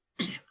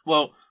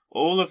 Well,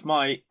 almost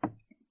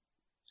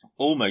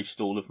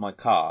all of my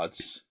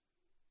cards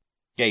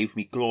gave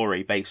me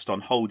glory based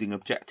on holding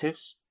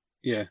objectives.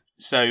 Yeah.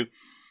 So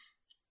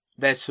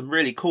there's some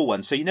really cool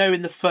ones. So,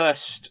 in the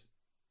first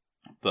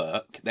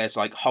book, there's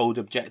like hold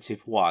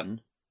objective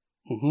 1.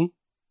 Mm-hmm.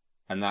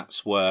 And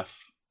that's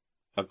worth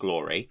a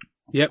glory.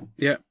 Yep.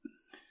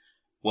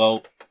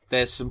 Well,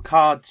 there's some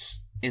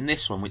cards in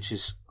this one which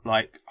is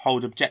like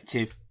hold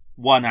objective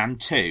 1 and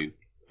 2,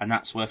 and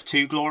that's worth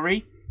 2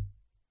 glory.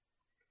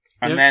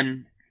 And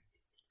then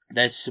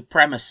there's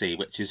supremacy,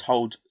 which is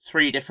hold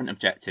 3 different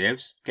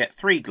objectives, get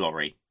 3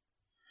 glory.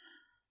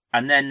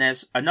 And then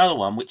there's another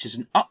one which is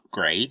an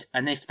upgrade,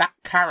 and if that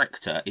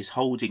character is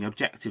holding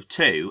objective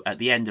 2 at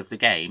the end of the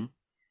game,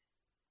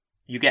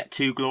 you get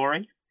 2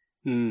 glory.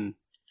 And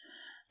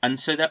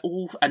so they're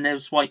all, and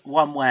there's like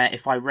one where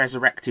if I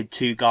resurrected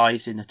 2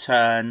 guys in a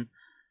turn,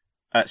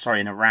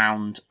 in a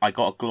round, I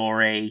got a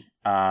glory.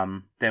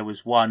 There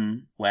was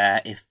one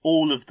where if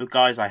all of the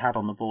guys I had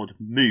on the board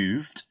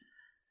moved,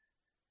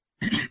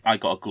 I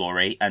got a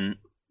glory, and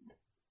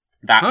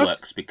that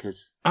works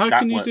because... How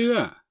can you do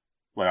that?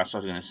 Well, that's what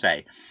I was going to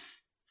say.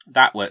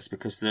 That works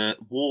because the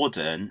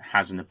Warden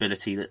has an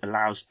ability that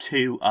allows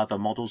 2 other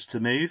models to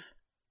move.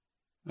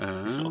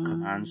 Sort of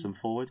commands them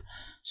forward.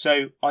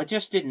 So I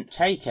just didn't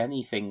take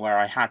anything where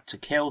I had to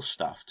kill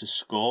stuff to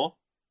score.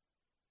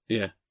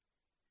 Yeah.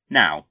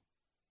 Now,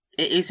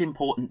 it is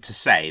important to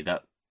say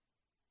that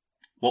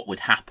what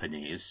would happen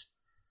is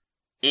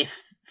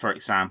if, for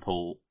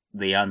example,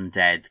 the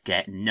undead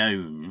get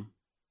known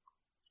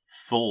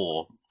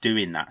for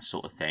doing that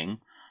sort of thing,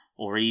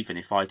 or even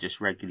if I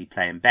just regularly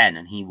play in Ben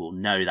and he will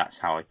know that's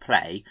how I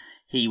play,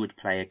 he would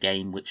play a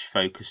game which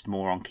focused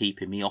more on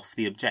keeping me off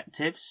the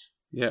objectives.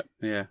 Yep,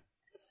 yeah.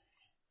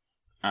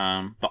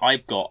 But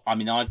I've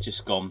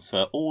just gone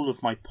for all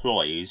of my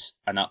ploys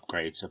and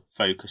upgrades are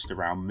focused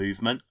around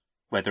movement,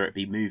 whether it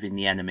be moving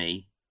the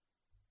enemy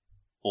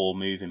or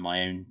moving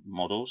my own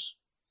models,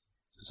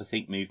 because I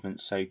think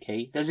movement's so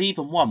key. There's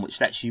even one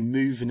which lets you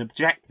move an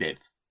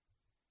objective.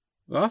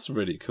 Well, that's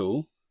really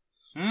cool.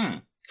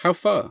 How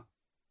far?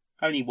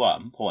 Only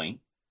 1 point.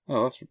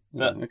 Oh,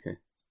 okay.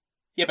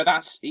 Yeah, but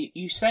that's,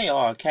 you say,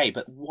 okay,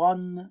 but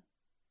 1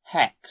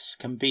 hex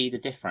can be the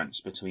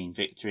difference between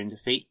victory and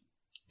defeat.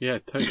 Yeah,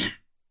 totally.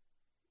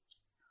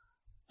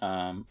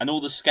 And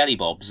all the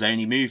Skellybobs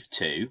only move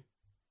 2.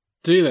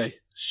 Do they?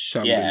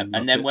 Yeah,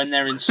 and then when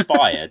they're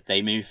inspired,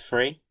 they move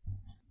 3.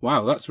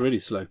 Wow, that's really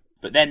slow.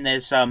 But then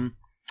there's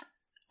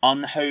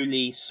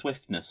Unholy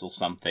Swiftness or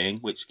something,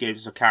 which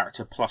gives a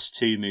character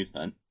 +2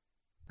 movement.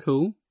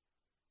 Cool.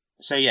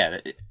 So yeah,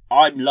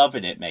 I'm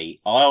loving it,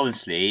 mate.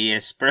 Honestly,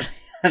 it's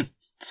brilliant.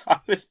 I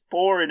was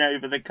poring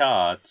over the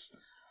cards.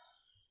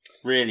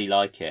 Really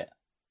like it.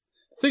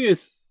 The thing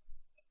is,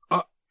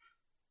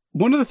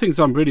 one of the things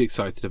I'm really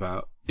excited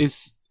about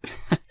is,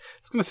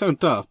 it's going to sound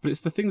daft, but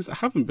it's the things that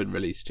haven't been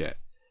released yet.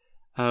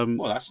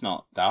 Well, that's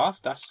not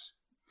daft. That's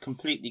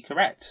completely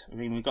correct. I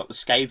mean, we've got the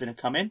Skaven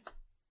come in.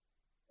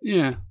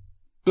 Yeah,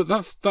 but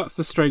that's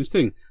the strange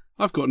thing.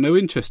 I've got no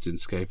interest in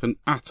Skaven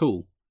at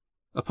all,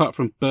 apart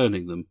from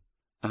burning them.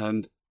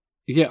 And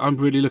yeah, I'm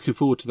really looking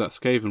forward to that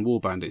Skaven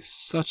warband. It's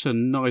such a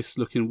nice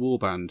looking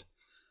warband.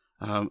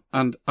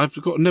 And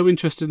I've got no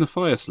interest in the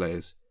Fire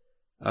Slayers.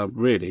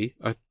 Really.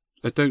 I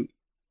don't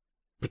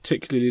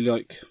particularly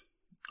like...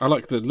 I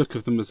like the look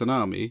of them as an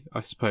army,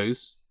 I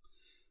suppose.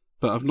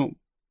 But I've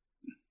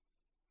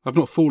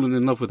not fallen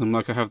in love with them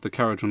like I have the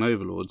Caradhran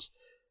Overlords.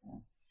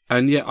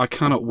 And yet I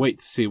cannot wait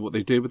to see what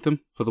they do with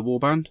them for the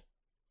warband.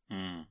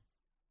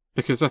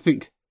 Because I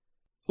think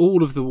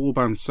all of the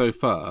warbands so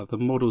far, the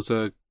models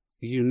are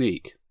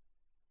unique.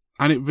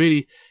 And it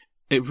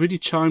really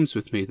chimes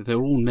with me that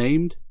they're all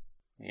named.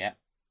 Yeah.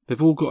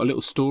 They've all got a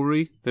little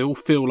story. They all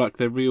feel like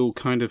they're real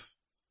kind of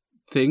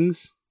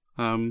things.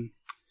 I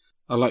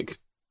like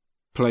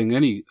playing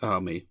any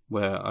army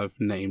where I've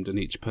named and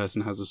each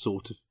person has a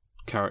sort of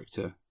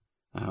character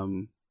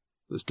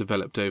that's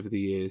developed over the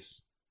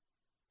years.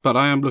 But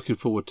I am looking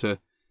forward to...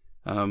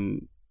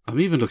 I'm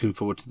even looking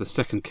forward to the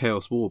second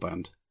Chaos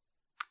Warband.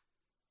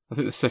 I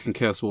think the second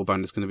Chaos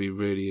Warband is going to be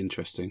really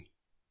interesting.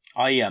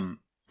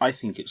 I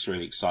think it's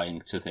really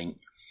exciting to think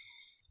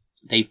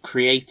they've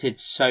created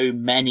so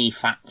many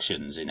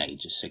factions in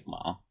Age of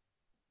Sigmar.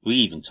 We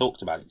even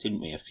talked about it,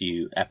 didn't we, a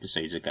few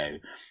episodes ago,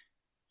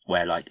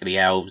 where like the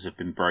elves have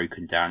been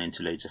broken down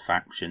into loads of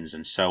factions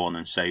and so on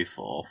and so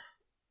forth.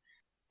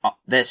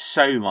 There's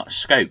so much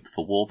scope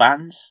for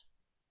warbands.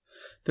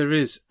 There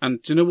is,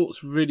 and do you know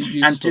what's really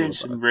useful? And doing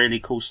some really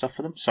cool stuff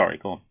for them. Sorry,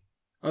 go on.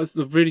 That's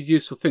the really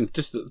useful thing.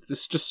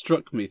 This just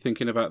struck me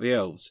thinking about the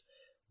elves.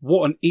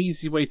 What an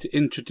easy way to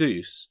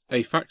introduce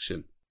a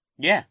faction.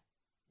 Yeah.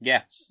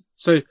 Yeah.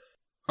 So,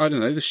 I don't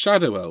know, the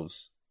Shadow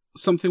Elves.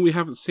 Something we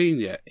haven't seen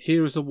yet.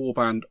 Here is a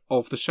warband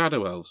of the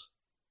Shadow Elves.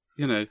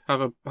 You know,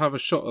 have a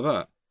shot of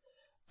that.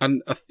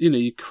 And,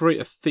 you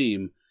create a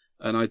theme,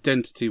 an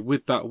identity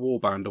with that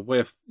warband, a way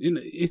of,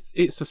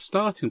 it's a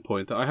starting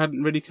point that I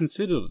hadn't really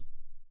considered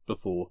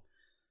before.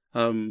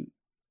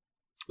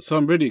 So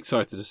I'm really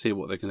excited to see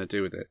what they're going to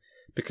do with it.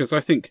 Because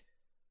I think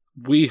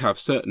we have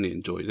certainly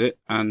enjoyed it,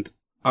 and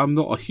I'm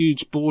not a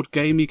huge board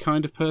gamey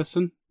kind of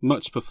person.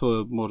 Much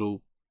prefer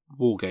model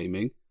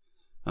wargaming.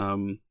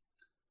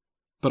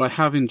 But I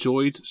have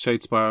enjoyed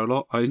Shadespire a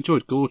lot. I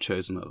enjoyed Gore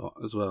Chosen a lot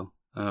as well.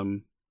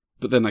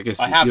 But then I guess...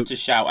 I have to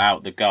shout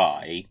out the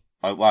guy.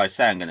 I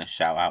say I'm going to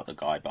shout out the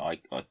guy, but I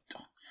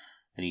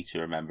need to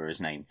remember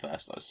his name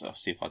first. I'll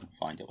see if I can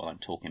find it while I'm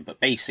talking. But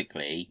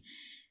basically,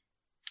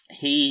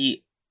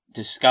 he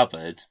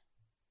discovered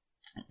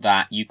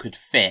that you could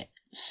fit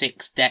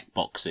 6 deck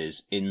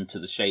boxes into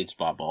the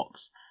Shadespire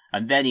box,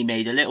 and then he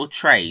made a little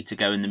tray to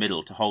go in the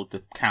middle to hold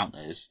the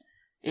counters.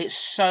 It's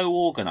so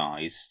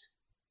organised.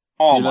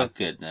 Oh my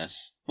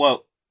goodness.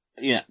 Well,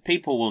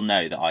 people will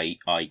know that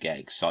I get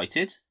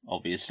excited,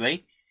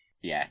 obviously.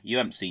 Yeah, you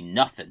haven't seen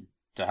nothing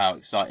to how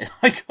excited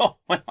I got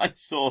when I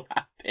saw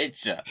that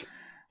picture.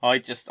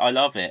 I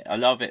love it. I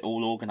love it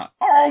all organised.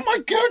 Oh my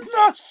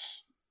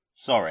goodness!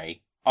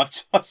 Sorry. I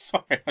just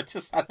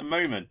had a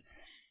moment.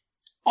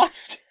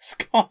 I've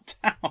just gone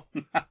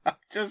down.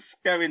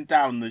 Just going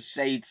down the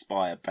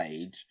Shadespire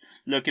page,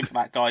 looking for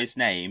that guy's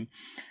name,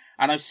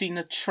 and I've seen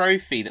the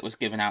trophy that was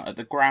given out at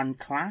the Grand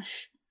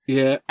Clash.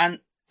 Yeah. And,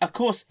 of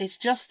course, it's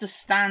just a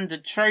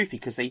standard trophy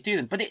because they do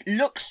them, but it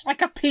looks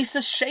like a piece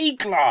of shade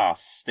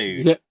glass,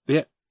 dude.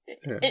 Yeah.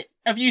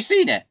 Have you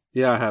seen it?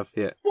 Yeah, I have,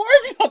 yeah. Why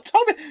have you not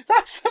told me?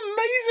 That's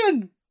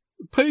amazing!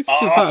 Posters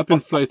of that have been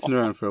floating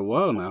around for a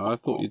while now. I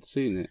thought you'd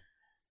seen it.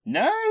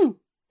 No!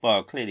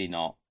 Well, clearly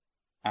not,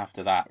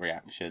 after that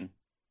reaction.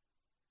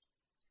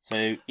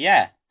 So,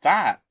 yeah,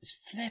 that is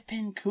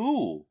flipping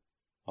cool.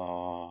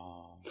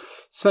 Oh.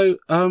 So,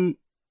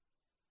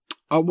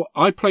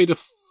 I played a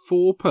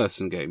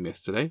 4-person game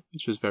yesterday,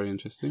 which was very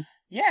interesting.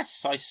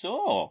 Yes, I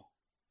saw.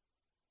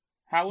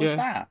 How was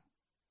that?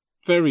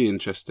 Very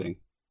interesting.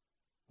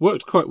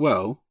 Worked quite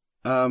well.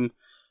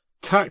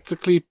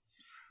 Tactically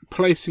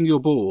placing your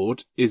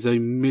board is a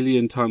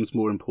million times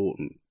more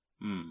important.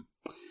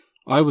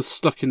 I was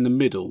stuck in the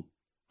middle,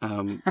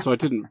 so I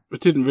didn't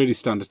really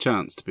stand a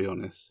chance, to be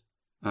honest.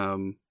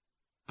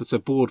 But so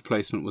board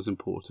placement was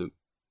important.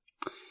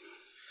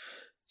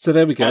 So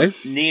there we go.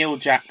 Neil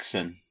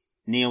Jackson.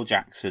 Neil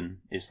Jackson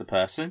is the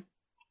person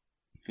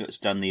that's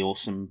done the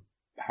awesome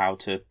how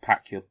to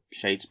pack your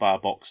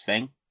Shadespire box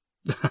thing.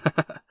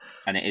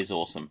 And it is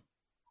awesome.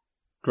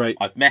 Great.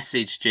 I've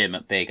messaged Jim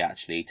at Big,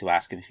 actually, to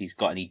ask him if he's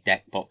got any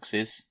deck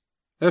boxes.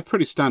 They're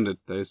pretty standard,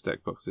 those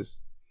deck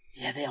boxes.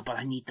 Yeah, they are, but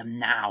I need them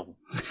now.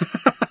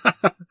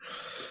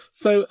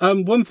 So,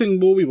 one thing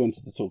more we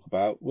wanted to talk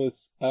about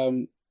was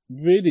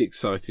really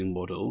exciting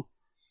model.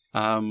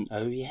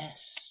 Oh,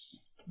 yes.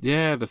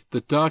 Yeah,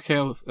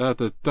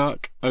 the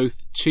Dark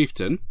Oath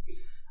Chieftain.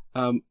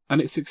 And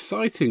it's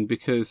exciting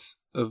because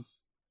of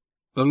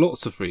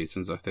lots of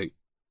reasons, I think.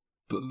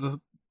 But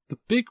the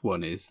big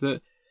one is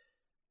that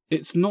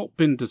it's not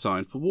been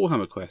designed for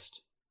Warhammer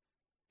Quest.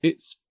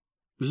 It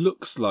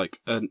looks like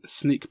a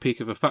sneak peek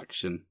of a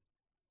faction,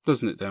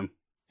 doesn't it, Dan?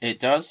 It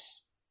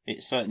does.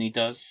 It certainly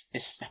does.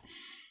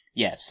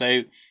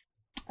 So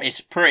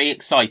it's pretty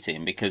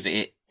exciting because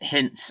it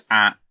hints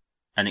at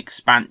an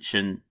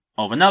expansion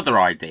of another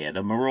idea,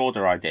 the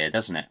Marauder idea,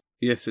 doesn't it?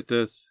 Yes, it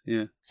does,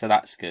 yeah. So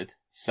that's good.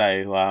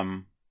 So,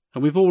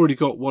 and we've already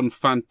got one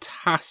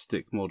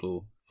fantastic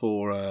model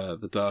for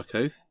the Dark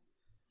Oath.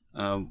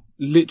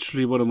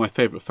 Literally one of my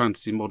favourite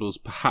fantasy models,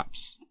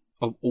 perhaps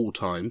of all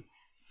time.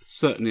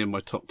 Certainly in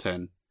my top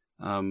 10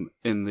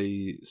 in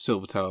the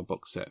Silver Tower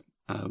box set.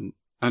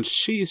 And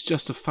she's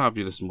just a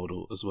fabulous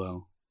model as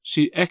well.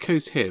 She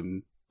echoes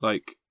him,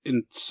 like,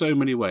 in so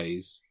many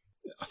ways.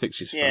 I think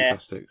she's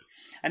fantastic.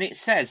 And it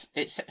says,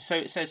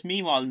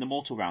 meanwhile in the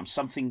mortal realm,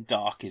 something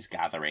dark is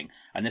gathering.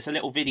 And there's a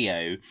little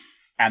video,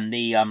 and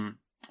the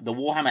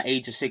Warhammer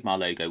Age of Sigmar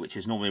logo, which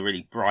is normally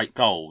really bright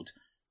gold,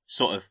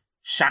 sort of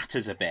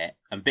shatters a bit,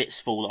 and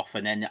bits fall off,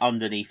 and then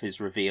underneath is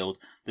revealed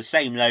the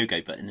same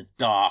logo, but in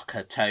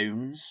darker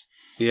tones.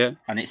 Yeah.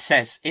 And it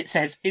says,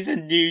 is a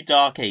new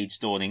Dark Age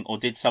dawning, or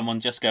did someone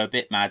just go a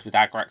bit mad with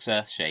Agrax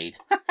Earthshade?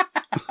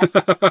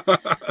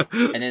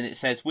 And then it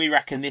says, we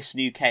reckon this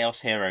new Chaos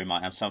hero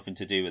might have something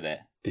to do with it.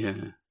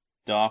 Yeah.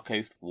 Dark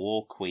Oath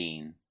War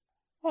Queen.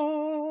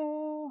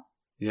 Oh.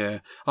 Yeah.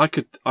 I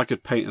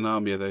could paint an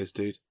army of those,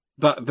 dude.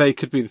 That they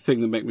could be the thing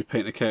that make me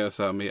paint a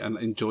Chaos army and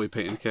enjoy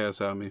painting a Chaos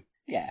army.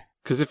 Yeah.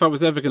 Because if I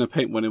was ever going to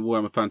paint one in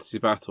Warhammer Fantasy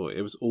Battle,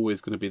 it was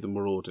always going to be the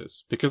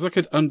Marauders. Because I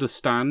could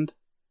understand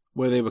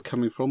where they were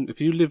coming from. If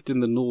you lived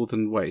in the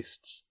Northern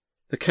Wastes,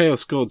 the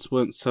Chaos Gods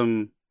weren't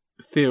some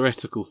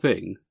theoretical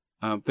thing.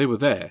 They were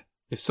there.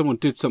 if someone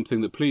did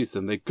something that pleased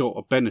them, they got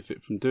a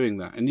benefit from doing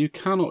that. And you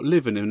cannot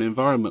live in an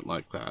environment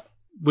like that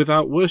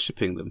without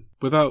worshipping them,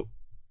 without,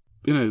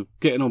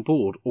 getting on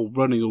board or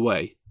running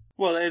away.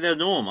 Well, they're the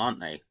norm, aren't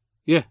they?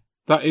 Yeah,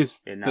 that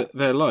is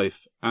their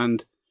life,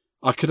 and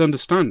I could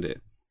understand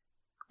it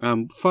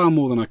far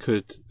more than I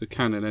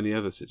can in any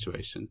other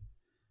situation.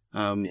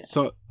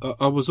 So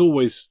I was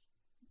always,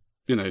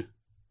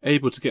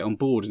 able to get on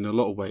board in a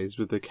lot of ways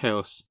with the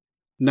Chaos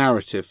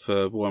narrative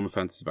for Warhammer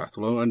Fantasy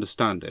Battle. I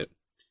understand it,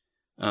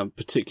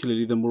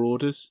 particularly the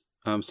Marauders.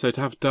 So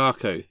to have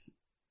Dark Oath...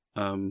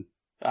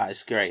 that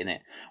is great, isn't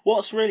it?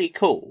 What's really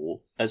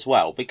cool as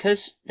well,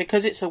 because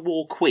it's a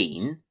War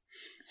Queen,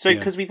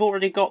 because we've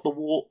already got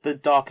the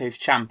Dark Oath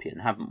champion,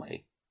 haven't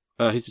we?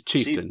 He's a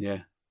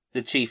chieftain,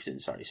 The chieftain,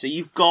 sorry. So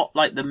you've got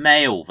like the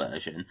male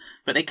version,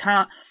 but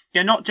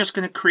you're not just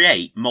going to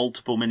create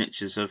multiple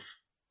miniatures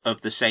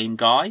of the same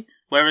guy.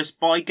 Whereas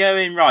by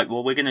going, right,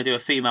 well, we're going to do a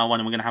female one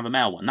and we're going to have a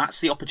male one, that's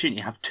the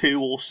opportunity to have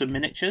two awesome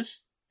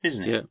miniatures,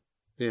 isn't it?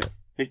 Yeah.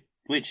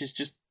 Which is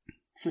just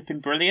flipping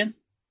brilliant.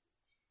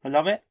 I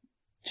love it.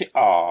 It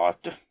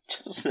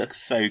just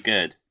looks so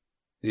good.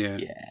 Yeah.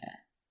 Yeah.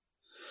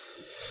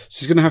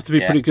 She's going to have to be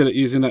pretty good at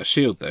using that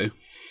shield, though.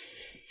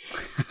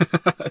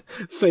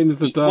 Same as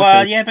the Dark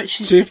Well, Oath yeah, but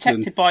she's chieftain.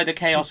 protected by the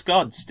Chaos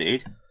Gods,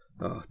 dude.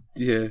 Oh,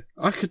 yeah.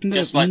 I could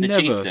Just like the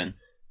never chieftain.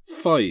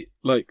 fight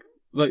like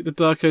the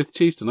Dark Oath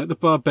chieftain, like the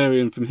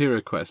barbarian from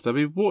Hero Quest. I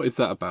mean, what is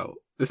that about?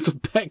 It's a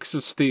pecs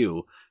of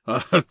steel.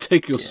 I'll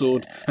take your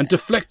sword and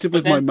deflect it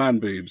with my man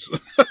boobs.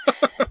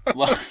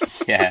 Well,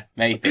 yeah,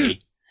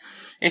 maybe.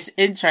 It's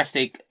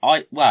interesting.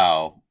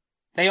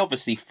 They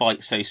obviously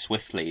fight so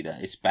swiftly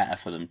that it's better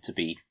for them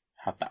to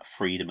have that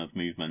freedom of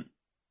movement.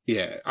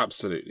 Yeah,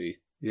 absolutely.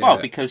 Yeah.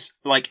 Well, because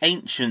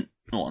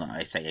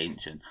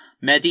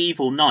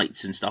medieval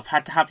knights and stuff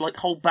had to have like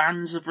whole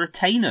bands of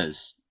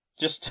retainers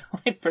just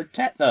to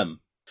protect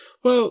them.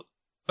 Well,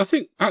 I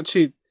think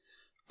actually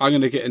I'm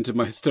going to get into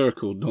my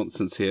historical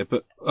nonsense here,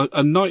 but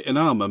a knight in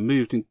armour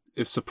moved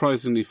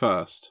surprisingly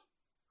fast.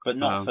 But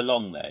not for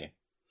long, though.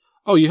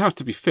 Oh, you have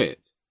to be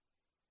fit.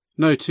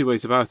 No two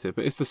ways about it,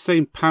 but it's the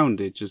same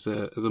poundage as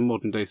a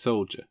modern-day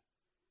soldier.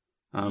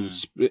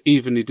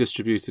 Evenly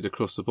distributed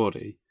across the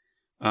body.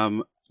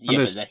 But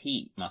the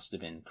heat must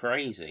have been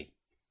crazy.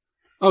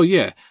 Oh,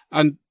 yeah.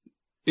 And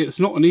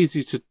it's not an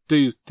easy to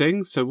do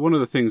thing. So one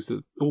of the things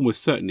that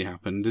almost certainly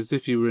happened is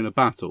if you were in a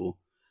battle,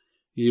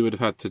 you would have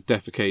had to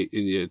defecate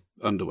in your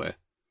underwear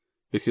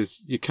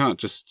because you can't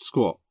just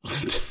squat.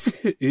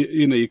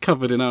 You're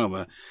covered in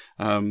armour.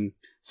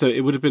 So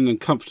it would have been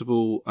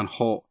uncomfortable and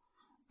hot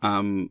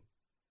and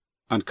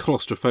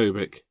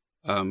claustrophobic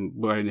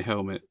wearing a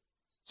helmet.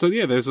 So,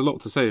 yeah, there's a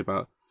lot to say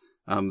about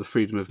the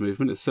freedom of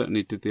movement. It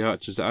certainly did the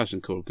archers at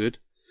Agincourt good.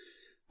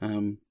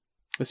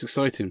 That's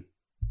exciting.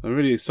 I'm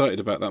really excited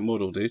about that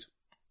model, dude.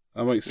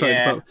 I'm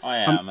excited about... I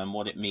am, and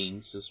what it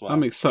means as well.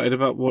 I'm excited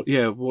about what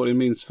it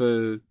means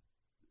for...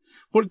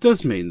 What it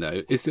does mean,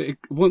 though, is that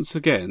once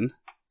again...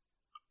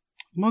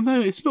 Well,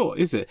 no, it's not,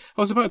 is it?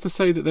 I was about to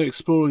say that they're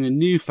exploring a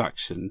new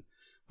faction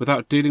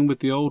without dealing with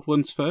the old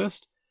ones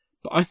first,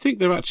 but I think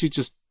they're actually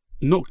just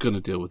not going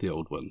to deal with the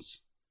old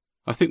ones.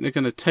 I think they're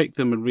going to take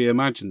them and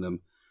reimagine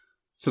them.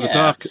 So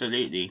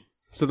absolutely.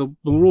 So the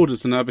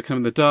Marauders are now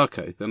becoming the Dark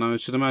Oath, and I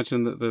should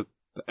imagine that the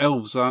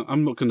elves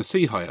I'm not going to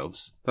see high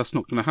elves. That's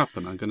not going to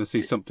happen. I'm going to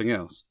see something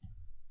else.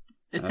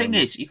 The thing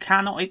is, you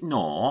cannot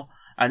ignore,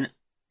 and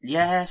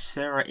yes,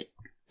 there are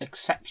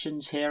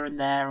exceptions here and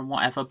there and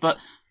whatever, but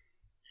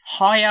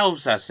high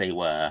elves as they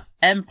were,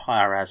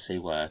 Empire as they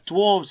were,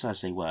 dwarves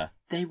as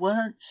they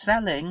weren't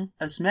selling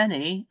as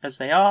many as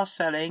they are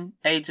selling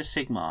Age of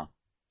Sigmar.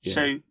 Yeah.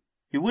 So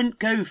you wouldn't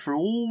go through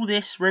all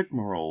this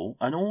rigmarole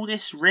and all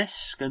this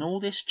risk and all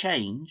this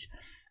change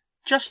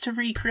just to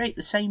recreate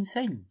the same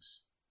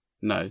things.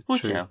 No,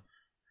 would true. you?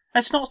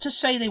 That's not to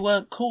say they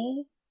weren't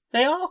cool.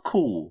 They are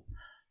cool.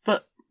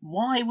 But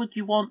why would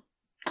you want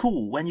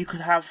cool when you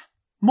could have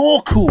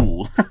more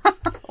cool?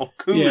 Or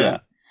cooler? Yeah.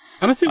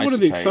 And I think one of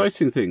the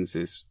exciting things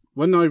is,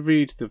 when I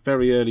read the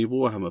very early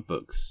Warhammer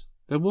books,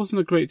 there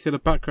wasn't a great deal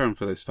of background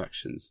for those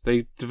factions.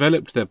 They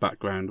developed their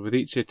background with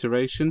each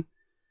iteration.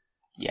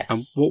 Yes.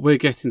 And what we're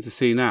getting to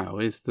see now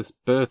is this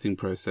birthing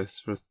process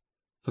for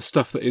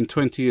stuff that in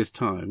 20 years'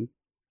 time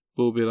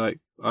will be like,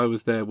 I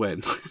was there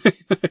when.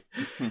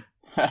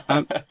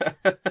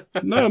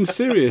 No, I'm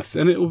serious,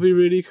 and it will be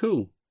really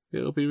cool.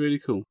 It'll be really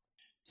cool.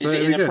 So is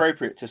it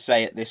inappropriate to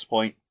say at this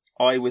point,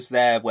 I was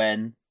there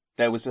when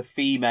there was a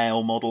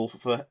female model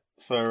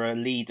for a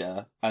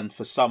leader, and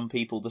for some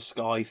people the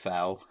sky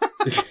fell?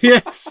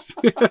 Yes.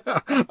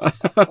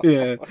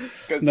 Yeah.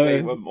 Because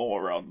they were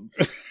morons.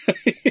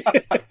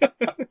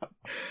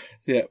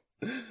 Yeah.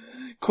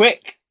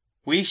 Quick,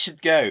 we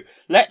should go.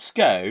 Let's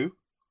go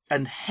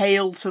and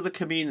hail to the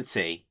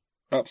community.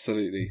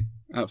 Absolutely.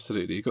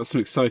 You've got some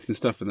exciting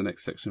stuff in the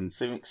next section.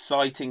 Some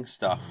exciting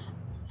stuff.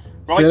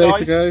 Right, see you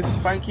later, guys.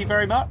 Thank you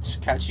very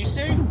much. Catch you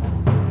soon.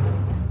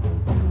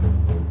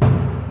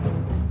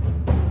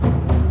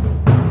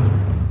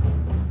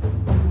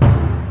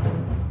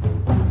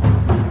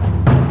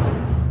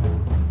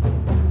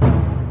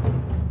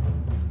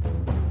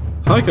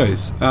 Hi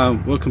guys,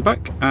 welcome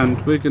back,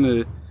 and we're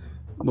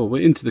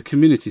into the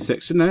community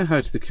section now, how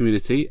to the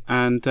community,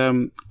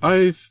 and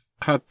I've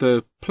had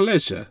the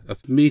pleasure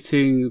of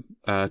meeting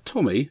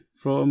Tommy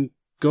from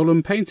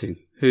Gollum Painting,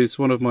 who's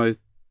one of my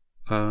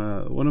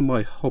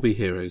hobby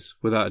heroes,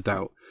 without a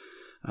doubt.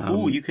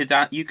 You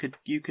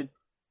could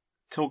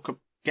talk of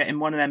getting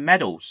one of them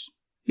medals.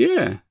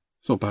 Yeah,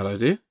 it's not a bad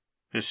idea.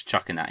 Just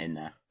chucking that in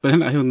there. But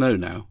he'll know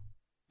now.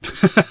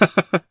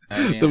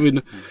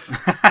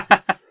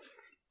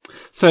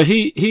 So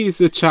he's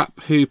the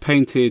chap who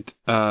painted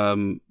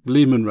Ragnar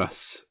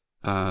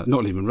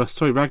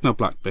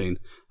Blackbane,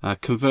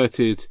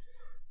 converted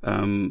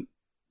some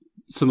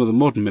of the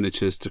modern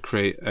miniatures to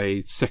create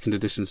a second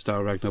edition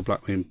style Ragnar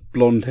Blackbane,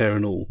 blonde hair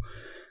and all.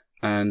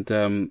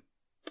 And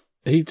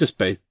he just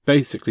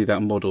basically,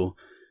 that model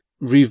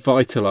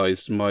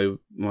revitalised my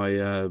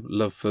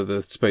love for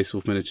the Space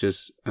Wolf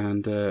miniatures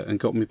and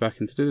got me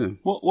back into doing them.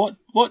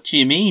 What do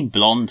you mean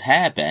blonde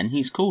hair, Ben?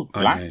 He's called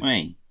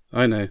Blackbane.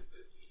 I know.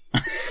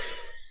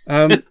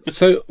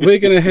 So we're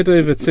going to head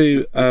over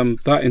to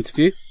that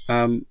interview,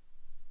 and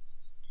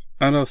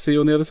I'll see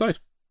you on the other side.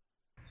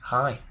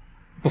 Hi.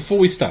 Before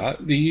we start,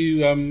 how do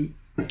you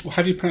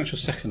pronounce your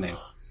second name?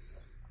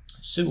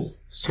 Soule.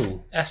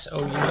 Soule.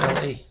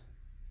 Soule.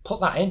 Put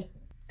that in,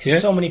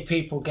 because so many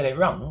people get it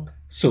wrong.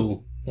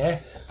 Soule. Yeah.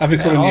 I've been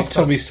calling you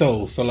Tommy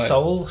Soule for like...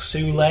 Soule,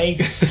 Soule,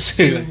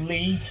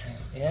 Soule,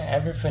 yeah,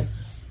 everything.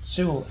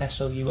 Soule,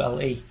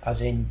 Soule,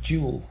 as in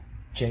Joule,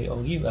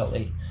 Joule.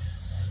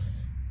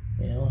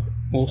 You know?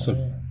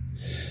 Awesome.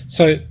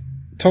 So,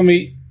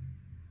 Tommy,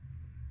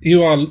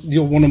 you're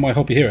one of my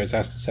hobby heroes, I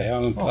have to say.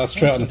 I'll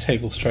straight on the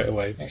table straight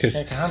away, because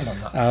shake a hand on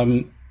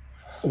that.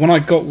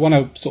 when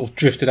I sort of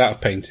drifted out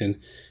of painting,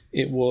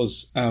 it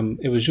was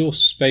your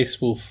Space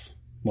Wolf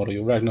model,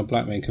 your Ragnar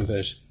Blackbane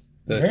conversion.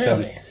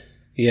 Really?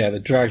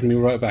 That dragged me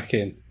right back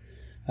in.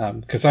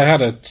 Because I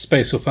had a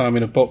Space Wolf arm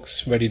in a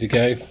box ready to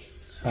go.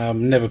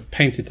 Never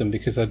painted them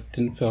because I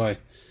didn't feel I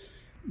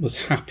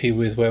was happy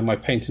with where my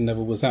painting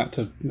level was at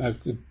to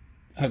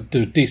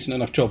do a decent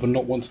enough job and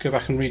not want to go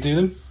back and redo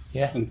them.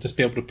 Yeah. And just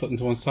be able to put them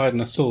to one side.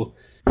 And I saw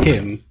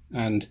him,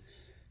 and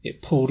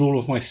it pulled all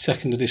of my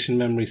second edition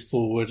memories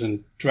forward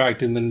and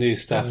dragged in the new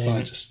stuff, and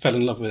I just fell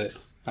in love with it.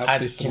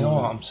 Absolutely. Do you know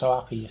what? I'm so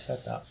happy you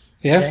said that.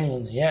 Yeah?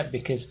 Genuinely, yeah,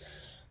 because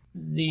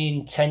the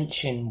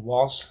intention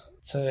was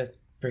to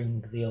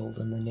bring the old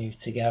and the new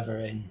together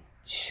and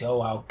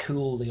show how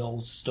cool the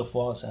old stuff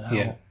was and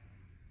how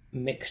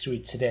mixed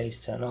with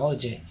today's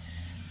technology,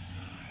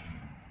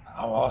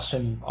 how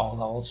awesome all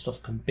the old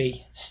stuff can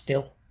be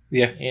still.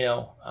 Yeah. You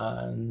know,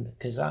 and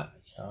because I'm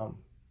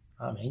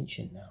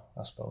ancient now,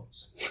 I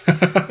suppose.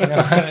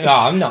 No,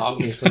 I'm not,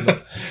 obviously,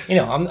 but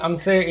I'm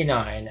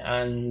 39,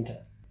 and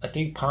I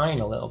do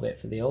pine a little bit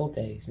for the old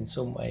days in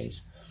some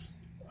ways,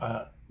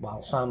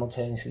 while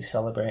simultaneously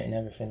celebrating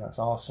everything that's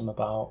awesome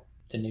about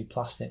the new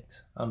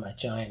plastics. I'm a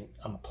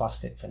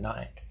plastic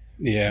fanatic.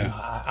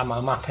 Yeah. I'm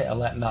happy to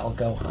let metal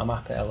go. I'm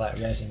happy to let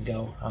resin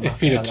go.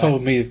 If you'd have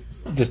told me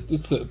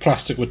that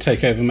plastic would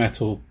take over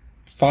metal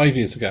 5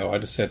 years ago,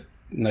 I'd have said,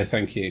 no,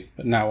 thank you.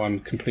 But now I'm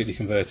completely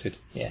converted.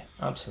 Yeah,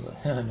 absolutely.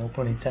 No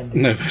pun intended.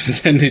 No pun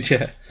intended,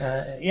 yeah.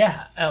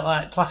 I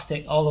like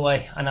plastic all the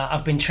way. And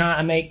I've been trying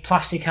to make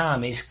plastic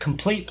armies,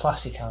 complete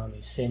plastic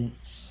armies,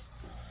 since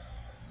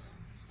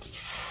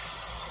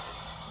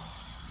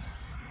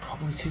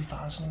probably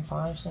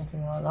 2005,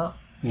 something like that.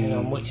 You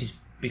know, which is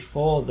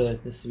before the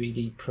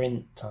 3D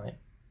print type,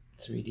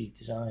 3D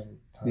design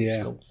type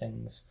sculpt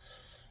things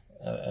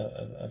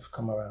have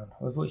come around,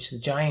 of which the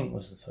Giant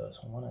was the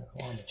first one, wasn't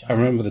it? I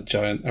remember the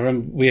Giant. I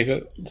remember we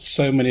got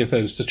so many of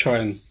those to try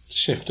and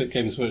shift at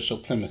Games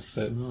Workshop Plymouth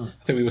that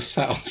I think we were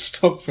sat on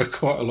stock for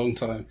quite a long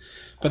time.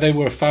 But they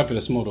were a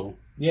fabulous model.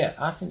 Yeah,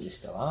 I think they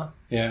still are.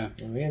 Yeah.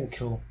 They're really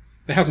cool.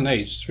 It hasn't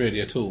aged really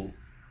at all.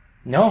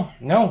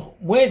 No.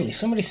 Weirdly,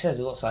 somebody says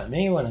it looks like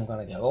me when I'm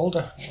going to get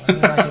older. I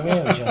imagine me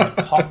with your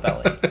pot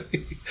belly.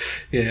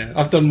 Yeah,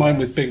 I've done mine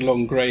with big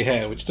long grey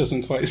hair, which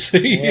doesn't quite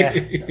suit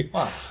you.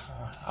 Well,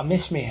 I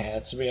miss me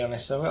hair, to be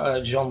honest. I've got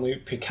a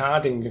Jean-Luc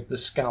Picarding of the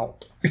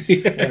scalp.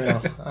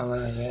 Yeah.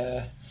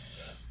 And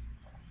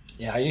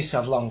I used to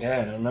have long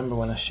hair, and I remember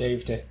when I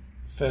shaved it,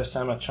 first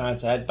time I tried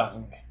to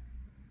headbang,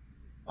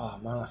 oh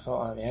man, I felt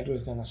like my head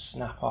was going to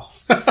snap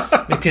off.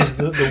 Because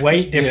the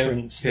weight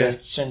difference, the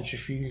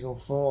centrifugal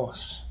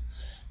force,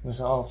 was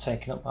all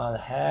taken up by the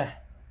hair.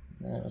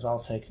 And it was all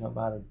taken up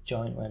by the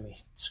joint where my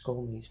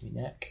skull meets my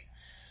neck.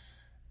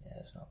 Yeah,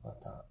 it's not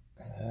about that.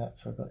 It hurt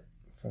for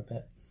a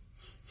bit.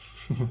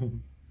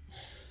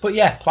 But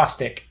yeah,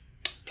 plastic.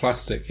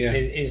 Plastic, yeah.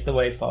 Is the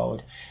way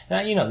forward.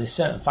 Now, there's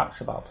certain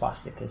facts about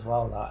plastic as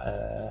well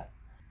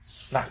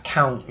that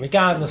count,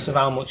 regardless of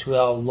how much we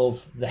all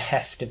love the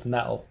heft of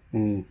metal,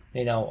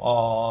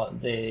 or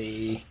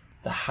the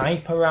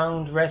hype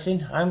around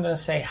resin. I'm going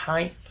to say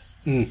hype.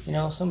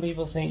 Some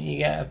people think you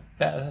get a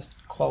better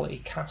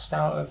quality cast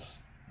out of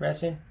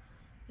resin.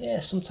 Yeah,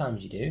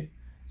 sometimes you do.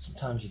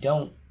 Sometimes you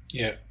don't.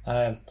 Yeah.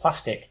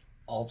 Plastic,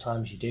 all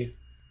times you do.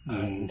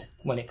 And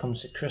when it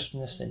comes to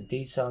crispness and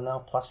detail now,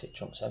 plastic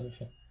trumps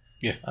everything.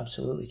 Yeah.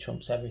 Absolutely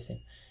trumps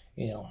everything.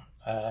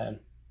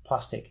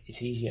 Plastic,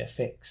 it's easier to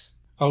fix.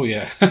 Oh,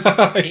 yeah.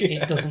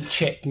 It doesn't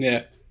chip.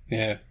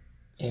 Yeah.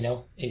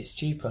 It's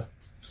cheaper.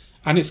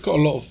 And it's got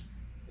a lot of...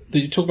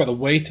 You talk about the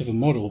weight of a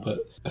model, but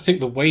I think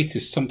the weight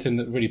is something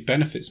that really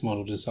benefits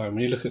model design.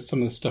 When you look at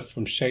some of the stuff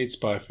from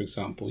Shadespire, for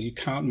example, you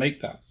can't make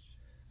that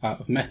out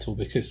of metal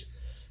because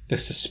they're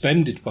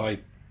suspended by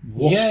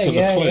wafts of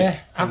a cloak. Yeah,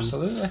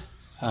 absolutely.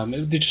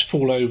 They just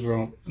fall over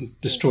and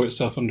destroy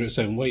itself under its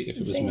own weight if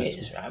it was metal.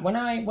 Is, right, when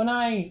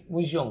I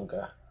was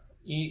younger,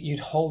 you'd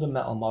hold a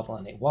metal model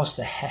and it was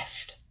the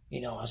heft. I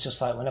was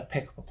just like, when I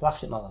pick up a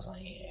plastic model, I was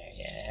like,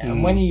 yeah.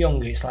 And when you're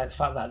younger, it's like the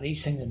fact that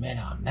these things are made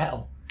out of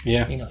metal.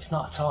 Yeah. It's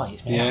not a toy,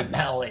 it's made out of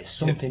metal, it's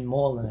something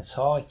more than a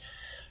toy.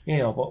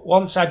 But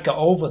once I'd got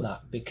over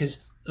that,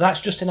 because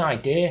that's just an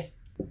idea,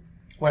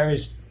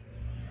 whereas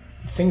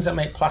things that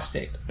make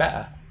plastic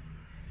better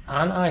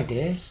aren't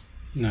ideas.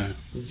 No.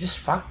 They're just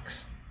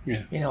facts.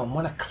 Yeah. And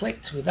when I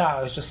clicked with that,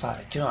 I was just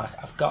like,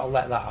 I've got to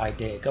let that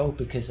idea go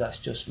because that's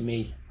just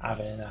me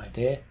having an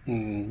idea.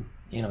 Mm.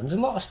 There's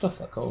a lot of stuff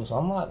that goes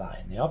on like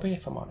that in the hobby,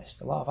 if I'm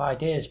honest. A lot of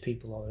ideas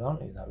people hold on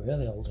to that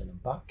really holding them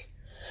back.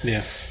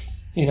 Yeah.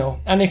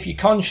 And if you're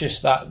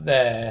conscious that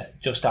they're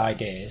just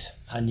ideas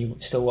and you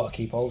still want to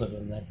keep hold of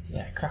them, then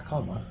crack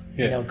on, man.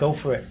 Yeah. Go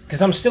for it.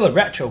 Because I'm still a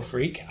retro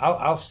freak.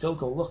 I'll still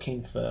go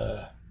looking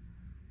for,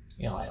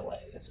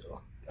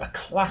 a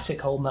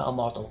classic old metal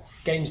model,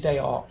 Games Day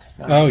Arc.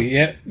 Oh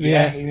yeah. The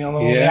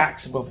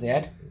axe above the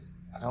head.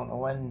 I don't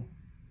know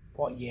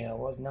what year it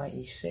was,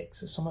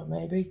 96 or something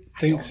maybe. I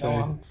think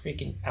so.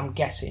 I'm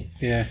guessing.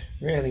 Yeah.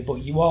 Really, but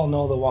you all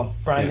know the one.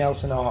 Brian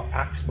Nelson Arc,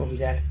 axe above his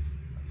head.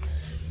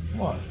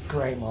 What a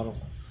great model.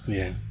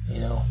 Yeah.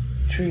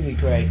 Truly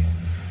great.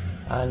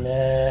 And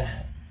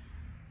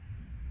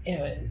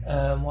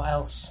what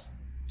else?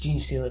 Gene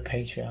Steeler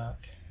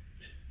Patriarch.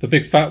 The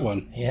big fat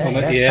one. Sat on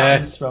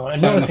the throne.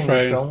 Sat Another on the thing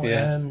throne. with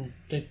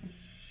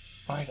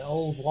throne. The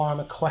old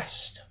Warhammer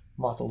Quest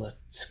model, the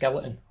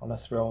skeleton on a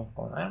throne.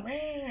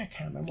 I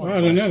can't remember.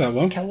 I don't know that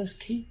one. Keller's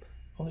Keep,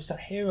 or is that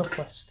Hero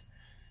Quest?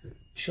 I'm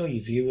sure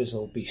your viewers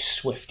will be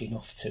swift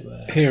enough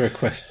to. Hero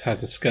Quest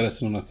had a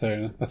skeleton on a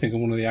throne. I think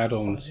on one of the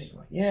add-ons.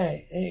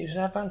 It was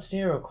Advanced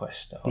Hero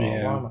Quest or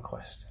Warhammer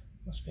Quest.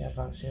 Must be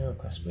Advanced Hero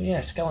Quest.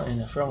 But skeleton in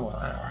the throne. I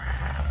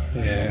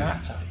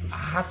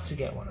had to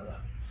get one of that.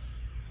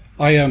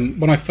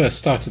 When I first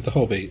started the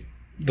hobby,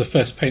 the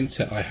first paint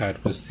set I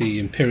had was the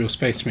Imperial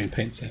Space Marine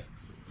paint set,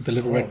 the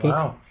Little Red Book.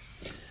 Wow.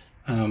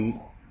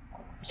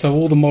 So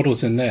all the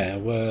models in there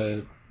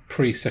were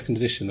pre-second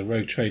edition, the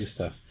Rogue Trader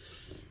stuff.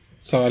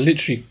 So I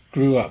literally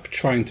grew up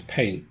trying to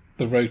paint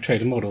the Rogue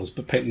Trader models,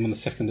 but paint them on the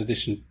second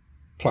edition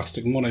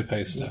plastic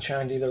monopose stuff. You try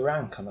and do the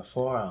rank on the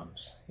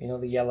forearms.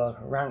 The yellow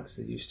ranks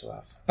they used to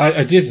have.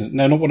 I didn't.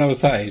 No, not when I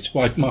was that age.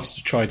 Well, I must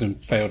have tried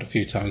and failed a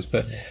few times,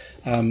 but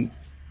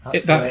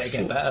that's the way to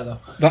get better, though.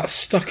 That's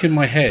stuck in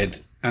my head.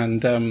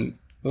 And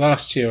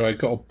last year I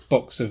got a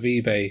box of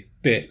eBay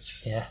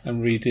bits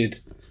and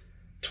redid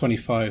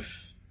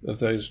 25 of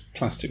those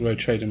plastic Rogue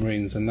Trader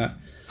Marines, and that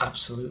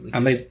absolutely.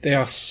 And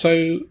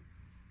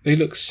they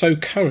look so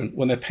current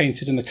when they're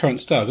painted in the current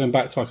style. Going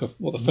back to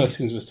what the first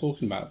things we were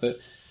talking about, that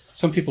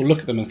some people look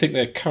at them and think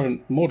they're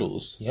current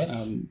models,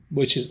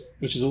 which is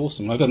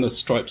awesome. I've done the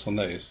stripes on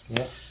those.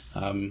 Yeah.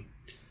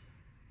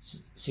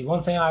 See,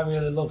 one thing I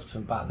really loved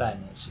from back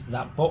then is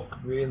that book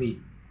really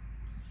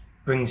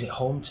brings it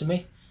home to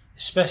me,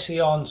 especially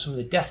on some of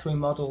the Deathwing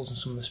models and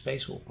some of the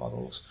Space Wolf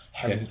models.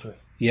 Heraldry.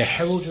 Yes.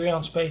 Heraldry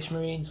on Space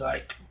Marines,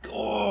 and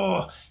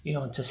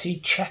to see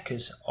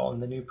checkers on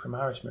the new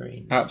Primaris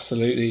Marines.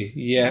 Absolutely.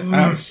 Yeah,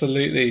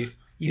 absolutely.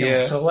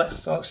 So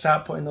let's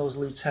start putting those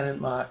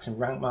lieutenant marks and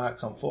rank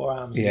marks on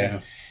forearms.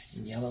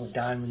 And yellow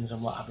diamonds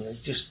and what have you.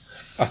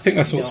 I think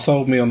that's what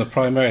sold me on the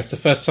Primaris. The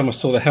first time I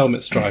saw the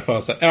helmet stripe, I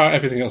was like,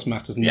 everything else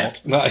matters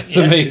not. That is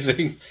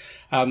amazing.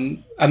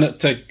 And at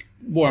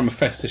Warhammer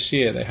Fest this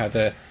year, they had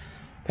a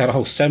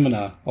whole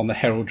seminar on the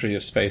heraldry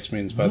of Space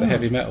Marines by the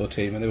heavy metal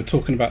team, and they were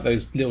talking about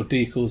those little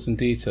decals and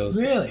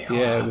details. Really?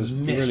 Yeah, it was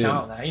brilliant.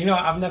 Out there.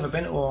 I've never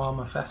been to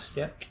Warhammer Fest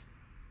yet.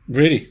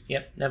 Really?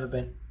 Yep, never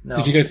been. No.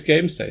 Did you go to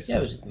Games Day? Yeah,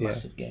 it was a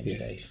massive Games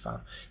Day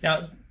fan.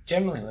 Now,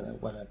 generally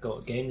when I go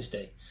to Games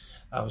Day,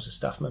 I was a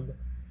staff member.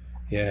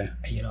 Yeah.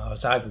 I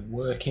was either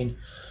working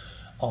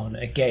on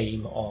a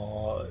game,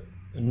 or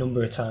a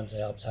number of times I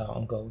helped out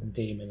on Golden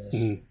Demon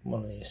as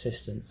one of the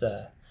assistants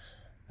there.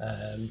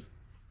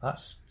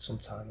 That's some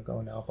time ago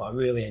now, but I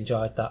really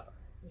enjoyed that.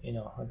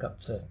 I got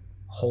to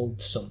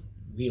hold some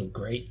real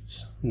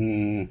greats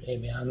in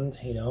my hand,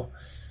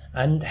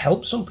 and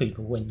help some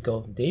people win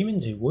Golden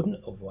Demons who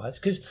wouldn't otherwise.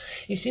 Because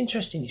it's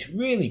interesting, it's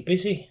really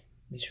busy,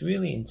 it's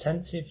really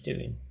intensive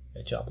doing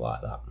a job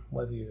like that,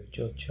 whether you're a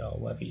judge or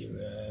whether you're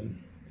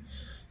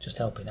just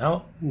helping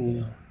out.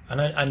 And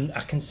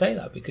I can say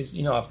that because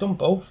I've done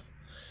both.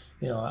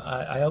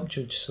 I helped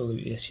judge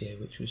Salute this year,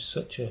 which was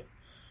such a,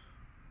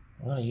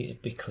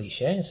 it'd be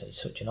cliche and say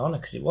it's such an honour,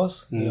 because it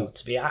was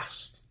to be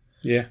asked.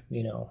 Yeah.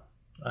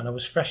 And I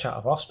was fresh out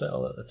of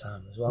hospital at the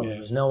time as well. There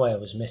was no way I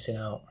was missing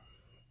out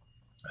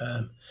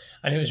And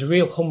it was a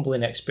real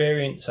humbling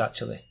experience,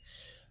 actually.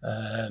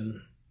 I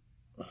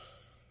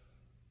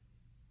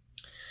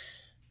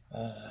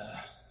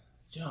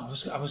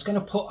was going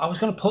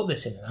to put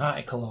this in an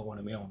article or one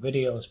of my own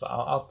videos, but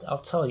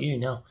I'll tell you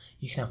now.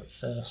 You can have it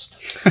first.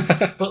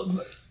 But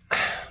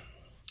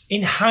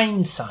in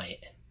hindsight,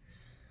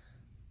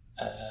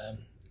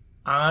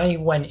 I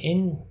went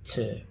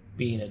into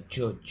being a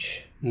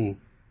judge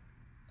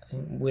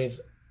with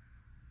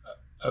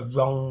a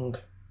wrong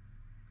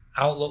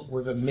outlook,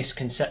 with a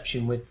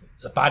misconception, with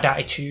a bad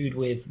attitude,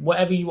 with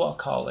whatever you want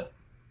to call it.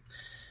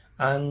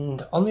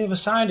 And on the other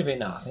side of it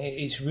now, I think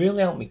it's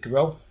really helped me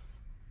grow,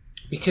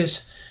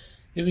 because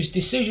there was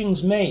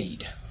decisions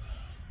made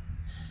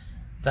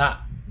that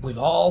with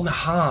all my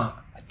heart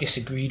I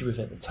disagreed with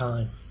at the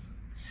time.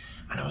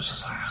 And I was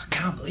just like, I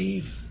can't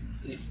believe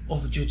the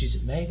other judges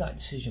had made that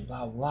decision,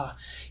 blah, blah, blah.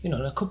 And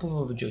a couple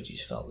of other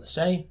judges felt the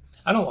same.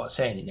 I don't want to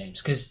say any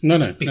names, because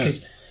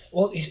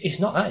well, it's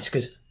not that, it's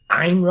because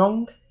I'm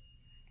wrong.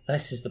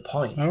 This is the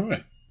point. All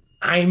right.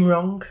 I'm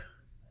wrong,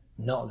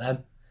 not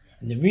them.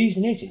 And the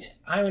reason is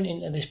I went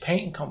into this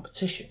painting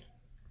competition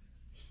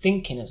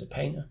thinking as a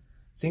painter,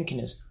 thinking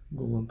as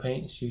Goulburn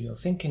Painting Studio,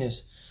 thinking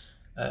as,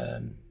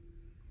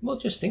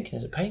 just thinking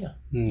as a painter,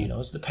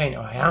 as the painter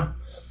I am,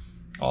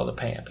 or the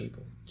painter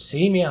people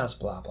see me as,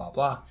 blah, blah,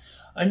 blah.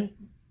 And,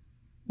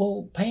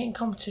 well, painting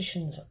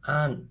competitions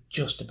aren't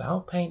just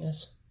about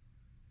painters.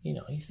 You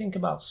think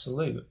about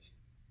Salute.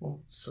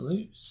 Well,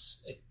 Salute's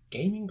a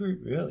gaming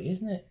group, really,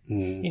 isn't it?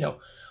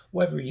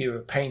 Whether you're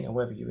a painter,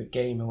 whether you're a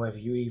gamer, whether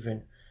you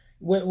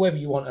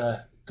want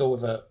to go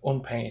with an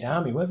unpainted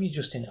army, whether you're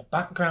just in a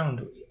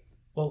background,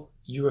 well,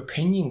 your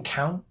opinion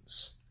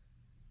counts,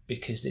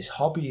 because this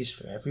hobby is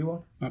for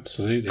everyone.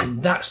 Absolutely.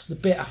 And that's the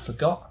bit I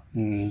forgot.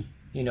 And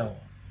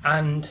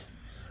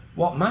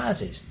what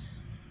matters is,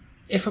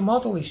 if a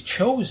model is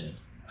chosen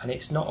and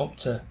it's not up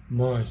to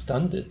my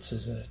standards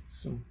as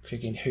some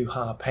frigging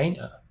hoo-ha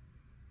painter,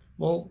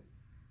 well,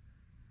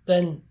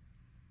 then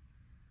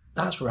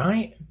that's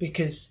right,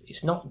 because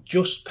it's not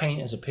just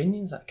painters'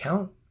 opinions that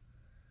count.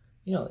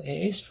 It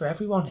is for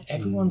everyone.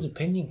 Everyone's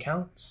opinion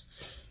counts.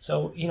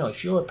 So,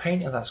 if you're a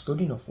painter that's good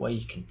enough where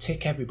you can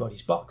tick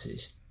everybody's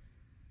boxes,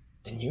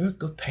 then you're a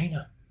good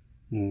painter.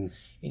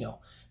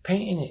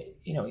 Painting,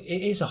 it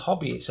is a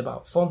hobby. It's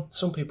about fun.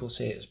 Some people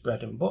say it's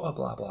bread and butter,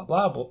 blah, blah,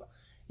 blah, but,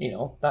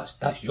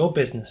 that's your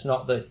business,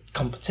 not the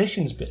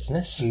competition's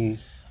business,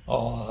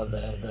 or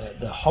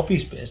the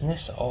hobby's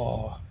business,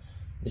 or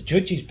the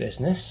judge's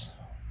business,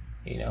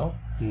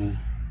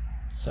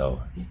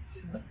 So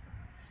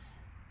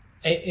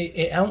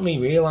it helped me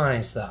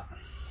realise that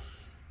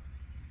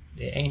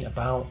it ain't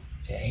about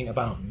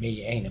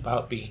me. It ain't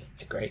about being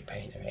a great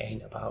painter. It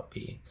ain't about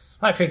being,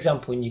 like, for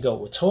example, when you go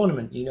to a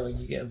tournament,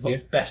 you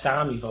get best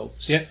army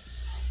votes. Yeah.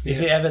 Is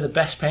it ever the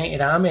best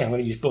painted army? I'm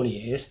going to use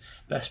bunny ears.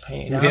 Best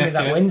painted army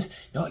that wins.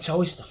 No, it's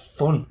always the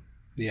fun.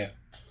 Yeah.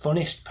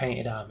 Funnest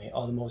painted army,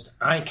 or the most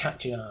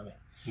eye-catching army.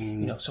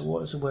 So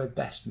what does the word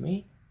best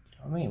mean? You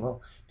know what I mean?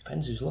 Well, it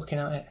depends who's looking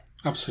at it.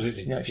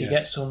 Absolutely. If you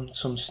get some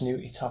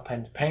snooty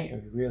top-end painter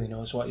who really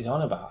knows what he's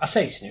on about. I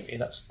say snooty,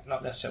 that's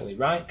not necessarily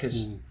right,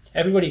 because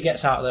everybody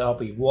gets out of their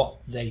hobby what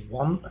they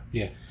want.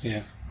 Yeah,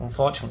 yeah.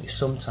 Unfortunately,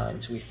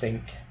 sometimes we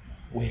think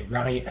we're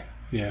right.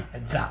 Yeah.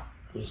 And that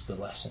was the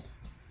lesson.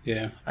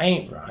 Yeah. I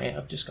ain't right,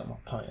 I've just got my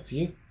point of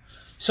view.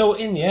 So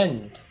in the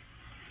end,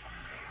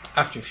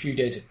 after a few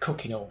days of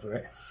cooking over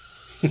it,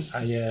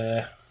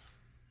 I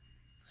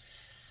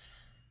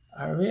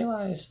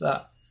realised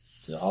that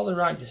all the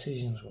right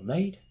decisions were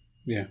made.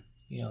 Yeah.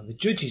 The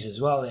judges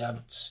as well,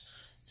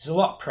 there's a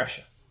lot of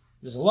pressure.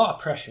 There's a lot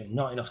of pressure and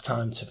not enough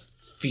time to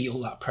feel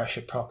that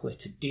pressure properly,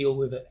 to deal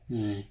with it.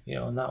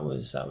 And that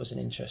was an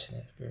interesting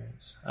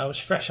experience. I was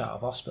fresh out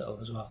of hospital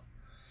as well.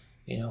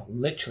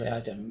 Literally I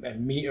had a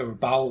metre of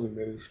bowel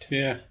removed.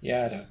 Yeah. Yeah,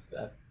 I had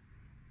a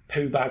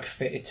poo bag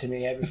fitted to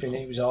me, everything.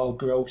 It was all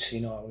gross,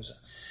 it was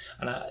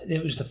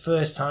the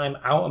first time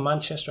out of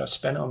Manchester I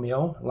spent on my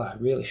own. Like, I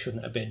really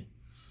shouldn't have been.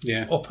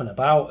 Yeah. Up and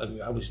about,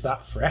 and I was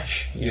that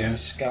fresh. The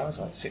scar's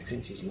like 6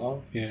 inches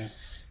long. Yeah.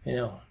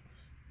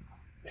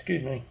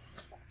 Excuse me.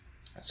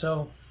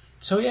 So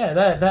yeah,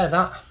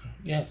 that.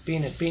 Yeah,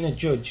 being a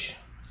judge,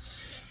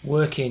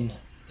 working.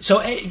 So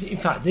in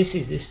fact, this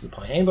is the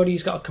point. Anybody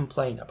who's got a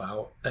complaint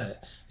about a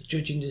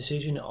judging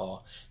decision,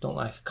 or don't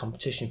like a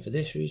competition for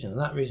this reason or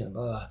that reason,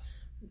 blah,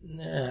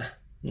 blah,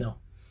 no,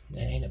 it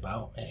ain't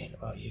about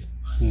you.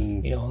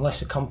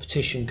 Unless a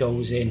competition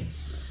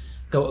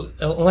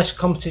unless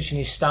competition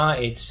is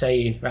started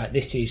saying, right,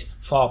 this is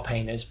for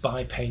painters,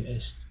 by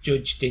painters,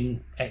 judged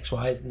in X,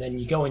 Y, and then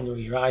you go in with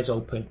your eyes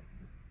open,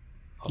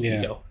 off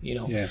you go,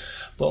 Yeah.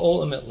 But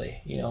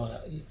ultimately,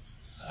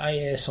 I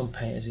hear some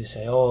painters who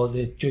say, oh,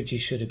 the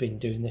judges should have been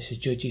doing this, the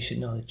judges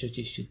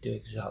should do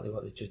exactly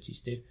what the judges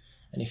do.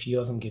 And if you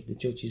haven't given the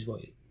judges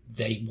what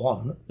they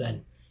want,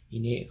 then you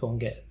need to go and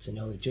get to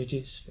know the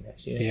judges for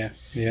next year. Yeah.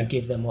 Yeah. And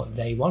give them what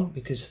they want,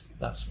 because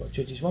that's what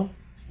judges want.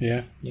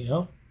 Yeah.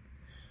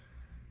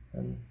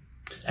 And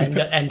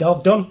end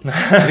of done.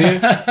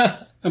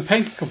 And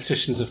painting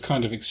competitions have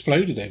kind of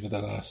exploded over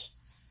the last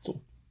sort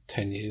of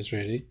 10 years,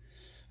 really.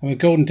 I mean,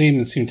 Golden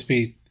Demons seemed to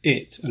be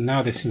it, and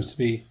now there seems to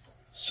be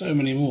so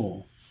many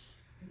more.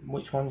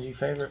 Which one's your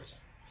favourites?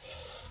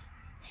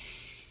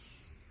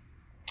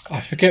 I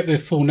forget the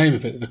full name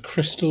of it. The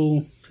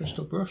Crystal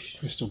Brush.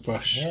 Crystal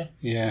Brush. Yeah.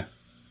 Yeah.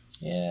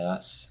 Yeah,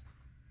 that's...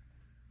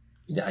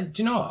 Do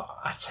you know what?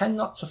 I tend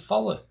not to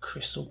follow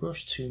Crystal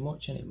Brush too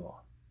much anymore.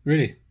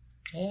 Really?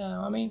 Yeah,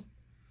 I mean,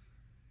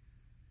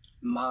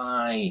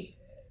 my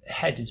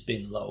head has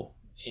been low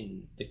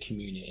in the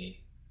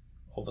community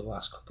over the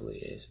last couple of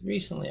years.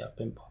 Recently, I've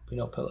been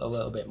popping up a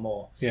little bit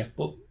more. Yeah.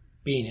 But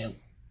being ill.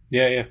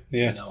 Yeah.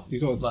 You know,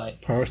 You've got to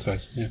like,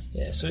 prioritise, yeah.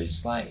 Yeah, so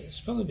it's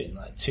probably been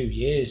like 2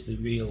 years, the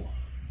real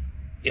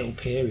ill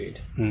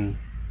period. Mm.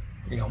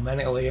 You know,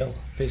 mentally ill,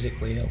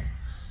 physically ill.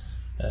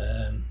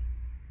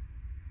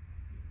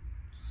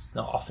 It's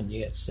not often you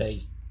get to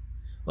say,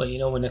 well, you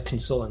know, when a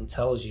consultant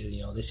tells you,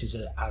 you know, this is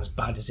as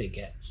bad as it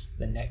gets,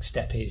 the next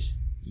step is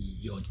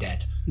you're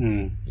dead.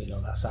 Mm. You know,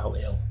 that's how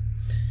ill.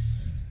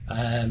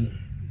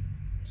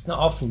 It's not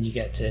often you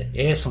get to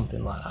hear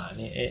something like that,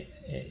 and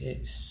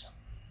it's.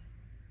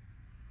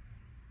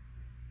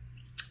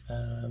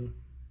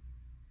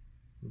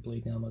 What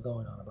bleeding am I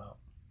going on about?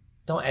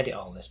 Don't edit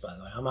all this, by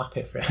the way. I'm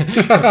happy for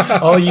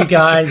it. All you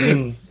guys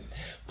in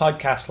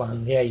podcast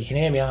land, yeah, you can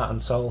hear me out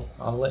and soul.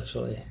 I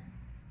literally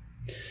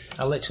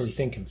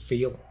think and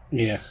feel.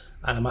 Yeah.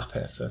 And I'm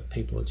happy for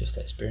people who just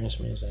experience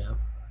me as I am.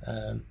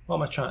 What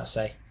am I trying to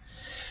say?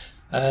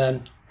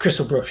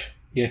 Crystal Brush.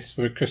 Yes,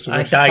 we're Crystal I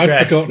Brush.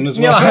 digress. I'd forgotten as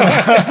well.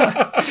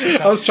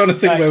 I was trying to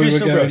think where we were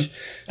going.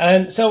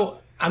 So,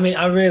 I mean,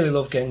 I really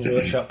love Games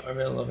Workshop. I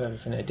really love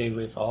everything to do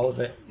with all of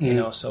it. You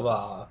know, so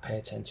I pay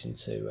attention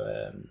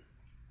to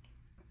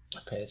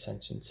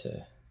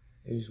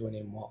who's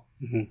winning what.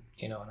 Mm-hmm.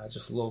 You know, and I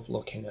just love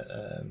looking at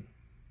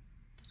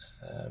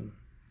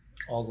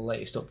all the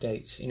latest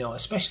updates. You know,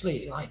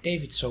 especially like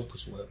David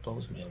Soper's work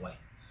blows me away.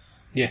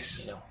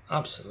 Yes. You know,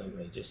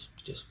 absolutely,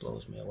 just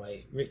blows me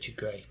away. Richard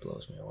Gray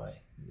blows me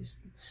away.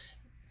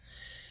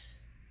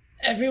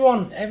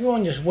 Everyone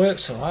just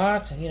works so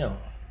hard, you know.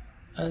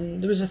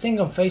 And there was a thing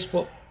on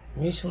Facebook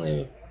recently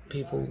with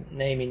people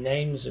naming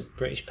names of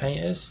British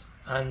painters,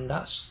 and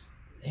that's,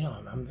 you know,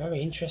 I'm very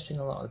interested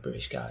in a lot of the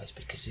British guys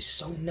because they're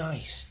so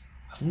nice.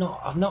 I've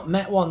not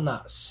met one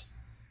that's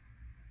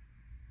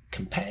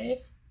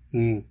competitive,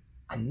 and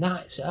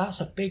that's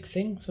a big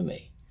thing for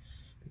me.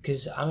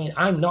 Because, I mean,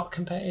 I'm not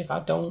competitive. I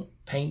don't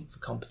paint for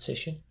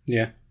competition.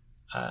 Yeah.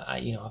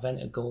 I've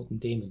entered Golden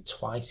Demon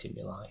twice in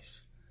my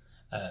life.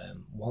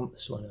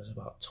 Once when I was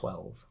about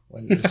 12,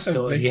 when the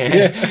stores,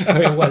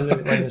 when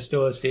the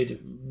stores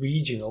did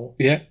regional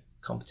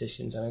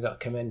competitions, and I got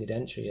commended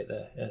entry at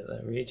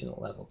the regional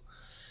level,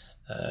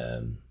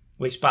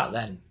 which back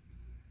then,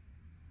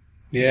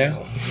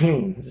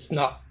 it's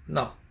not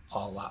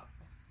all that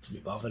to be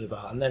bothered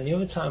about. And then the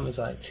other time was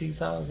like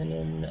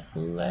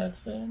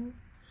 2011.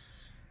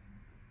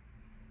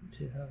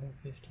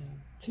 2015,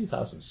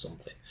 2000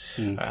 something.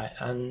 Right,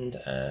 and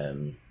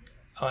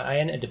I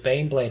entered the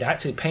Baneblade. I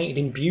actually painted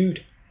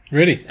imbued.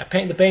 Really? I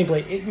painted the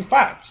Baneblade. In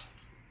fact,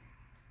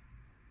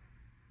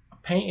 I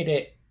painted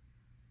it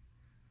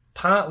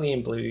partly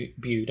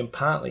imbued and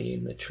partly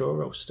in the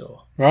Truro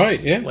store.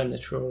 Right, yeah. When the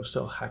Truro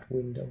store had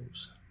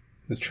windows.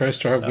 The Truro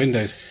store had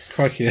windows.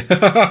 Crikey. So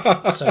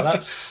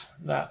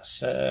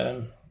that's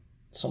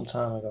some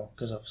time ago,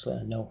 because obviously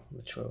I know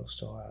the Truro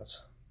store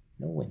has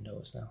no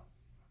windows now.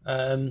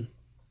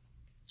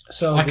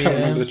 So I can't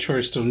remember the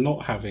Truro store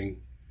not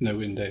having no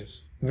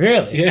windows.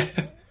 Really? Yeah.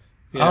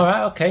 All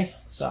right, okay.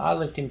 So I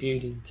lived in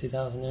Bude in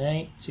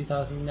 2008,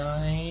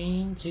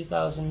 2009,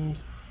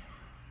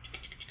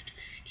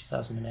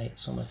 2008,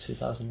 somewhere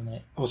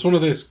 2008. I was one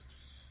of those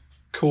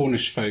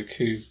Cornish folk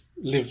who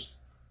lived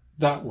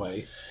that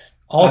way.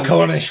 All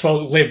Cornish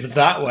folk lived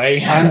that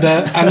way, and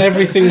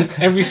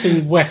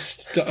everything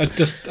west. I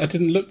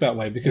didn't look that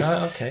way because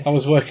I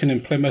was working in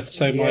Plymouth,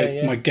 so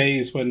my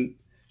gaze went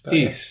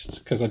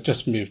east because I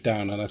just moved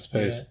down, and I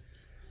suppose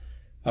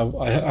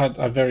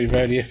I very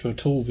rarely, if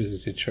at all,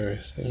 visited Truro.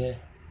 So. Yeah,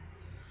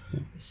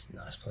 it's a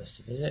nice place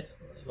to visit.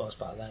 It was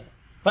back then,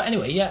 but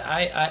anyway,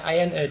 I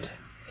entered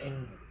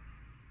in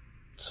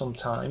some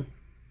time.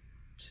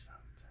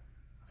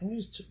 I think it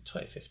was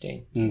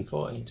 2015,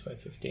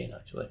 2015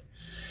 actually.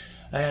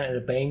 I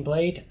entered a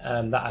Baneblade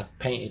that I'd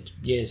painted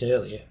years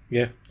earlier.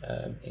 Yeah.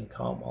 In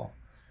Cornwall,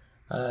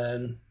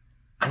 and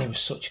it was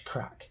such a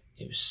crack.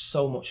 It was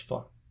so much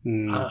fun.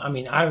 I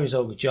mean, I was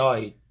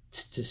overjoyed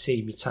to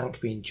see my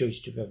tank being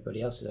judged with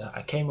everybody else.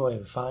 I came away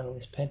with a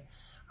finalist pin.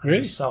 Really?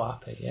 I was so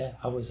happy. Yeah,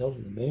 I was over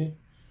the moon.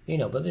 You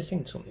know, but this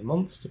thing took me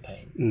months to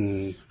paint,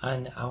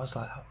 and I was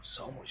like, that was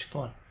so much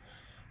fun.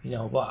 You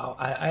know, but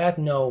I had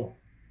no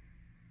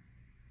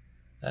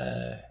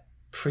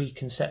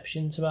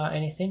preconceptions about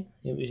anything.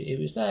 It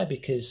was there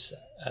because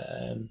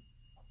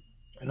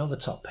another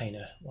top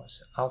painter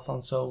was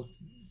Alfonso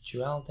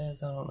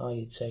Giraldez. I don't know how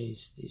you'd say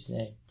his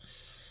name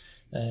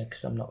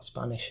because I'm not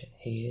Spanish and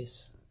he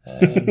is.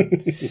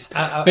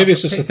 Maybe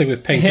it's just a thing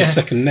with painters'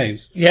 second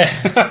names. Yeah,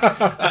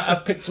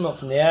 I picked him up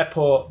from the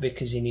airport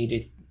because he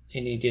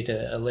needed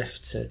a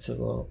lift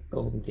to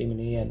Golden Demon.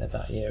 He entered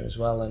that year as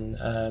well,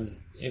 and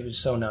it was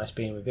so nice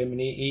being with him.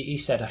 And he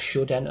said I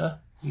should enter.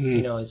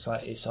 You know,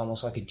 it's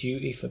almost like a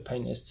duty for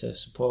painters to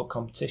support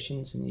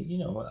competitions, and you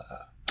know.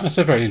 That's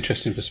a very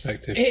interesting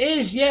perspective. It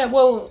is, yeah.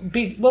 Well,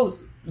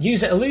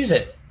 use it or lose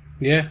it.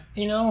 Yeah.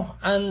 You know,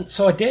 and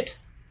so I did.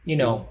 You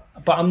know,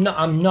 but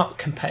I'm not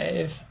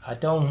competitive. I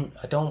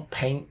don't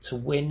paint to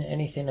win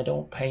anything. I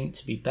don't paint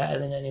to be better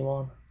than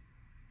anyone.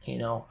 You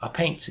know, I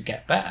paint to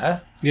get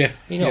better. Yeah.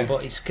 You know,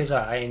 but it's because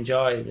I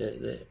enjoy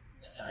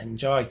I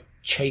enjoy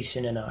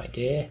chasing an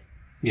idea.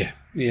 Yeah.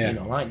 Yeah. You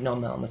know, like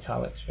non-metal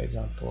metallics, for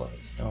example.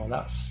 You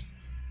know,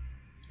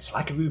 it's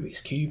like a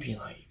Rubik's Cube. You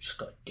just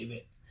got to do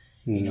it.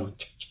 You know,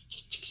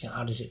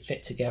 how does it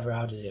fit together?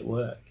 How does it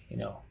work? You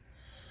know,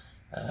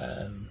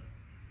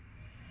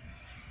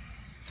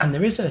 and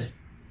there is a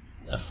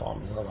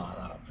formula like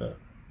that for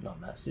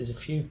non-mets. There's a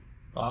few.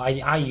 Well,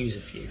 I use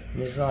a few.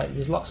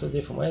 There's lots of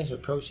different ways of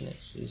approaching it.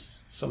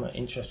 It's something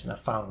interesting I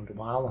found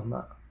while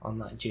on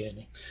that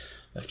journey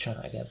of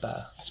trying to get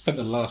better. I spent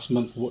the last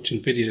month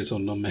watching videos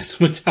on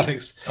non-metal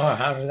metallics. Oh,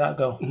 how did that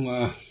go?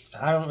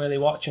 I don't really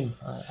watch them.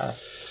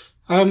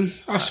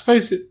 I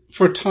suppose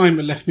for a time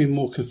it left me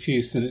more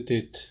confused than it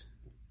did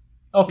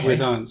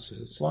with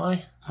answers.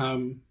 Why?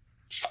 I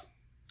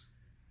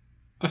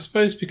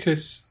suppose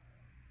because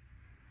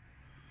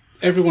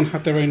everyone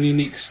had their own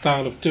unique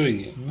style of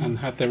doing it and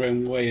had their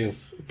own way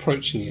of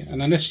approaching it.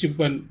 And unless you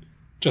went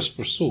just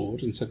for a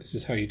sword and said this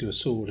is how you do a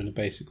sword in a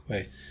basic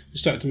way, you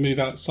started to move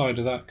outside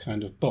of that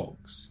kind of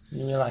box.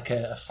 You mean like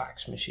a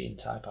fax machine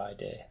type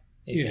idea?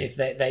 If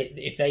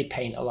they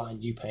paint a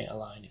line, you paint a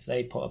line. If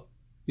they put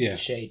a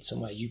shade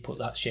somewhere, you put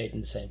that shade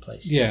in the same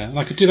place. Yeah, and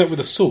I could do that with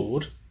a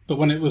sword, but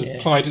when it was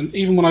applied, and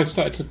even when I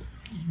started to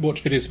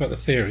watch videos about the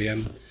theory,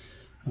 I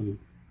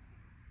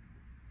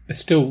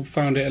still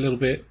found it a little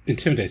bit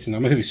intimidating. I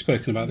know we've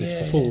spoken about this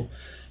before,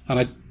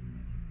 and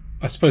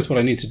I suppose what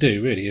I need to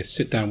do really is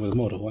sit down with a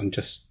model and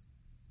just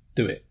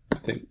do it. I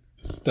think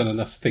I've done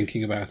enough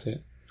thinking about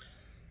it.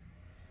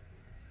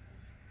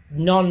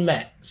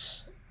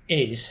 Non-mets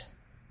is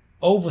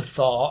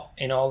overthought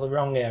in all the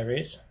wrong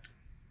areas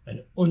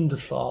and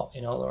underthought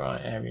in all the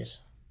right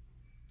areas.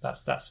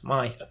 That's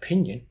my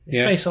opinion. It's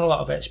based on a lot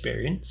of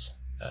experience.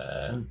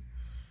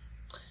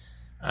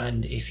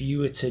 And if you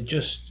were to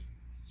just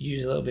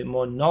use a little bit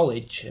more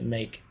knowledge and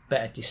make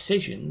better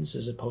decisions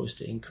as opposed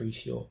to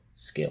increase your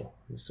skill,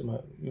 as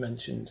someone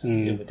mentioned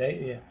the other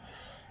day,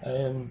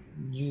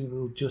 you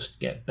will just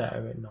get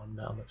better at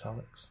non-metal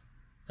metallics.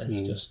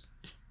 It's just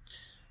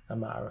a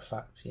matter of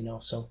fact, you know.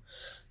 So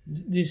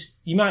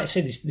you might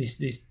say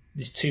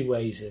there's two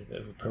ways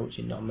of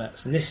approaching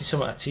non-mets, and this is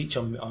something I teach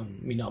on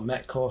my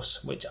non-met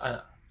course, which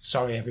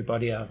sorry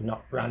everybody, I've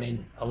not ran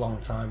in a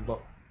long time, but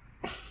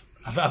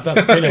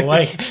I've been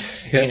away,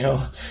 you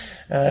know.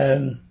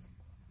 The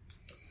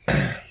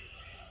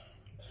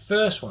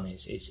first one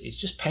is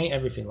just paint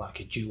everything like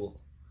a jewel.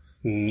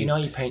 Do you know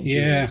how you paint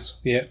jewels?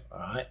 Yeah. All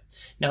right.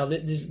 Now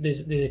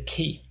there's a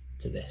key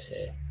to this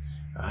here,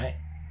 right?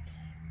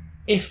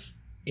 If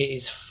it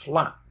is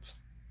flat,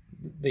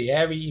 the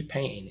area you're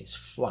painting is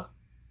flat,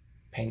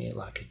 paint it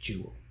like a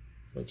jewel,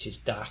 which is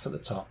dark at the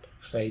top,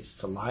 fades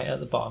to light at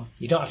the bottom.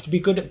 You don't have to be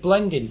good at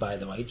blending, by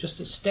the way, just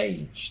a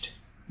staged.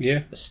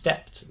 Yeah. A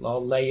stepped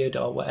or layered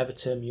or whatever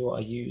term you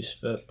want to use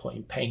for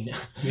putting paint.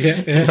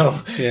 You know,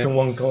 from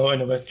one colour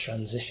to another,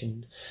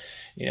 transitioned.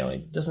 You know,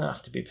 it doesn't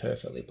have to be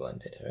perfectly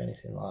blended or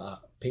anything like that.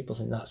 People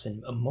think that's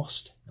a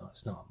must. No,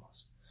 it's not a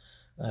must.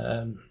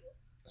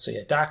 So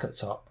yeah, dark at the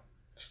top,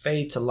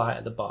 fade to light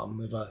at the bottom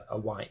with a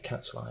white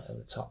catch light at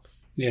the top.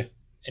 Yeah.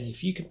 And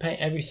if you can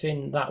paint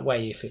everything that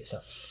way, if it's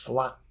a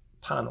flat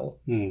panel,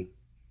 then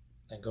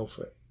go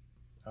for it.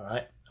 All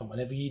right? And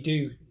whenever you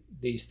do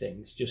these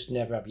things, just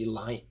never have your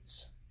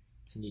lights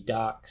and your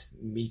darks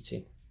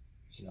meeting,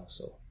 you know.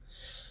 So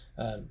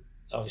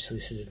obviously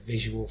this is a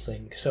visual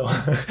thing, so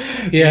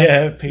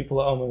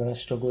people at home are going to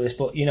struggle with this,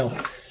 but you know,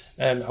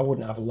 I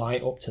wouldn't have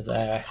light up to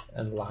there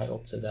and light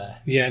up to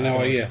there. And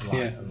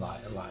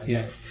light.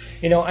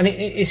 You know, and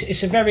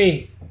it's a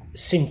very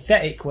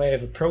synthetic way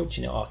of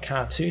approaching it, or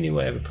cartoony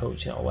way of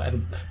approaching it, or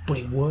whatever, but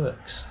it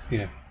works.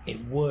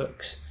 It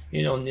works.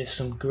 You know, and there's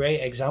some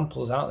great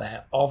examples out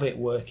there of it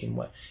working.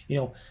 Where, you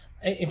know,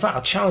 in fact,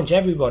 I'll challenge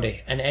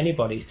everybody and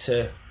anybody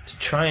to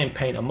try and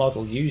paint a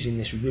model using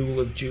this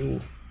rule of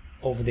jewel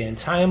over the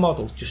entire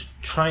model. Just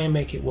try and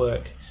make it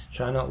work.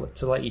 Try not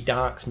to let your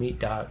darks meet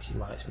darks, your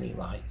lights meet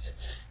lights.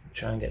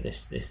 Try and get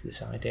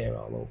this idea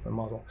all over a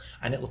model,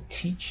 and it will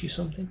teach you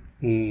something.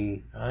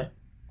 Right?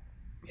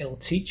 It will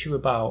teach you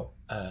about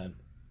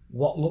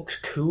what looks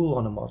cool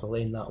on a model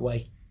in that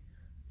way.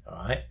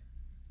 All right.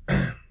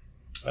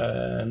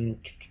 The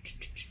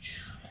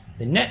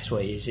next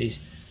way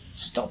is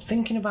stop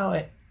thinking about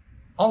it.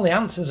 All the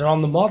answers are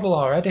on the model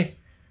already.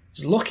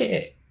 Just look at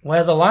it.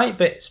 Where the light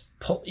bits,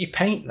 put your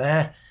paint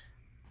there.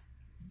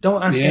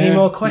 Don't ask any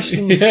more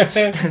questions. Yeah.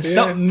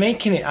 Stop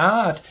making it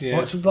hard. Yeah.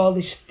 What's with all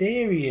this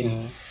theory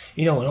and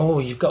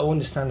you've got to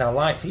understand how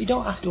light. You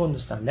don't have to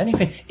understand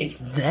anything. It's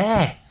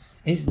there.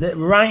 It's there,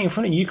 right in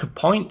front of you. You could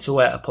point to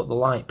where to put the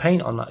light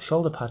paint on that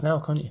shoulder pad now,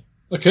 can't you?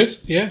 I could,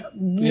 yeah.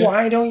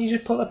 Why don't you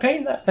just put the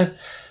paint there then?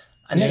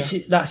 And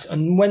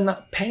and when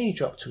that penny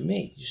dropped to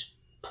me, just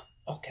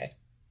okay,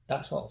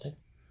 that's what I'll do.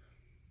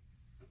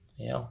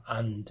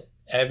 And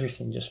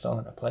everything just fell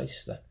into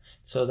place then.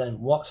 So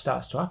then what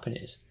starts to happen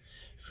is,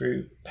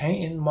 through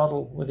painting the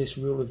model with this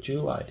rule of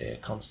dual idea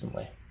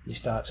constantly, you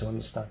start to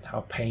understand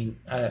how paint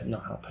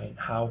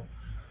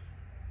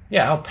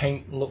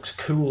looks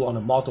cool on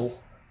a model,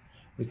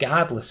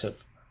 regardless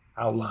of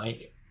how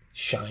light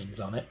shines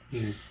on it.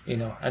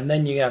 And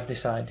then you have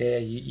this idea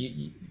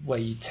where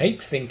you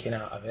take thinking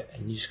out of it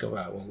and you just go,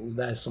 right, well,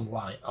 there's some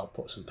light, I'll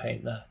put some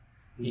paint there.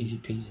 Easy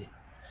peasy.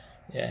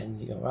 Yeah, and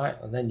you go, right,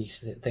 and then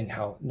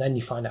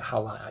you find out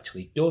how light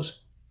actually does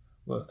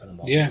work on a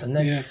model. Yeah, and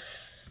then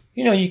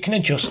you can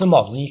adjust the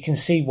model and you can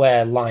see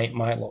where light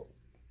might look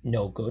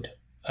no good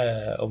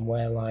and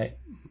where light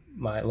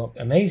might look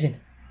amazing.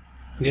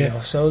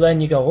 Yeah. So then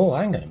you go, oh,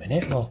 hang on a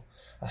minute, well,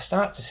 I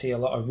start to see a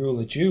lot of rule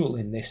of dual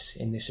in this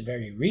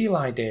very real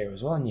idea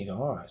as well, and you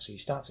go, all right, so you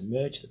start to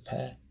merge the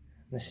pair.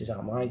 And this is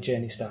how my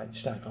journey started. You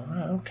start going,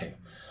 right, okay,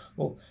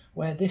 well,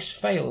 where this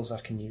fails, I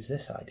can use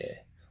this idea.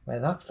 Where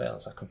that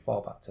fails, I can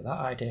fall back to that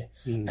idea.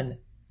 And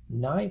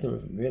neither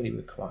of them really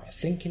require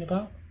thinking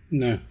about.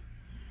 No.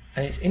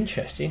 And it's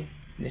interesting.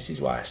 This is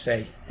why I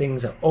say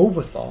things are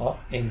overthought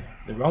in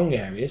the wrong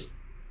areas,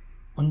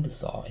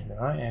 underthought in the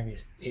right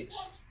areas.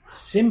 It's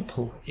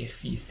simple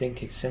if you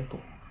think it's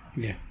simple.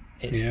 Yeah.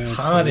 It's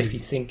hard if you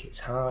think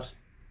it's hard.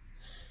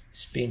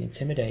 It's being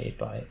intimidated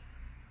by it.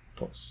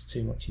 Puts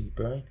too much in your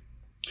brain.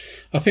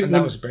 I think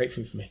that was a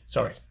breakthrough for me.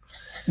 Sorry.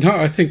 No,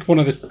 I think one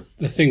of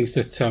the things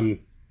that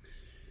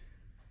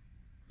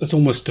has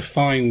almost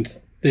defined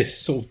this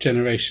sort of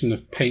generation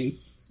of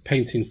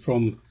painting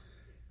from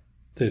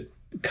the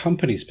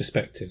company's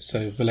perspective,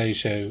 so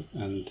Vallejo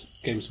and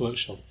Games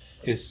Workshop,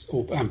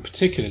 and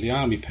particularly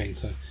Army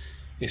Painter,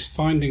 is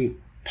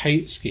finding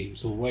paint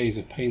schemes or ways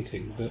of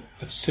painting that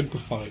have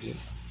simplified it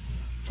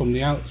from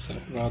the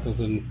outset, rather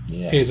than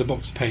here's a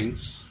box of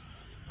paints,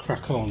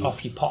 crack on.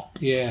 Off you pop.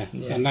 Yeah.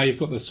 And now you've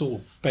got the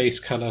sort of base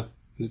colour,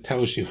 and it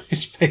tells you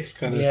which base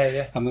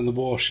colour, and then the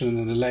wash and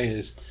then the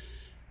layers.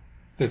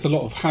 There's a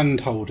lot of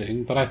hand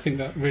holding, but I think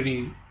that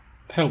really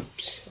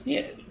helps.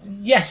 Yeah,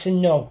 yes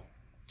and no.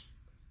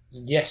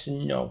 Yes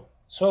and no.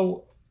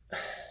 So,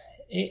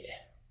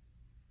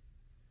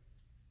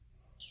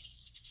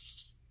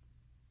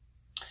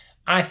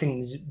 I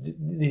think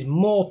there's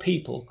more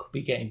people could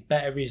be getting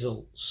better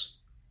results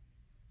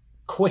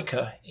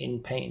quicker in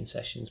painting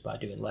sessions by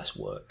doing less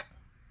work.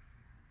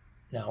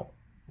 Now,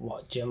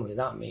 what generally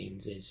that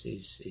means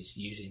is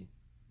using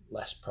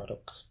less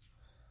products.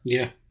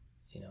 Yeah.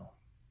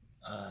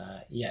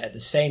 At the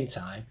same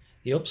time,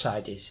 the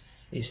upside is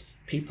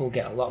people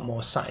get a lot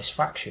more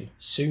satisfaction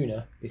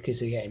sooner because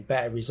they're getting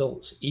better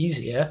results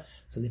easier.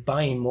 So they're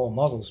buying more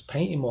models,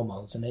 painting more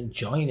models, and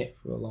enjoying it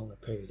for a longer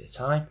period of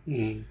time.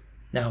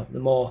 Now, the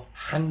more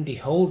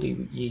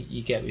handy-holdy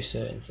you get with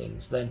certain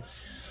things, then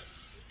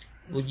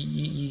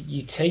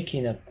you're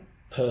taking a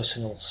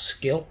personal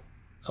skill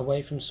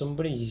away from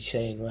somebody. You're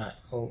saying, right,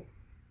 well,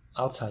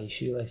 I'll tie your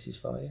shoelaces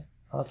for you.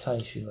 I'll tie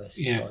your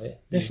shoelaces for you.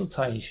 This will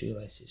tie your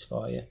shoelaces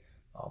for you.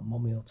 Or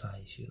mummy will tie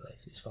your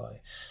shoelaces for you.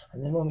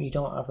 And then when you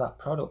don't have that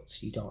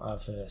product, you don't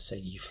have, say,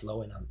 your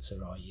flow enhancer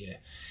or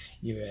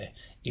your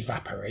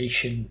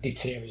evaporation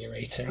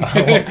deteriorator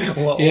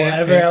or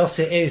whatever else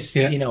it is.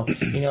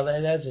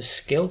 There's a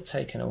skill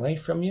taken away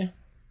from you,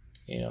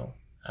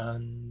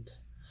 and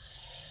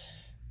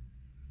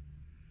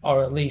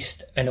or at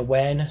least an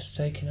awareness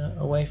taken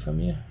away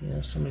from you.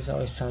 Somebody's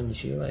always tying your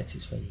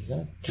shoelaces for you. You're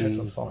going to trip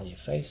and fall on your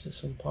face at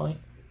some point.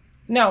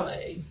 Now,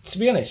 to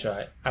be honest,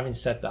 right, having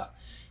said that,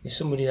 if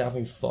somebody's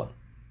having fun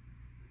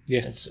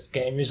and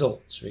getting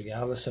results,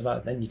 regardless of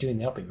that, then you're doing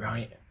the hobby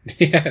right.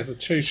 Yeah, the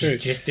true.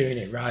 Just doing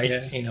it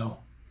right,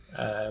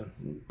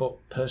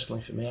 But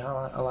personally, for me,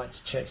 I like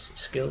to chase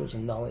skills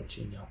and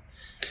knowledge,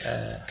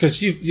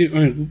 Because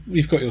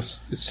you've got your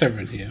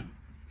Severin here.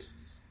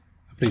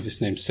 I believe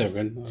his name's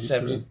Severin.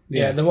 Severin,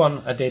 the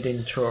one I did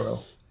in Truro.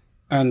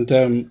 And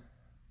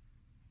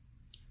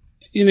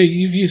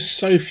you've used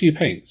so few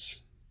paints.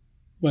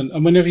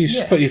 Whenever you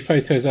put your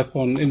photos up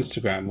on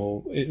Instagram,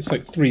 or it's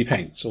like 3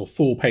 paints or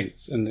 4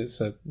 paints, and it's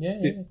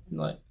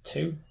like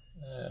 2.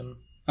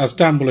 As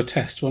Dan will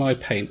attest, when I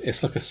paint,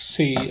 it's like a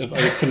sea of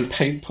open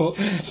paint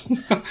pots.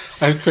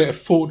 I create a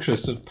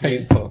fortress of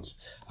paint pots,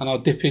 and I'll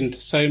dip into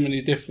so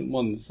many different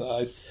ones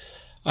that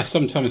I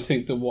sometimes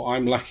think that what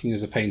I'm lacking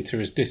as a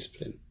painter is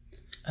discipline.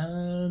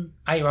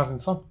 Are you having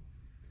fun?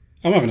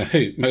 I'm having a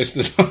hoot most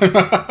of the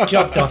time.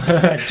 Job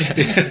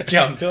done.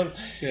 Job done.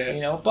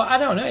 Yeah. But I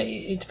don't know.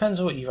 It depends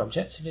on what your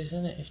objective is,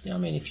 isn't it?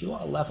 If you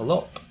want to level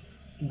up,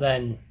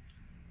 then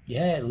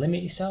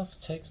limit yourself.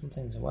 Take some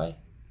things away.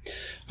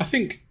 I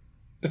think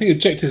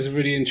objective is a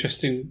really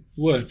interesting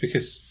word,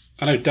 because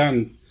I know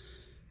Dan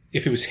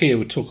if he was here,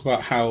 would talk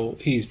about how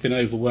he's been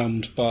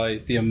overwhelmed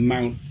by the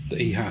amount that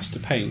he has to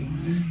paint.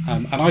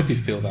 And I do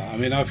feel that. I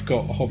mean, I've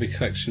got a hobby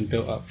collection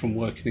built up from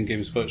working in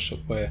Games Workshop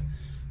where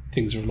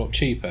things are a lot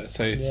cheaper.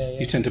 So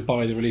you tend to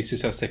buy the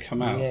releases as they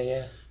come out.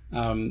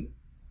 And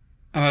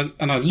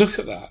I look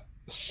at that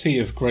sea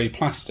of grey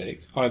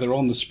plastic, either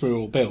on the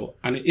sprue or built,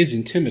 and it is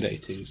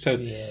intimidating. So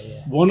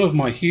one of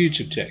my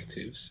huge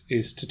objectives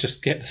is to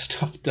just get the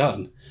stuff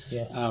done.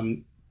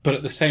 But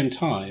at the same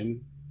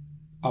time,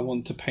 I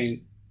want to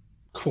paint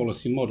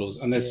quality models,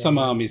 and there's some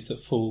armies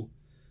that fall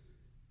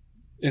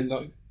in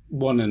like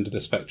one end of the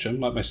spectrum,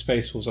 like my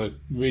Space Wolves. I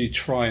really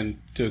try and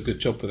do a good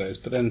job with those,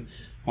 but then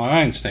my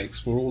Iron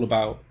Snakes were all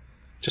about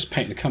just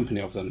painting a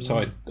company of them. So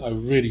I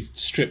really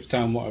stripped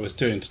down what I was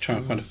doing to try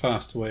and find a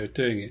faster way of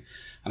doing it,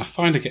 and I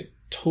find I get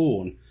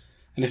torn.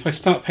 And if I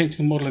start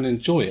painting a model and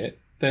enjoy it,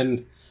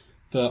 then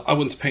the I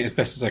want to paint as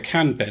best as I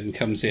can Ben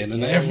comes in,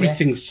 and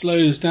everything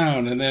slows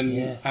down, and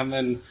then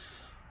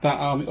that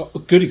army. A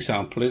good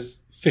example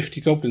is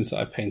 50 goblins that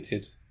I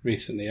painted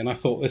recently, and I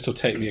thought this will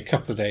take me a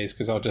couple of days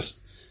because I'll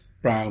just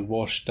brown,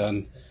 wash,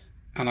 done.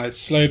 And I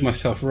slowed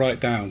myself right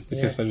down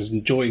because I was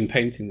enjoying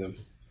painting them.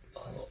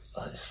 Oh,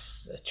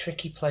 that's a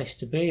tricky place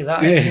to be,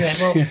 that,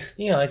 isn't it?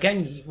 Well,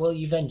 again,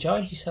 you've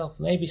enjoyed yourself.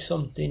 Maybe there's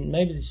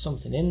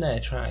something in there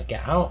trying to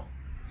get out.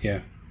 Yeah.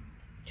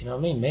 Do you know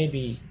what I mean?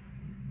 Maybe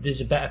there's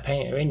a better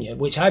painter in you,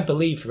 which I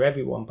believe for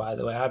everyone, by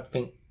the way. I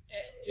think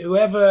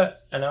whoever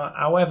and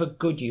however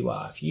good you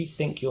are, if you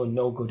think you're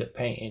no good at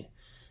painting,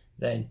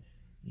 then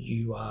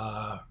you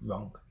are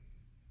wrong.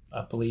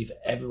 I believe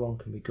everyone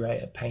can be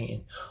great at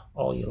painting.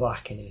 All you're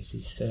lacking is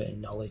certain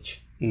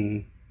knowledge,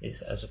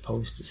 as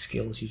opposed to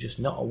skills. You're just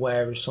not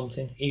aware of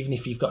something. Even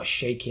if you've got a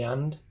shaky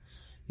hand,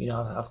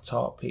 I've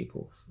taught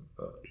people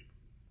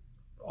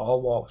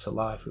all walks of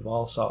life with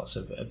all sorts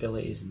of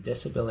abilities and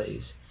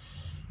disabilities,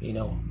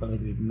 whether they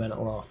be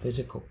mental or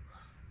physical.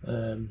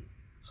 And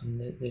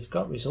they've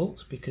got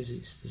results because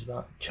it's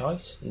about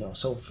choice.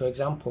 So for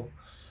example,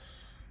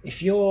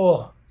 if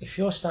you're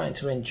starting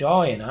to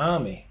enjoy an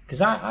army,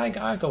 because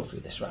I go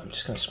through this, right, I'm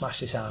just going to smash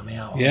this army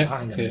out.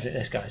 I'm going to hit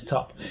this guy's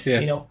top.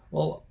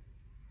 Well,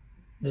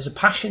 there's a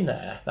passion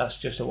there that's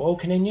just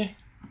awoken in you.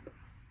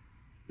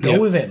 Go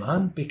with it,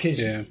 man, because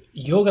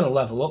you're going to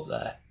level up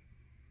there.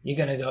 You're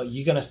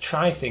going to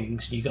try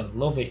things, you're going to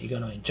love it, you're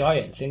going to enjoy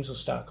it, and things will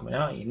start coming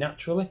out of you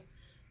naturally.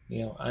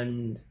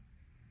 And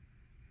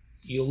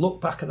you'll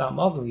look back at that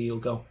model, you'll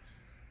go,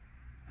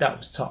 that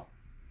was top.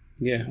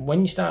 Yeah. When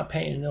you start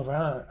painting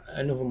another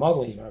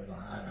model, you might be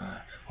like,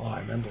 I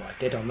remember what I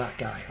did on that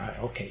guy. Right,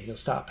 okay, you'll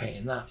start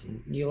painting that,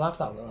 and you'll have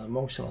that little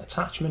emotional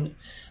attachment.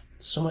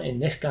 Something in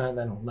this guy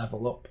then will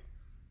level up.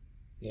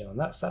 And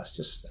that's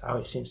just how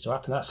it seems to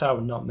happen. That's how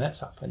Not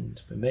Mets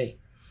happened for me.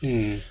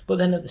 But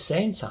then at the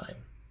same time,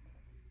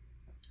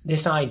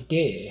 this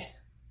idea,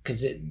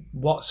 because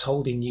what's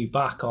holding you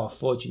back or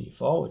forging you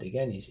forward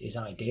again is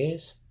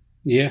ideas.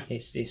 Yeah,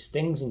 it's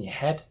things in your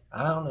head.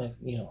 I don't know if,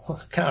 I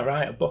can't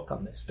write a book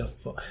on this stuff,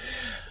 but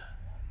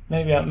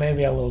maybe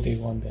I will do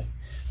one day.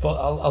 But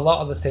a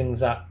lot of the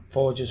things that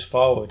forge us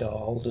forward or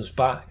hold us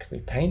back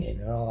with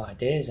painting are all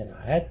ideas in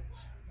our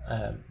heads,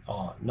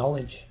 or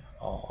knowledge,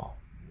 or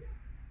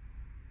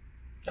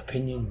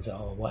opinions,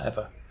 or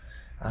whatever.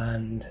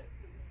 And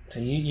so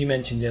you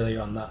mentioned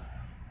earlier on that,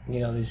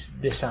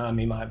 this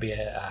army might be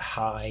a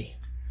high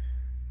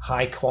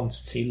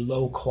quantity,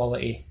 low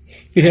quality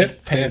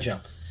paint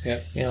job.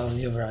 Yeah. On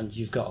the other hand,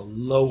 you've got a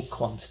low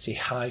quantity,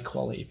 high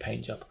quality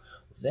paint job.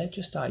 They're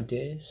just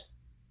ideas.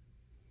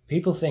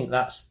 People think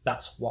that's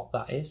what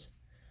that is.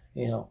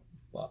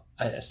 What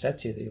I said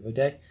to you the other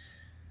day.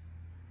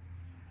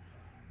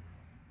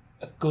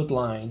 A good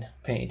line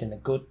painted in a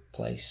good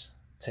place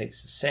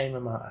takes the same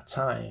amount of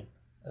time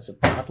as a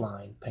bad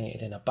line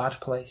painted in a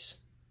bad place.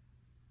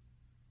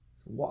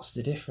 So what's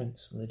the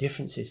difference? Well, the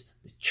difference is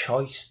the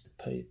choice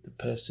the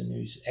person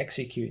who's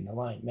executing the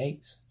line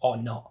makes or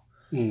not.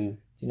 Do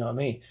you know what I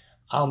mean?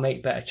 I'll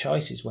make better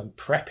choices when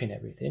prepping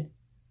everything,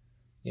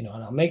 and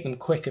I'll make them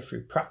quicker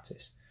through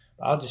practice.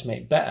 But I'll just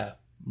make better,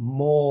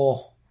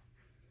 more.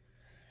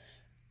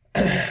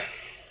 I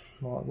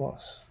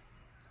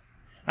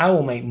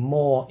will make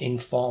more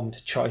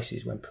informed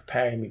choices when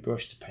preparing my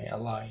brush to paint a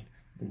line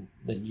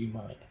than you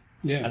might.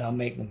 Yeah. And I'll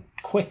make them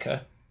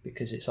quicker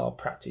because it's all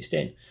practiced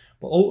in.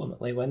 But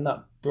ultimately, when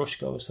that brush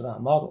goes to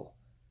that model,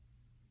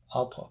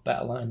 I'll put a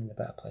better line in a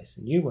better place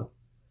than you will.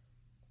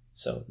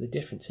 So the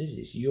difference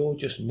is you're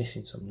just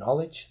missing some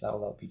knowledge that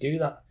will help you do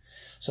that.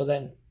 So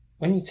then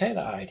when you take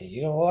that idea,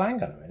 you go, well,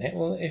 hang on a minute.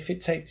 Well, if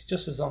it takes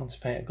just as long to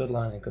paint a good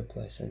line in a good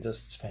place and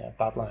just to paint a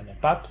bad line in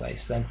a bad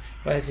place, then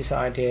where's this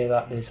idea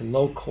that there's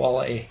low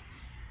quality,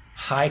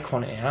 high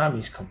quantity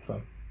armies come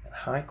from, and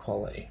high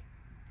quality,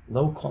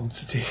 low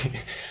quantity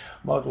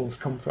models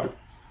come from?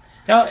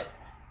 Now,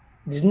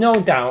 there's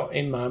no doubt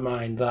in my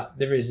mind that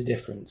there is a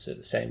difference at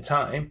the same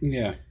time.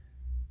 Yeah.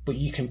 But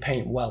you can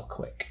paint well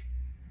quick.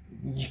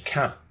 You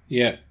can.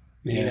 Yeah.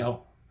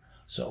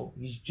 So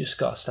you just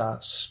got to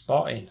start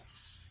spotting.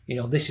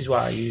 This is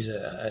why I use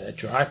a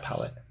dry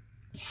palette.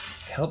 It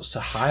helps to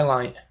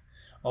highlight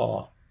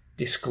or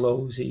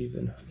disclose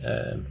even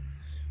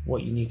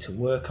what you need to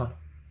work on.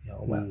 You know,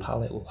 a wet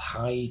palette will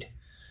hide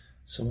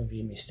some of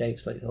your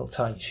mistakes, like they'll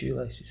tie your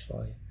shoelaces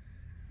for you.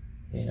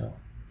 You know.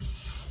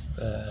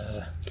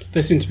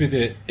 They seem to be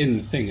the in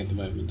thing at the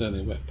moment, don't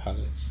they? Wet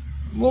palettes.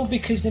 Well,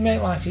 because they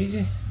make life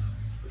easy.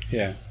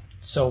 Yeah.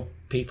 So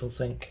people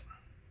think.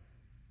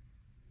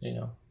 You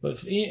know,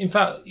 but in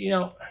fact, you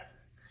know,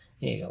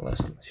 here you go.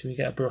 Should we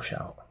get a brush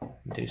out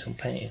and do some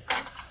painting?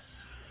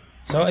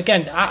 So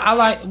again, I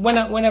like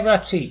whenever I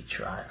teach,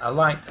 right? I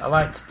like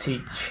to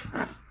teach.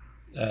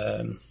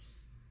 I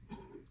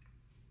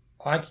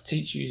like to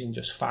teach using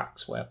just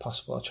facts where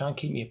possible. I try and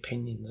keep my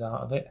opinions out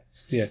of it.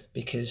 Yeah.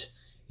 Because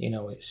you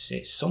know it's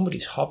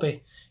somebody's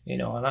hobby. You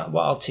know, and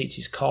what I'll teach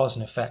is cause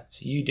and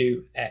effect. You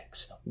do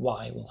X,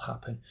 Y will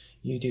happen.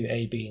 You do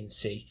A, B, and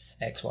C.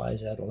 X, Y,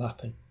 Z will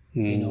happen.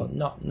 You know,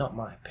 not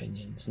my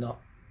opinions, not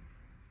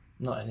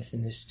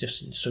anything. It's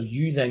just so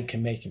you then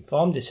can make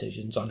informed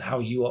decisions on how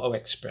you ought to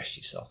express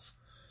yourself.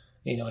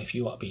 You know, if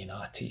you want to be an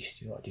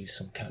artist, you want to do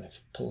some kind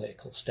of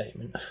political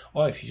statement,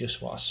 or if you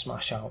just want to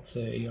smash out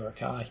 30 or a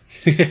guy.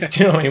 Do you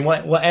know what I mean?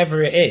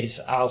 Whatever it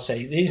is, I'll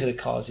say these are the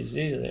causes,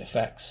 these are the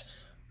effects.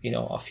 You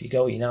know, off you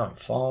go. You're now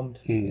informed.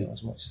 You know,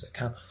 as much as I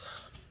can.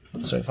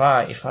 So if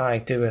I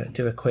do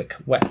a quick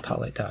wet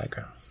palette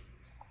diagram.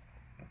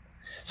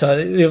 So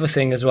the other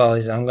thing as well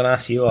is I'm going to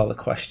ask you all the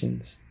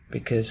questions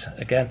because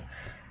again,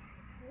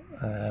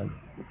 I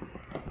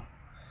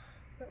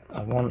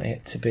want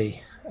it to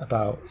be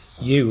about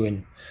you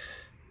and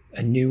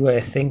a new way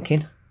of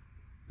thinking.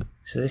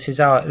 So this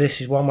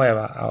is one way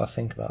about how I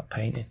think about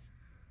painting.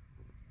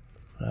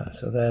 Right,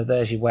 so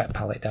there's your wet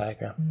palette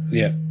diagram.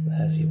 Yeah.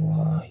 There's your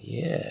water.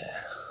 Yeah.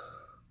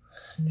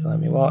 Do you like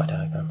my water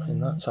diagram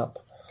in that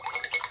top?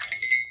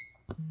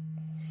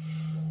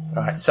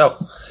 Right, so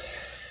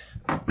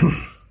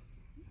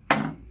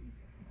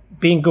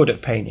being good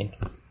at painting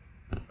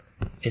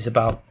is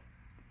about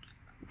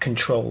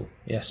control,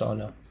 yes or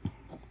no?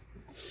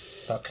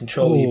 About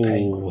control of your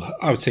paint.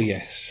 I would say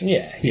yes.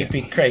 Yeah, you'd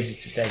be crazy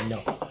to say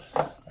no.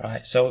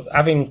 Right, so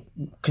having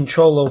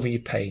control over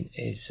your paint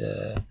is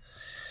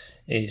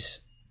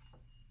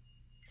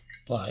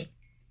like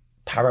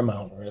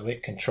paramount, really.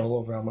 Control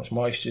over how much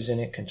moisture's in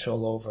it,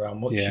 control over how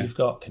much you've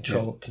got,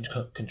 control.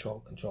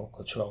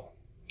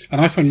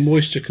 And I find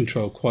moisture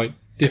control quite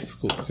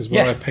difficult because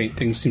when I paint,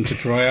 things seem to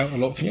dry out a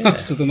lot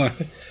faster than I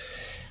think.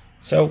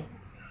 So,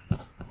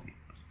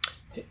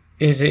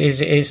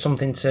 is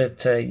something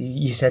to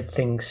you said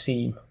things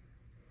seem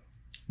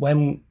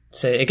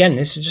again,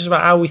 this is just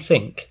about how we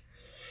think.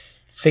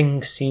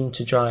 Things seem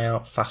to dry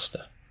out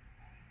faster.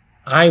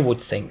 I would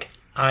think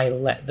I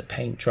let the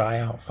paint dry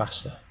out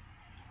faster.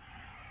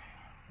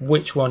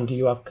 Which one do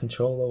you have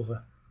control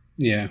over?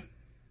 Yeah.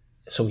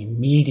 So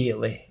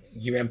immediately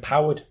you're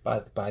empowered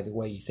by the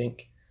way you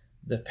think.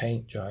 The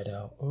paint dried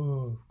out.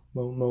 Oh,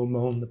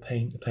 moan, the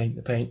paint.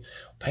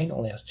 Paint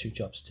only has two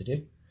jobs to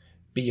do.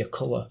 Be a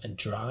colour and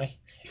dry.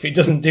 If it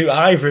doesn't do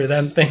either of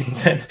them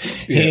things, then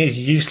it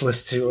is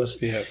useless to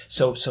us. Yeah.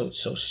 So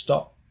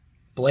stop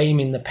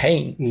blaming the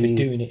paint for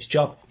doing its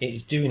job. It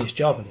is doing its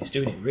job and it's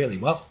doing it really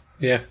well.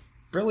 Yeah.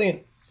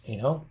 Brilliant.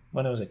 You know,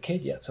 when I was a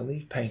kid, you had to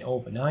leave paint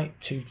overnight,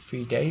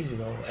 2-3 days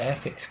ago,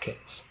 Airfix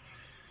kits.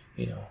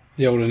 You know.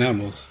 The old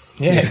enamels.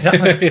 Yeah,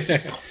 exactly.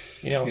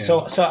 You know,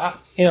 so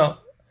you know,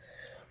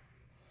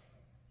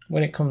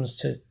 when it comes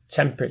to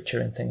temperature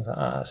and things like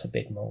that, that's a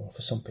big moan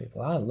for some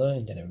people. I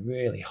learned in a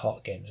really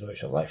hot Games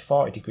Workshop, like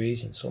 40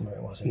 degrees in summer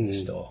it was in the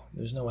store.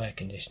 There was no air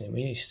conditioning.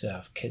 We used to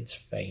have kids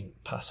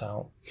faint, pass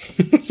out,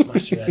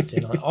 smash their heads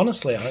in.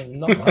 Honestly, I'm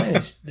not lying.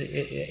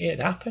 It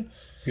happened.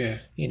 Yeah.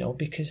 You know,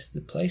 because the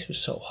place was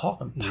so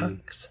hot and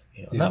packed.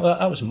 You know,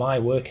 that was my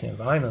working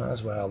environment.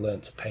 That's where I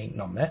learned to paint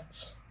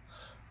non-mets,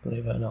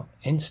 believe it or not,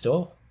 in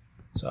store.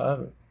 So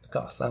I've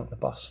got to thank the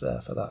boss there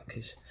for that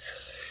because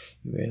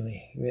he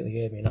really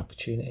gave me an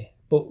opportunity.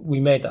 But we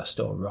made that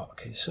store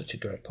rock. It's such a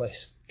great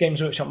place.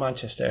 Games Workshop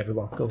Manchester,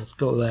 everyone.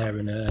 Go there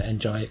and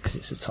enjoy it because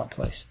it's a top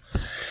place.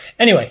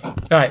 Anyway, all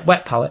right,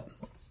 wet palette.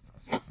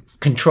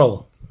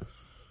 Control.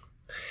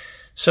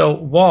 So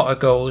water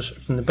goes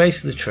from the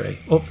base of the tree,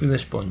 up through the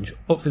sponge,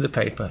 up through the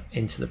paper,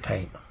 into the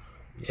paint.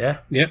 Yeah?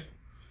 Yep.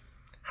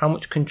 How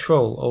much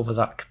control over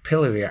that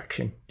capillary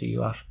action do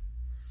you have?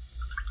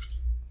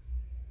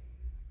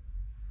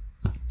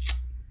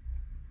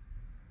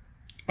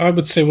 I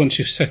would say once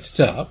you've set it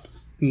up,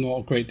 not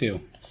a great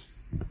deal.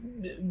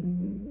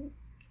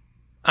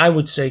 I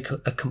would say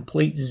a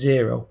complete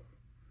zero.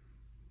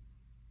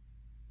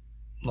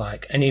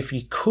 And if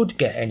you could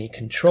get any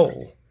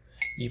control,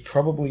 you're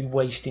probably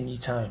wasting your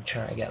time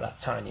trying to get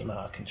that tiny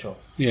amount of control.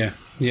 Yeah,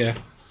 yeah.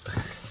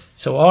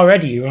 So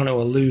already you're onto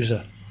a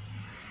loser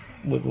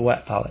with a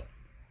wet palette.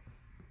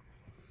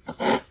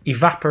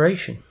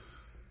 Evaporation.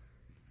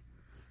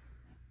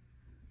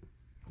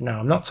 Now,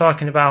 I'm not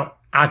talking about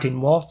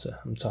adding water.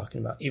 I'm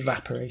talking about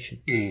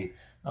evaporation.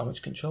 How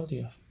much control do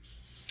you have?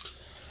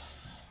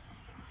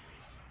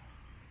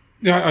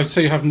 Yeah, I'd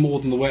say you have more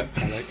than the wet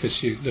palette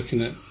because you're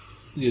looking at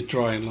your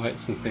drying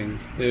lights and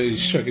things. You're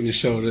shrugging your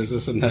shoulders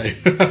as a no.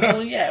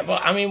 Well, yeah,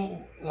 but I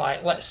mean,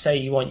 like, let's say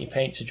you want your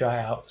paint to dry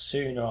out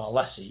sooner or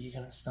lesser, you're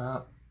going to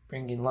start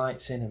bringing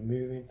lights in and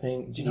moving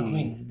things. Do you know what I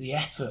mean? The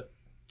effort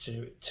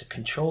to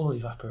control the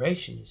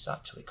evaporation is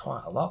actually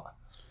quite a lot.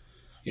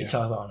 Yeah. You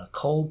talk about on a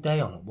cold day,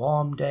 on a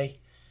warm day,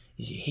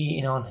 is your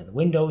heating on, are the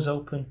windows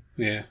open?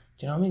 Yeah.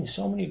 Do you know what I mean? There's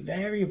so many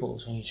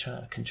variables when you're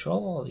trying to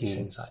control all these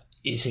things. Like,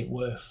 is it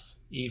worth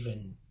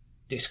even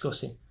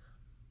discussing?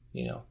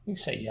 You know, you can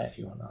say, yeah, if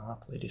you want to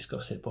happily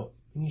discuss it, but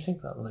when you think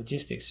about the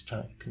logistics of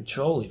trying to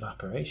control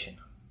evaporation,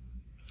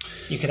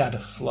 you could add a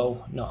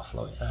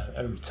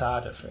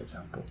retarder, for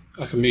example.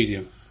 Like a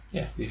medium.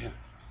 Yeah. Yeah.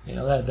 You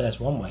know, there's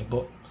one way,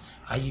 but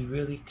are you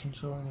really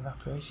controlling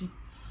evaporation?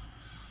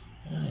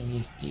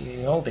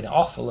 You're holding it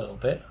off a little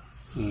bit,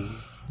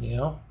 you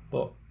know,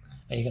 but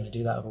are you going to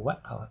do that with a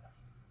wet palette?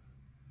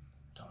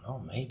 Don't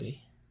know,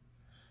 maybe.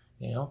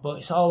 You know, but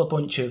it's all a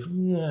bunch of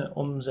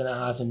ums and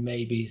ahs and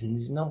maybes, and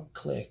there's no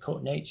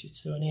clear-cut nature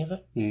to any of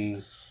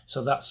it.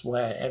 So that's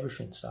where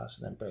everything starts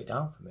to then break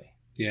down for me.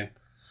 Yeah.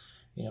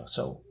 You know,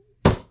 so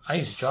I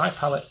use a dry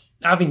palette.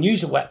 Having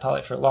used a wet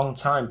palette for a long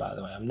time, by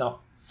the way, I'm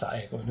not sat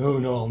here going, oh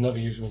no, I'll never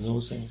use one of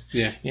those things.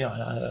 Yeah. You know,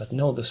 I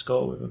know the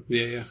score with them.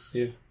 Yeah.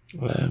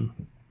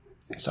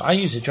 So I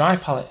use a dry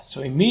palette.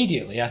 So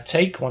immediately I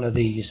take one of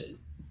these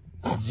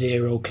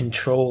zero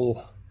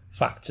control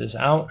factors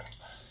out.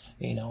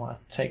 You know, I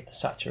take the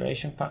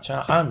saturation factor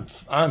out.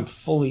 I'm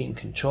fully in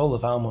control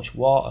of how much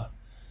water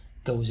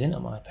goes into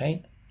my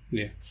paint.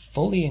 Yeah.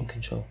 Fully in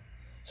control.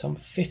 So I'm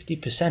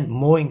 50%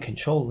 more in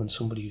control than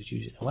somebody who's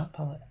using a wet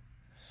palette.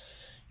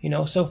 You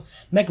know, so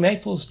Meg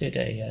Maples did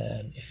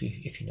a, if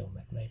you know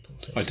Meg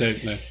Maples. I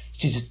don't know.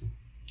 She's a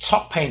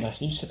top painter.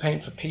 She used to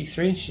paint for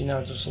P3. She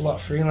now does a lot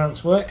of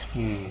freelance work.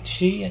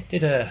 She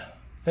did a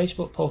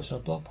Facebook post or a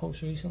blog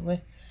post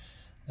recently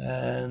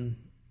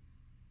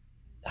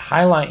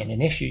highlighting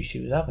an issue she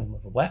was having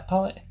with a wet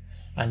palette,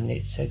 and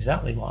it's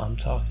exactly what I'm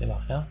talking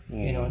about now.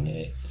 You know, and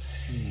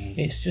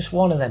it's just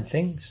one of them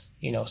things.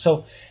 You know,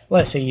 so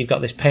let's say you've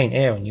got this paint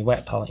here on your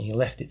wet palette and you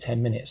left it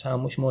 10 minutes. How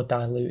much more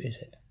dilute is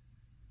it?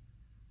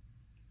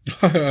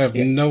 I have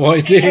no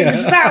idea.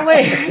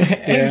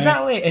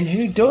 Exactly. And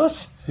who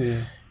does?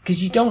 Yeah.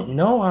 Because you don't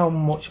know how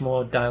much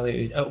more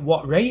diluted. At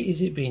what rate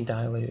is it being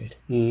diluted?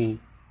 You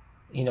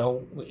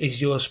know,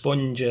 is your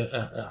sponge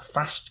a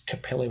fast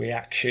capillary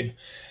action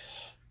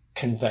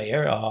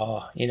conveyor,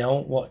 or, you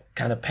know, what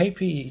kind of paper?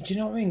 Do you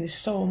know what I mean? There's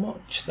so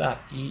much that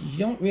you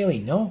don't really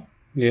know.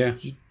 Yeah.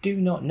 You do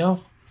not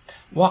know.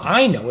 What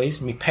I know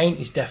is my paint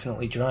is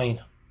definitely drying.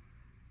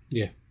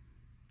 Yeah.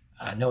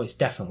 I know it's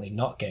definitely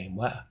not getting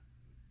wetter.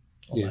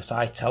 Unless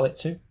I tell it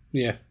to.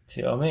 Yeah.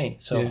 See what I mean?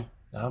 So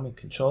I'm in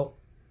control.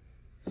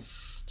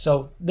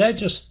 So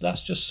that's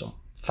just some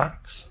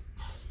facts,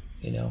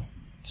 you know.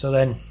 So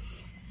then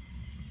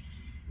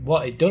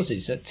what it does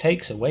is it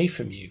takes away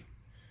from you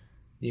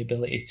the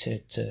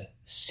ability to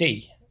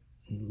see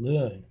and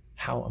learn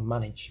how to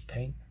manage your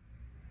paint.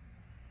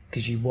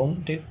 Because you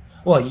won't do.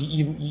 Well,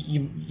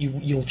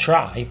 you'll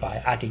try by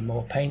adding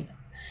more paint.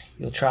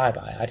 You'll try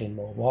by adding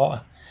more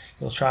water.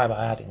 You'll try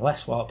by adding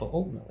less water, but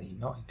ultimately you're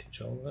not in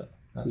control of it.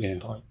 That's the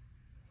point,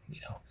 you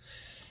know.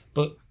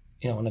 But,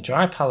 you know, on a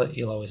dry palette,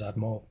 you'll always add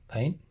more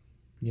paint.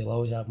 You'll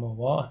always add more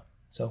water.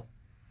 So,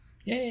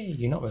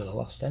 you're not really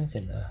lost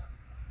anything there.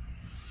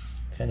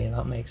 If any of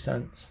that makes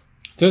sense.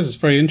 It does. It's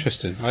very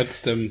interesting. I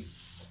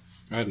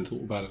hadn't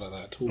thought about it like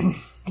that at all.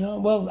 No,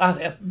 well,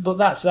 but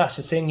that's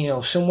the thing, you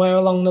know. Somewhere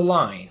along the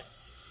line,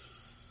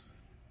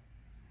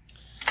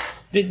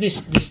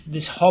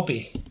 this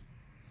hobby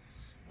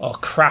or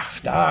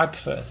craft, I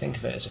prefer to think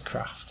of it as a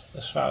craft.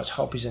 As far as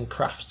hobbies and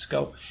crafts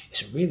go,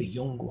 it's a really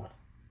young one.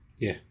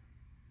 Yeah.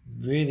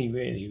 Really,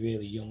 really,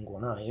 really young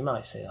one. Now, you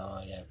might say,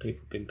 oh, yeah,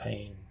 people have been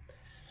paying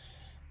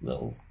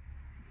little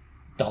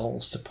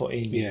dolls to put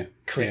in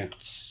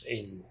crypts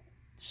in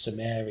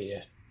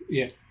Sumeria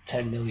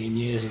 10 million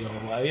years ago.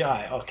 Well,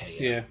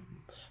 yeah.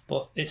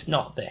 But it's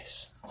not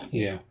this.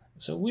 Yeah.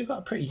 So we've got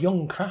a pretty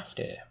young craft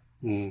here.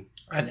 And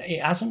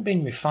it hasn't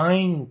been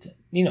refined.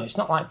 You know, it's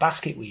not like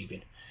basket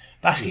weaving.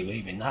 Basket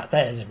weaving, that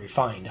there's a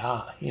refined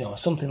art, you know,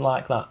 something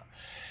like that.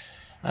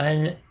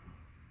 And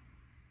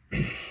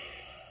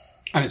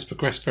it's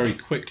progressed very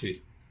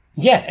quickly.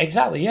 Yeah,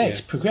 exactly. Yeah,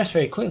 it's progressed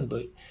very quickly,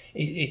 but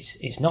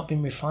it's not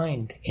been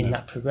refined in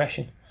that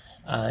progression.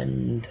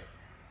 And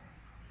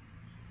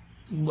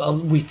well,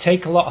 we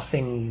take a lot of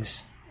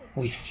things.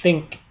 We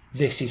think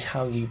this is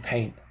how you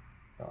paint.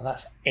 Well,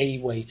 that's a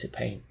way to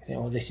paint. You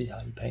think, this is how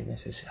you paint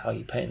this. This is how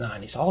you paint that,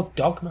 and it's all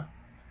dogma.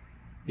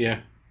 Yeah.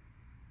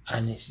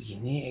 And you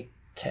need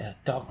to take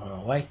that dogma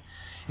away.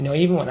 You know,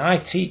 even when I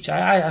teach,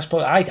 I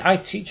suppose I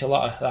teach a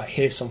lot of, like,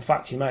 here's some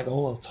facts. You might go,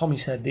 oh, well, Tommy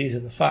said these are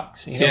the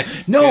facts. You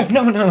know?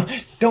 No,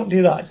 don't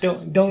do that.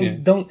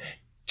 Don't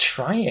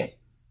try it.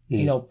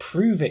 You know,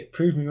 prove it.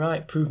 Prove me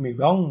right. Prove me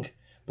wrong.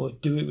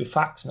 But do it with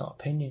facts, not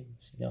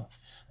opinions. You know,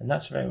 and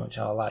that's very much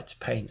how I like to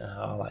paint and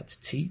how I like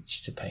to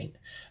teach to paint.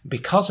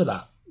 Because of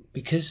that,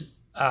 because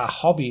our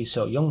hobby is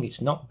so young,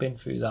 it's not been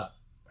through that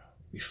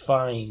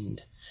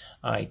refined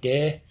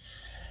idea,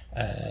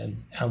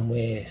 and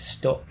we're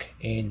stuck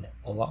in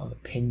a lot of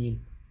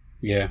opinion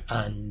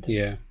and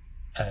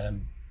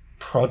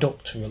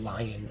product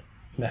reliant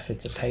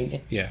methods of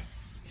painting. Yeah.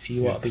 If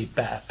you want to be a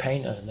better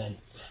painter, then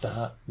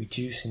start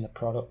reducing the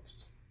product.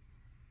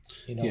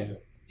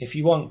 If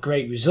you want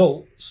great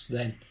results,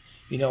 then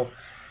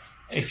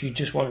if you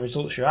just want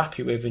results you're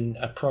happy with and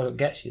a product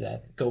gets you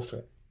there, go for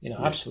it.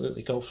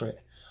 Absolutely go for it.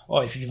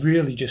 Or if you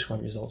really just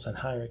want results, then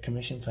hire a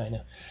commission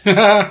painter.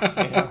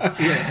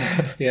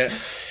 Yeah.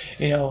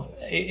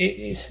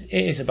 It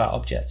is about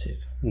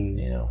objective.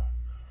 Here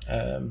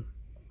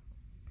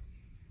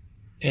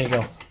you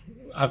go.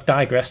 I've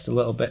digressed a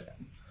little bit.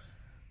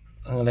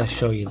 I'm going to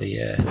show you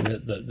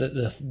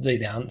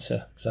the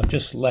answer, because I've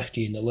just left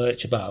you in the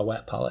lurch about a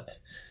wet palette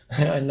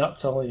and not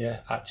told you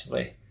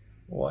actually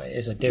what it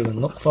is I do and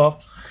look for.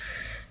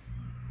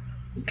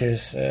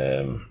 Because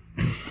this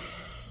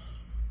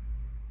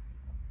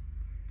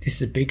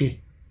is a biggie.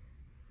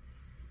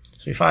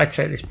 So if I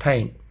take this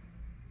paint,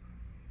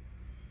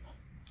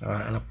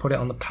 alright, and I put it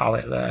on the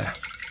palette there.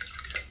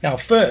 Now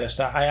first,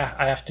 I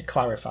have to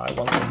clarify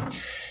one thing.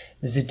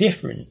 There's a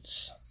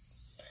difference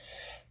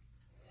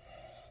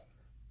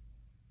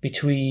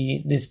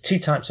between, there's two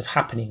types of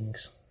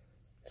happenings.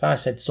 If I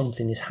said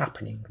something is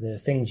happening, there are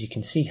things you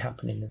can see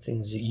happening and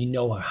things that you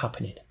know are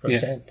happening. For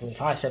example,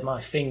 if I said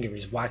my finger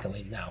is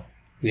waggling now,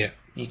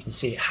 you can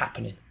see it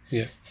happening.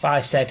 Yeah. If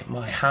I said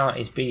my heart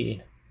is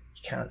beating,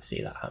 you can't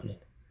see that happening.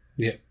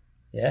 Yeah.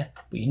 Yeah?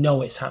 But you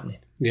know it's happening.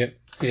 Yeah.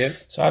 Yeah.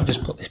 So I've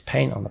just put this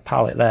paint on the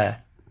palette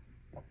there.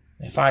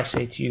 If I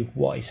say to you,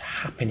 what is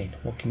happening?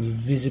 What can you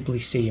visibly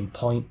see and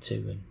point to,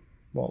 and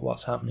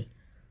what's happening?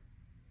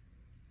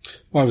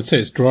 Well, I would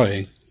say it's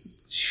drying.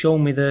 Show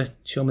me the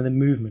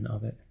movement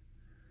of it.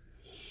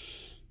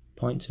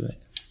 Point to it.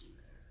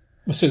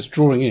 Well, so it's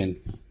drawing in.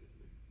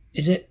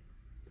 Is it?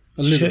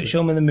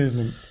 Show me the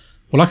movement.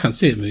 Well, I can't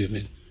see it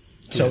moving.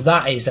 So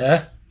that is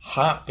a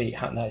heartbeat.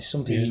 That is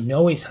something you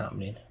know is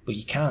happening, but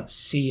you can't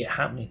see it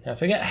happening. Now,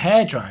 if I get a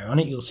hairdryer on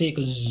it, you'll see it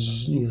go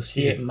zzz, you'll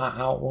see it mat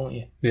out, won't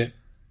you? Yeah.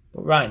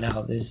 But right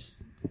now,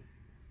 there's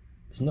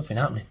nothing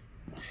happening.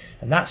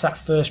 And that's that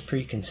first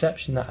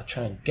preconception that I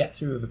try and get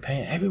through with a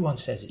paint. Everyone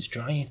says it's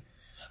drying.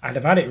 I'd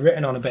have had it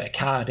written on a bit of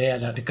card here.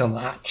 I'd have gone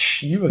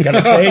like, you were going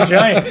to say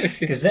drying.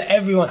 Because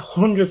everyone,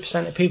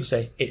 100% of people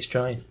say it's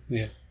drying.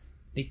 Yeah.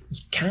 You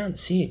can't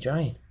see it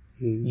drying.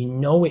 You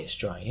know it's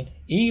drying.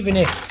 Even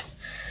if,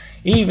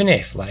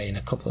 like, in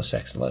a couple of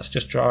seconds, let's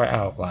just draw it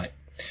out. Like,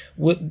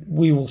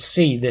 we will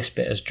see this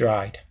bit as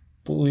dried,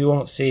 but we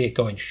won't see it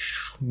going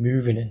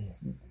moving and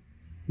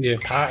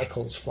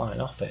particles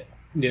flying off it.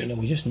 Yeah.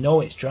 We just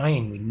know it's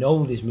drying. We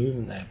know there's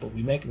movement there, but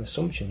we make an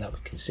assumption that we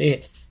can see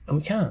it, and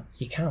we can't.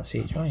 You can't see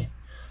it drying.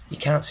 You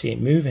can't see it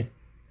moving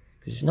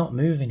because it's not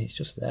moving. It's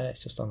just there.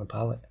 It's just on the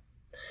palette.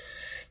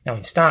 Now,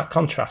 in stark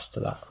contrast to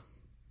that,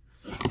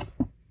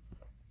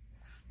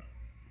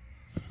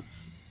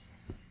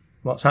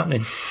 what's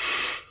happening?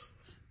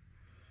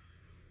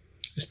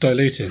 It's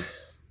diluting.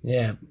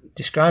 Yeah,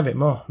 describe it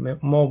more.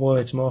 More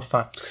words, more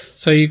facts.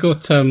 So you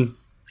got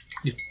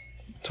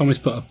Tommy's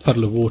put a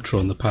puddle of water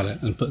on the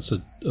palette and puts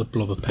a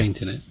blob of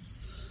paint in it.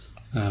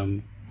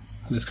 And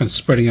it's kind of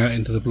spreading out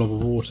into the blob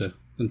of water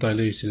and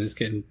diluting. It's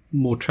getting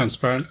more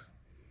transparent.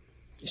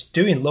 It's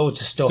doing loads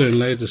of stuff. It's doing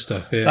loads of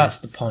stuff, yeah. That's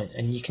the point.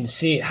 And you can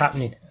see it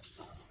happening.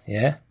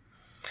 Yeah?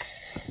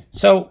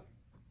 So,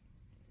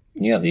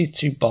 you got these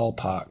two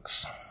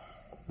ballparks.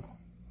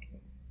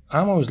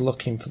 I'm always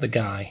looking for the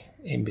guy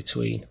in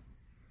between.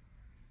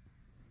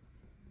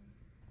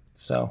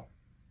 So,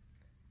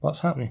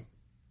 what's happening?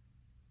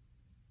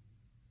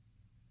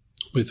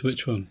 With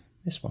which one?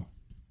 This one.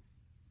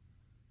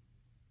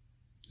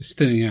 It's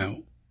thinning out.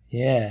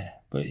 Yeah,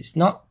 but it's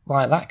not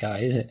like that guy,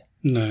 is it?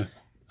 No.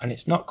 And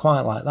it's not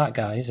quite like that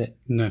guy, is it?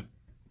 No.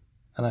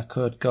 And I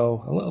could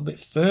go a little bit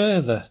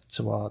further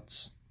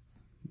towards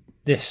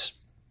this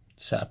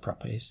set of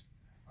properties,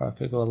 or I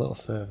could go a little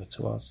further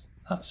towards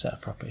that set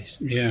of properties.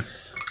 Yeah.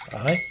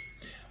 Right?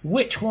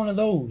 Which one of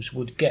those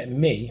would get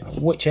me,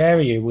 which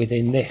area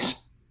within this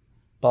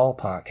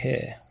ballpark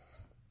here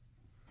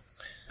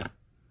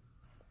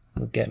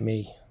would get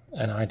me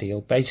an ideal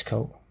base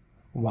coat?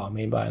 What I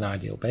mean by an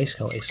ideal base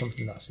coat is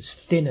something that's as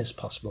thin as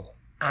possible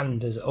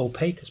and as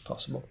opaque as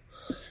possible.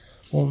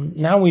 Well,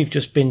 now we've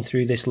just been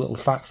through this little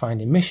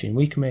fact-finding mission,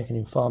 we can make an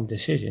informed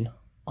decision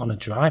on a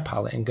dry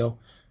palette and go,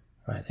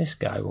 right, this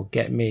guy will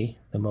get me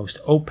the most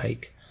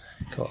opaque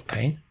coat of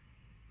paint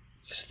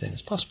as thin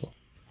as possible.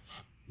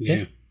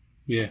 Yeah.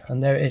 Yeah.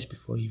 And there it is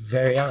before your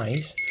very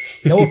eyes.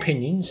 No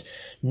opinions,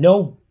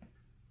 no...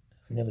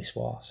 I nearly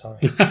swore, sorry.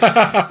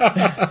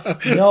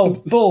 No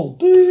bull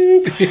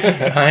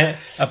boop right,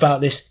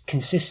 about this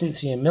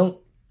consistency of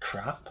milk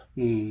crap.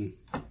 It's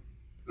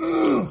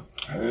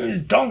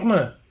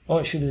dogma. Oh,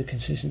 it should be the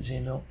consistency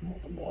of milk.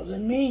 What does it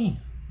mean?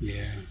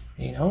 Yeah.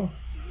 You know?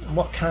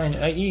 What kind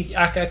of...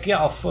 I could get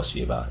all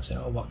fussy about it and say,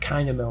 oh, what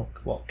kind of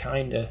milk? What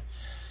kind of...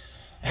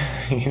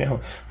 you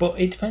know?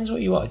 But it depends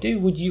what you want to do.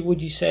 Would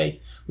you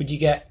say, Would you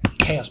get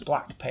Chaos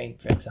Black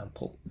paint, for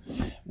example?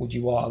 Would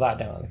you water that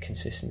down to the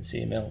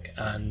consistency of milk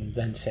and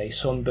then say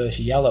Sunburst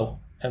Yellow?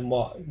 And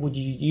what would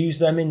you use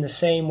them in the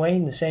same way,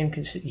 in the same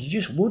consistency? You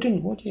just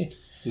wouldn't, would you?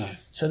 No.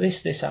 So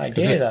this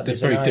idea that they're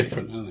very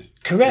different, aren't they?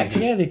 Correct.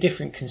 Yeah, they're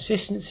different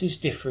consistencies,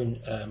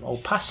 different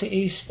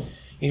opacities.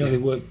 You know, they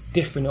work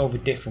different over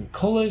different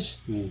colours.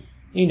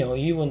 You know,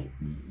 you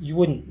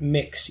wouldn't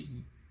mix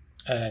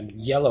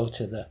yellow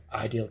to the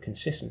ideal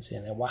consistency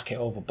and then whack it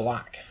over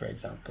black, for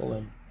example,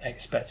 and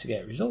expect to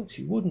get results.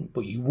 You wouldn't,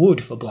 but you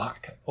would for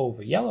black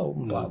over yellow,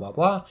 blah, blah,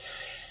 blah.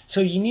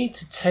 So you need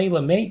to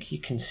tailor make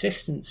your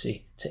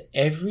consistency to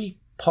every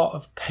pot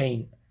of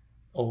paint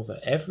over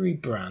every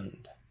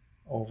brand,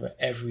 over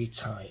every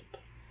type,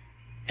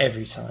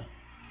 every time.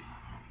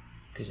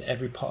 Because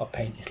every pot of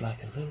paint is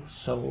like a little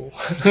soul.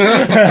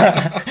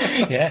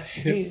 Yeah,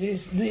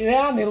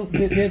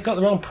 they've got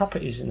their own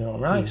properties in their own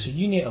right. So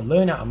you need to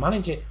learn how to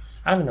manage it.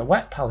 Having a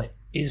wet palette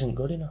isn't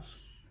good enough.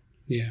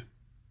 Yeah,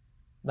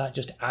 that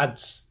just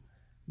adds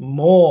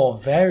more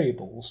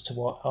variables to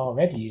what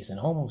already is an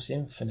almost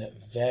infinite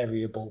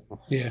variable.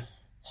 Yeah,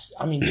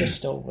 I mean,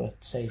 just over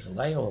say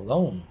Vallejo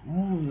alone,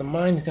 the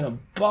mind's gonna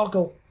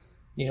boggle.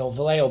 You know,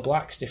 Vallejo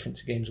Black's different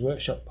to Games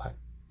Workshop Black.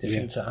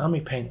 Different to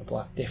Army Painter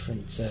Black,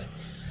 different to,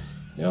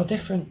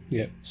 different.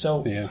 Yeah.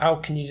 So how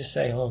can you just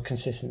say,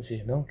 consistency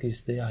of milk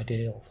is the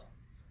ideal?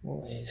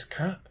 Well, it's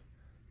crap,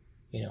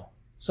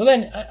 So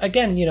then,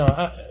 again,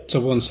 it's a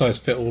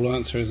one-size-fit-all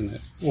answer, isn't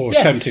it? Or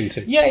attempting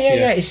to.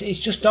 Yeah. It's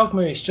just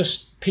dogma. It's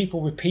just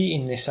people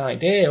repeating this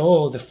idea.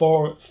 Oh, the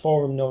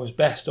forum knows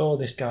best. Oh,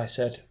 this guy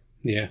said.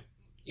 Yeah.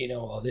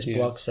 Or this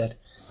blog said.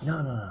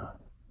 No.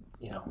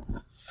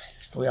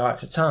 We are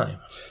out for time.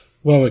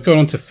 Well, we're going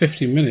on to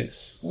 50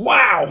 minutes.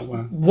 Wow.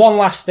 One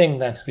last thing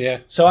then. Yeah.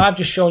 So I've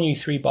just shown you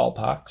 3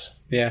 ballparks.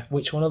 Yeah.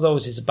 Which one of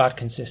those is a bad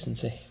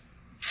consistency?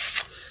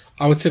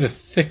 I would say the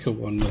thicker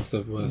one was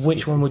the worst.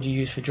 Which one would you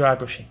use for dry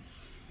brushing?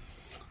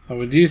 I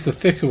would use the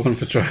thicker one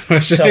for dry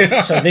brushing.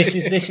 So this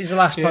is the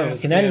last point. We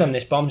can end on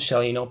this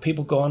bombshell.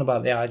 People go on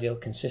about the ideal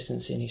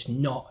consistency, and it's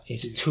not.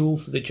 It's a tool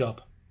for the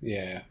job.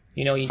 Yeah.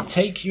 You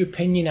take your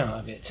opinion out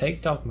of it,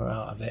 take dogma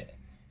out of it.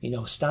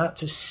 Start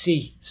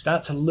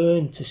to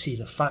learn to see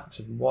the facts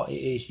of what it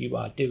is you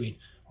are doing.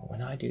 Well,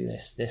 when I do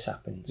this, this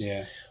happens.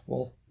 Yeah.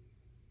 Well,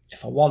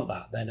 if I want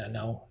that, then I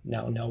now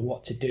know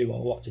what to do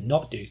or what to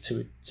not do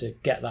to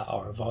get that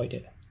or avoid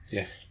it.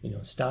 Yeah.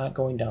 Start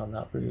going down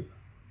that route.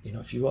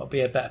 If you want to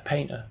be a better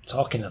painter, I'm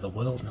talking to the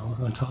world now,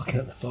 I'm talking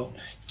at the phone.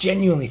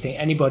 Genuinely think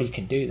anybody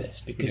can do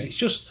this because it's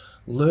just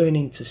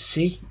learning to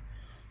see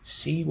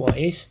what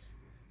is.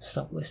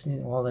 Stop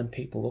listening to all them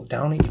people look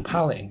down at your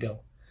palette and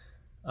go,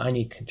 I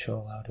need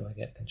control. How do I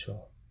get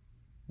control?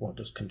 What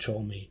does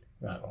control mean?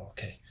 Right, well,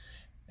 okay.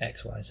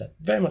 X, Y, Z.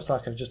 Very much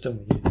like I've just done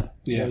with you there.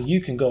 Yeah.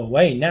 You can go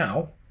away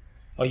now,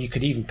 or you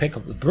could even pick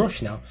up the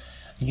brush now.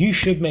 You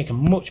should make a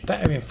much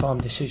better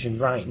informed decision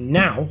right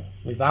now,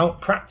 without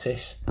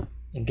practice,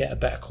 and get a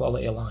better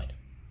quality line.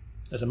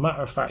 As a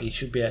matter of fact, you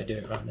should be able to do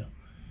it right now.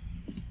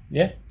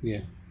 Yeah?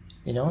 Yeah.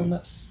 And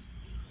that's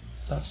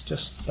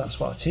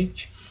what I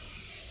teach.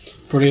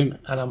 Brilliant.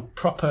 And I'm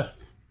proper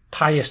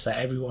pious that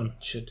everyone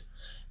should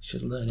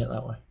learn it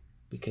that way,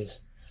 because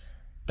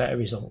better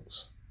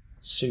results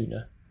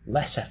sooner,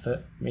 less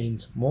effort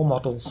means more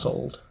models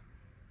sold,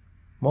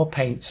 more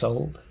paint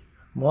sold,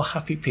 more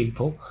happy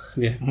people,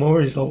 more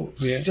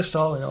results. Just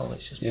all in all,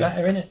 it's just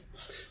better, isn't it?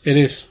 It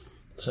is.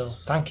 So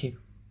thank you.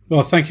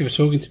 Well, thank you for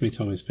talking to me,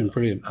 Tom. It's been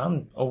brilliant.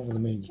 I'm over the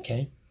moon you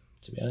came,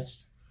 to be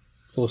honest.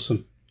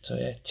 Awesome.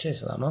 So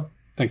cheers for that, man.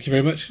 Thank you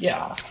very much.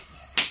 Yeah.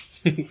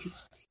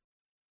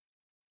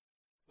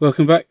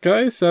 Welcome back,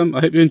 guys. I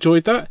hope you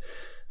enjoyed that.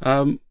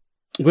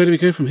 Where do we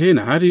go from here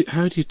now? How do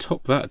you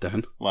top that,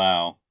 Dan?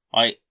 Wow,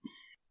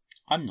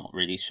 I'm not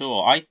really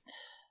sure.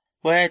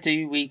 Where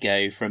do we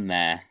go from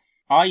there?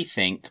 I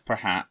think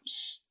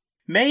perhaps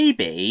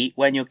maybe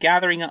when you're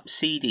gathering up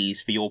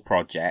CDs for your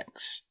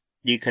projects,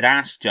 you could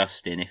ask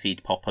Justin if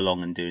he'd pop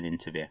along and do an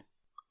interview.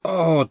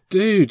 Oh,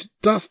 dude,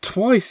 that's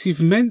twice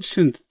you've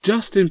mentioned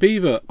Justin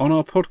Bieber on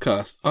our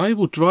podcast. I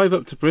will drive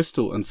up to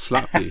Bristol and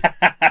slap you.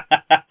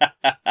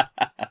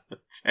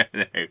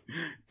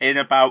 In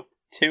about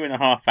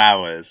 2.5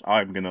 hours,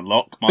 I'm going to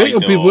lock my It'll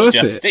door be worth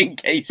just in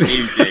case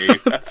you do.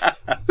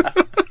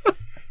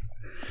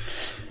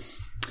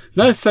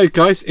 No, so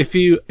guys, if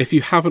you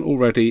haven't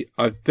already,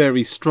 I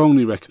very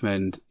strongly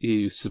recommend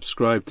you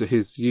subscribe to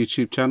his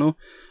YouTube channel,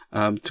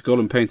 to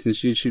Golden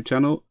Painting's YouTube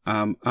channel,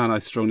 and I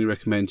strongly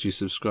recommend you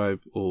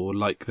subscribe or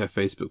like their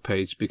Facebook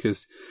page,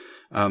 because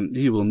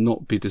you will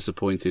not be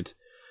disappointed.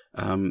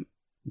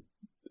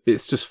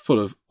 It's just full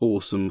of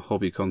awesome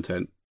hobby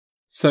content.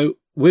 So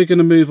we're going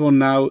to move on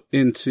now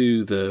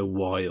into the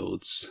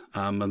wilds,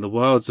 and the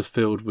wilds are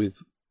filled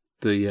with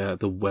the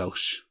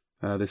Welsh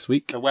this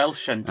week. The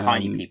Welsh and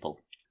tiny people.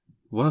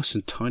 Welsh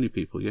and tiny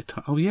people. Yeah,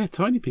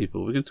 tiny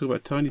people. We're going to talk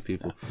about tiny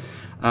people.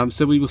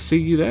 So we will see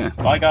you there.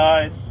 Bye,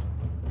 guys.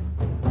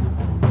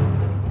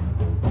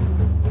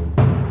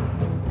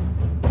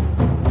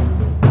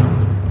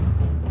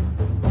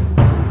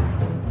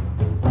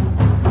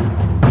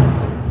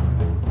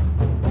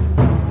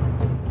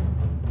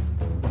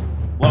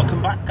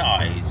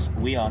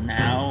 we are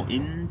now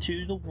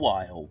into the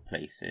wild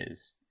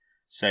places.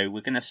 So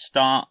we're going to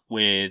start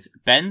with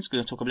Ben's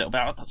going to talk a little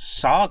about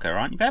Saga,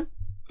 aren't you, Ben?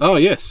 Oh,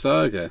 yes,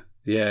 Saga.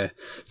 Yeah.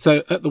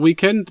 So at the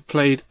weekend,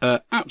 played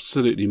an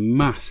absolutely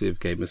massive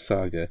game of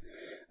Saga.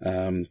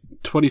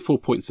 24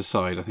 points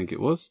aside, I think it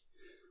was,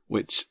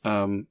 which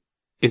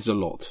is a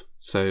lot.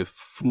 So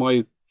for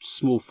my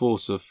small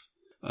force of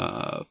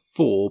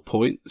 4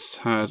 points,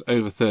 had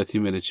over 30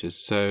 miniatures.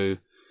 So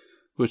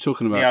we're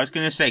talking about... Yeah, I was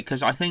going to say,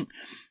 because I think...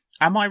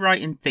 Am I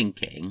right in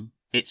thinking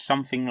it's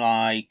something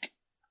like...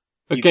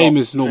 A game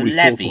is normally the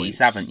 4 levies, points.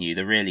 Haven't you?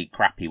 The really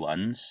crappy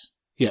ones.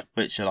 Yeah.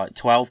 Which are like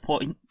 12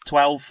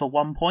 for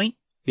 1 point?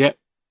 Yep.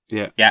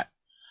 Yeah. Yeah.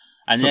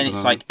 And Something then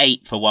it's like like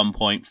 8 for 1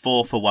 point,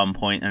 4 for 1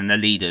 point, and the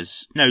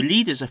leaders... No,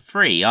 leaders are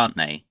free, aren't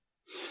they?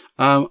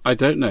 I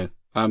don't know.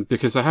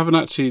 Because I haven't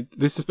actually...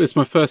 It's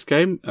my first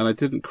game, and I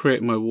didn't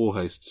create my war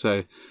host,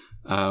 so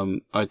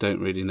I don't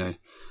really know.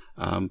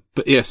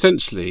 But yeah,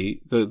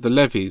 essentially, the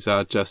levies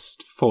are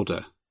just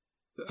fodder.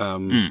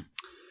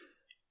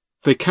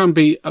 They can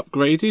be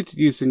upgraded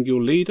using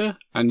your leader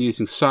and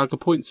using Saga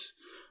points.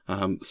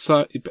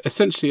 So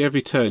essentially,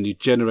 every turn you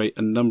generate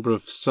a number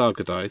of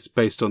Saga dice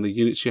based on the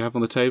units you have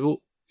on the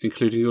table,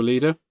 including your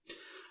leader.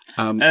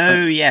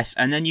 Yes,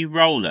 and then you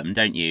roll them,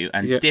 don't you?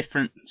 And yeah.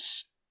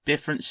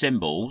 different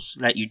symbols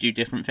let you do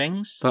different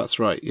things. That's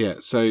right. Yeah,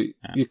 so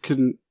you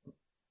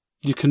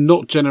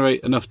cannot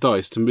generate enough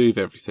dice to move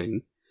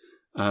everything.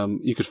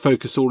 You could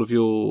focus all of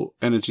your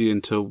energy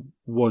into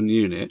one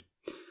unit,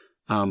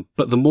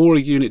 but the more a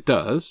unit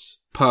does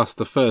past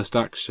the first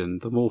action,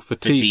 the more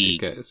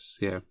fatigue it gets.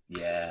 Yeah.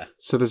 Yeah.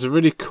 So that's a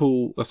really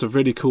cool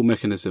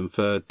mechanism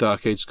for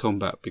Dark Age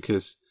combat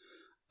because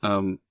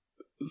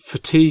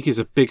fatigue is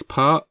a big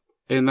part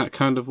in that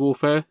kind of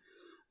warfare.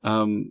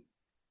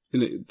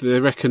 They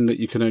reckon that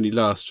you can only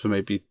last for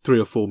maybe 3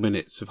 or 4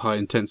 minutes of high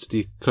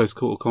intensity close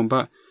quarter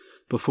combat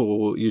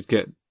before you'd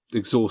get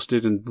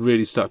exhausted and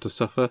really start to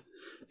suffer,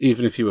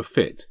 even if you were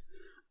fit.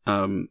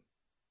 Doing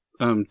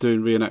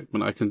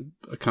reenactment,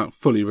 I can't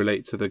fully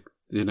relate to the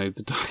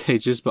Dark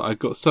Ages, but I've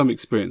got some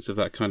experience of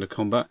that kind of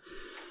combat,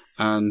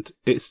 and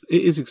it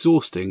is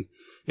exhausting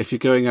if you're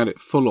going at it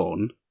full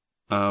on.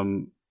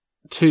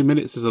 2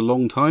 minutes is a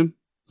long time,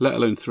 let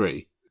alone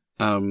 3.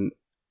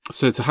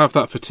 So to have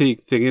that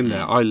fatigue thing in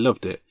there, I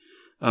loved it,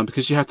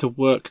 because you had to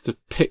work to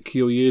pick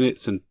your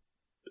units and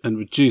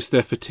reduce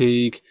their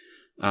fatigue,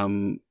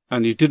 and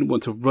you didn't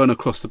want to run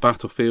across the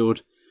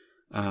battlefield.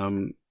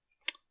 I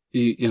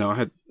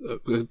had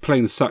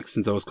playing the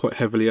Saxons. I was quite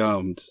heavily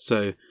armed,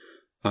 so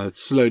I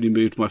slowly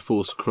moved my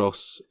force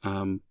across.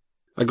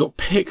 I got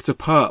picked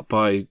apart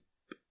by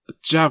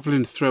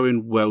javelin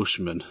throwing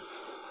Welshmen,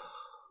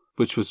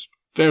 which was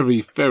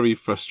very, very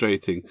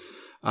frustrating.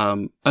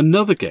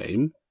 Another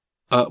game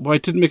where I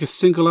didn't make a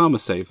single armor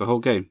save the whole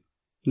game,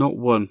 not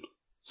one.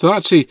 So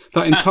actually,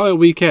 that entire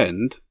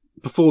weekend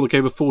before the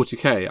game of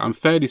 40k, I'm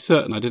fairly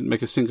certain I didn't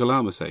make a single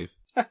armor save.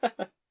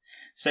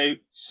 So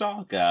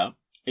Saga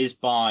is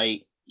by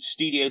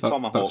Studio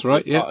Tomahawk. That's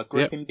right, yeah. A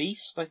Gripping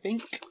Beast, I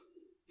think.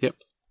 Yep.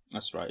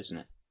 That's right, isn't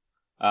it?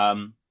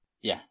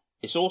 Yeah,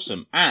 it's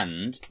awesome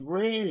and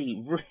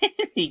really,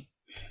 really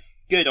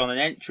good on an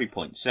entry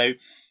point. So,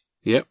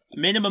 yep.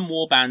 Minimum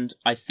warband,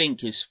 I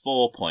think, is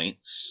 4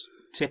 points.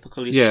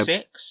 Typical is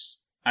 6.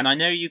 And I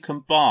know you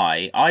can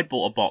I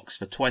bought a box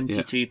for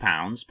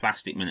 £22,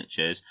 plastic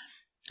miniatures,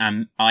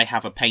 and I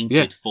have a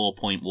painted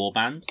 4-point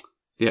warband.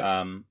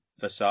 Yeah.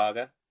 For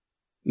Saga.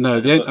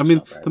 No, the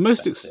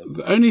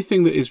only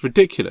thing that is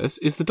ridiculous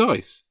is the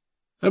dice.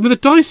 I mean, the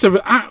dice are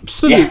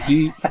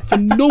absolutely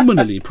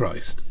phenomenally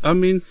priced. I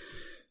mean,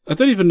 I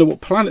don't even know what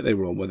planet they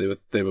were on where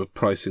they were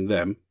pricing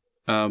them.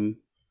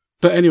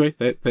 But anyway,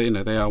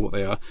 they are what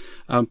they are.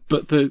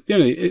 But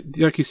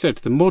like you said,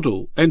 the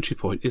model entry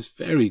point is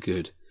very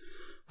good.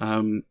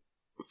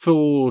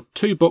 For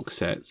 2 box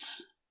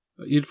sets,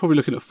 you're probably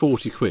looking at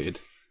 40 quid.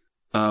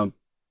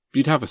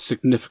 You'd have a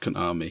significant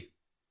army.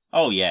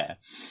 Oh yeah,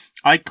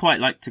 I'd quite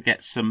like to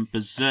get some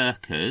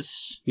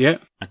berserkers. Yeah,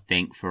 I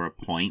think for a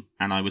point,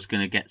 and I was going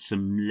to get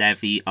some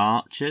levy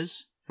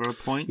archers for a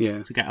point.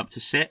 Yeah, to get up to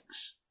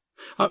 6.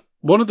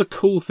 One of the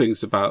cool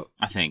things about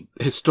I think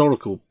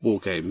historical war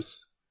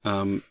games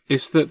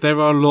is that there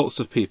are lots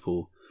of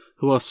people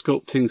who are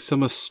sculpting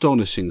some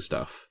astonishing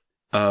stuff,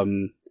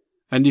 and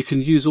you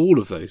can use all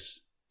of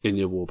those in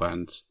your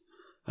warbands.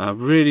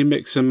 Really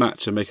mix and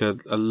match and make a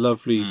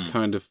lovely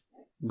kind of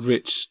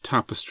rich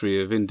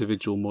tapestry of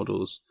individual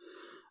models.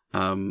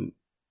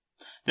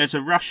 There's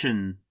a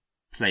Russian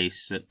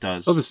place that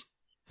does. Oh, there's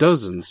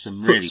dozens.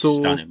 Some really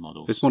stunning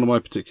models. It's one of my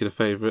particular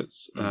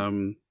favourites.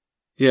 Like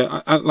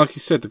you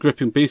said, the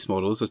Gripping Beast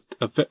models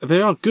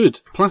they are good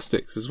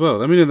plastics as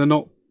well. I mean, they're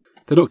not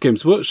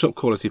Games Workshop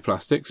quality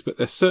plastics, but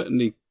they're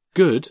certainly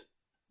good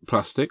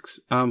plastics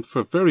for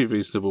a very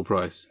reasonable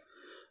price.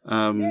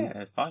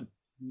 Fine.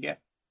 Yeah.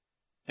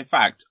 In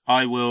fact,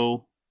 I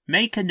will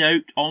make a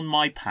note on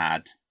my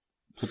pad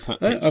to put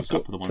pictures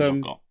up of the ones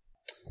I've got.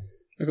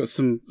 I've got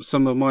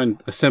some of mine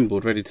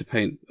assembled, ready to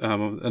paint.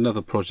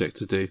 Another project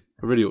to do.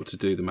 I really ought to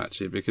do them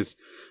actually, because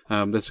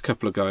there's a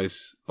couple of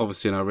guys,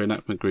 obviously in our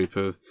reenactment group,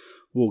 who are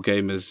war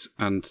gamers,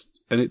 and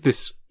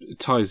this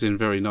ties in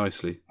very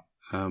nicely.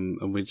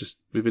 And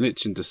we've been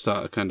itching to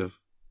start a kind of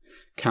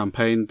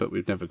campaign, but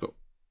we've never got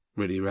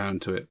really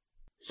around to it.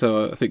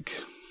 So I think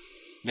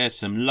there's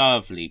some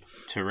lovely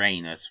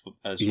terrain as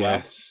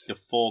yes. well.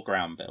 The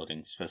foreground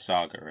buildings for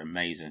Saga are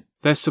amazing.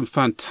 There's some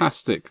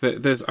fantastic.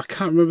 There's I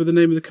can't remember the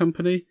name of the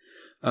company.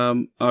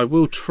 I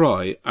will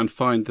try and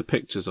find the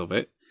pictures of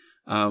it.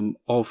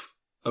 Of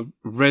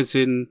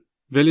resin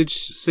village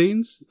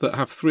scenes that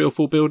have 3 or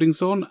 4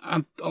 buildings on,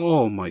 and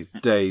oh my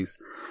days,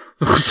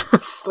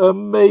 just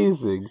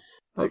amazing,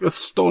 like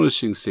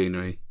astonishing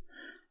scenery.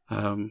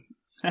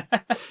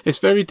 It's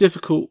very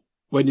difficult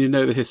when you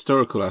know the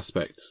historical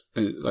aspects,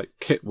 like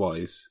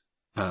kit-wise,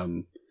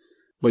 when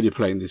you're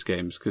playing these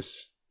games,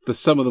 because there's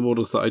some of the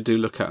models that I do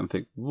look at and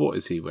think, what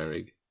is he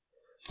wearing?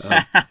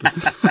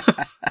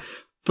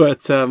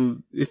 But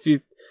if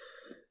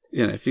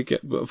you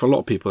get, for a lot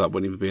of people that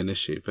wouldn't even be an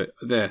issue, but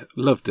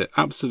loved it,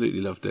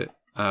 absolutely loved it.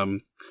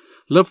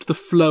 Loved the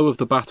flow of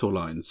the battle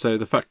line. So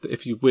the fact that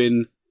if you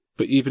win,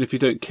 but even if you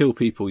don't kill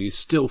people, you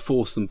still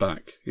force them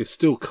back. You're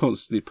still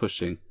constantly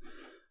pushing.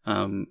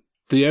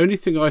 The only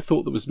thing I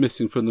thought that was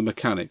missing from the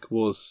mechanic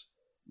was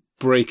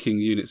breaking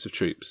units of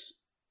troops,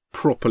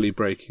 properly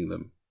breaking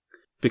them.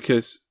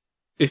 Because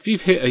if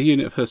you've hit a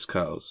unit of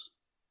Huskarls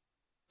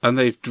and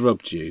they've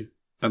drubbed you,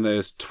 and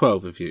there's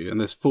 12 of you, and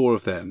there's 4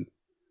 of them,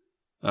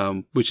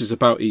 which is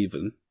about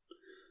even,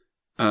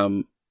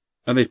 and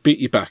they've beat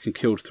you back and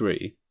killed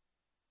 3,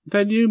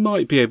 then you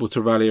might be able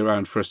to rally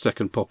around for a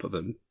second pop at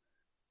them,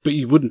 but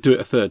you wouldn't do it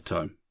a third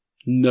time.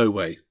 No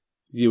way.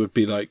 You would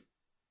be like,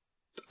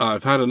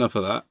 I've had enough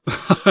of that.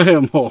 I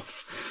am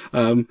off.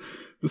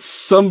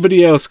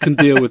 Somebody else can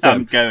deal with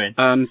them. I'm going.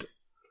 And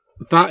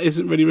that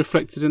isn't really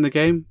reflected in the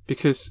game,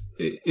 because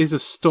it is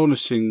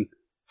astonishing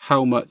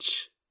how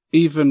much,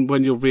 even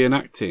when you're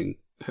reenacting,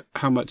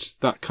 how much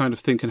that kind of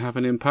thing can have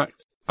an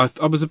impact. I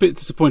was a bit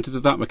disappointed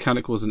that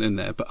mechanic wasn't in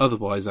there, but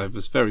otherwise I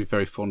was very,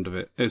 very fond of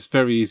it. It's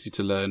very easy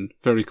to learn,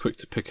 very quick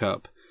to pick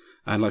up,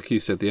 and like you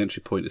said, the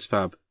entry point is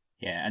fab.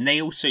 Yeah, and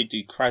they also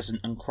do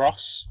Crescent and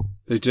Cross.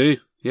 They do.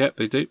 Yep,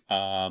 they do.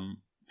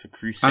 For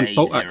Crusade and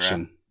bolt era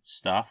action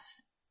stuff.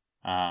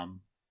 No,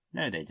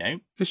 they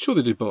don't. I'm sure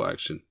they do bolt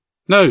action.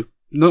 No,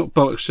 not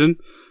bolt action.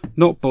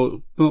 Not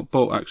bolt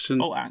action.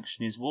 Bolt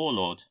action is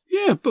Warlord.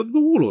 Yeah, but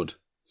the Warlord.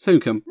 Same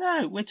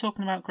No, we're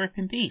talking about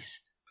Gripping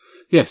Beast.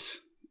 Yes.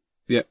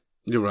 Yeah,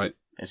 you're right.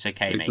 It's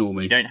okay, Ignore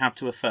me. You don't have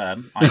to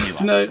affirm. I knew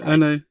I no, was right. I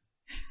know.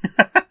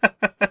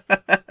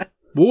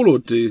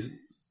 Warlord do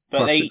but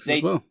plastics they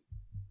as well.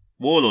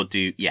 Warlord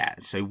do, yeah.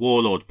 So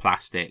Warlord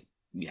plastic,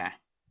 yeah.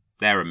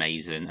 They're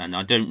amazing, and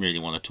I don't really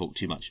want to talk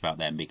too much about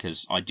them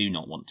because I do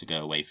not want to go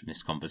away from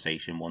this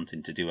conversation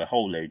wanting to do a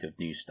whole load of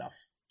new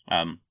stuff.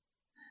 And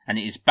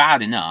it is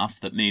bad enough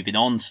that, moving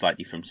on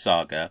slightly from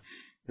Saga,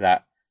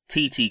 that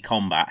TT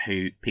Combat,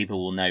 who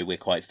people will know we're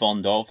quite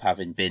fond of,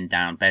 having been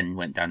down, Ben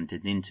went down and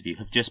did an interview,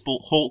 have just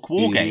bought Hawk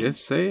Wargames.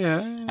 Yes, they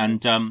are.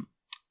 And,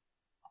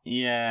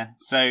 yeah,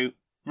 so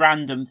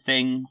random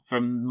thing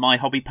from my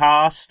hobby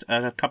past,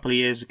 a couple of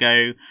years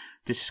ago,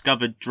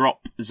 discovered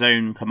Drop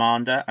Zone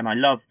Commander, and I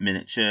love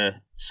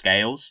miniature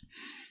scales.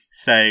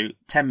 So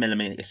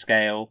 10mm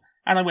scale,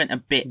 and I went a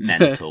bit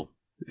mental.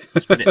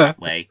 Let's put it that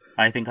way.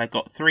 I think I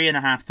got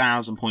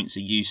 3,500 points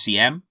of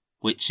UCM,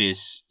 which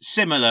is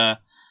similar,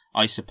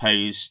 I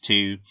suppose,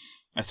 to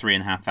a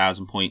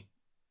 3,500 point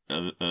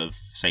of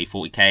say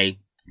 40k,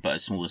 but a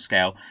smaller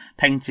scale.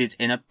 Painted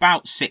in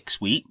about 6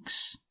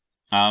 weeks,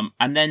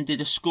 and then did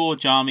a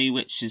Scourge army,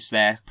 which is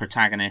their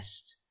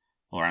protagonist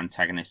or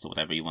antagonist or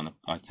whatever you want to.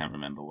 I can't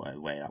remember what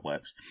way that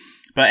works.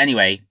 But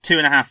anyway,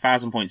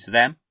 2,500 points to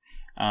them.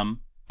 And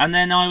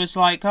then I was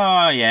like,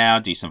 oh yeah,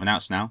 I'll do something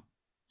else now.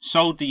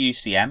 Sold the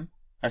UCM.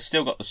 I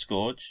still got the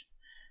Scourge.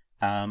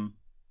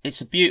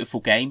 It's a beautiful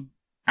game.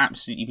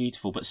 Absolutely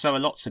beautiful, but so are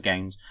lots of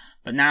games.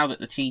 But now that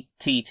the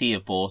TT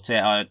have bought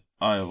it, I'm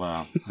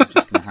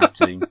just going to have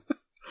to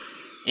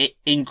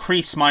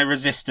increase my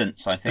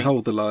resistance, I think.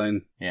 Hold the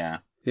line. Yeah.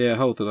 Yeah,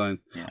 hold the line.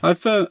 Yeah.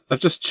 I've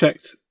just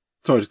checked,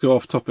 sorry to go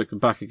off topic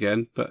and back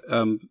again, but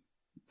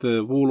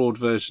the Warlord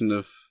version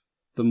of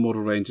the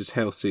model range is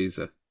Hail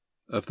Caesar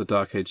of the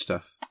Dark Age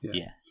stuff. Yeah.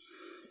 Yes.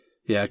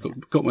 Yeah, I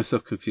got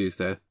myself confused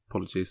there.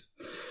 Apologies.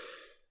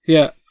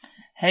 Yeah.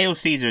 Hail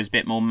Caesar is a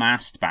bit more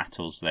massed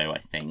battles, though, I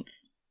think.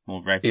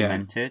 More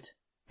regimented,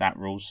 that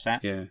rule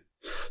set. Yeah.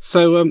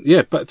 So,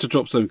 back to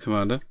Drop Zone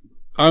Commander.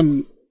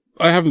 I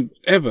haven't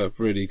ever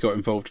really got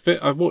involved with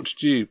it. I've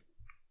watched you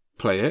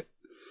play it,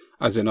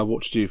 as in I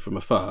watched you from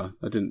afar.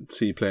 I didn't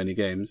see you play any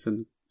games,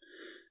 and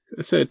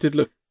so it did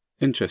look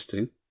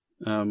interesting.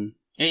 It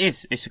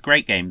is. It's a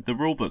great game. The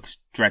rulebook's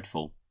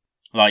dreadful.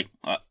 Like,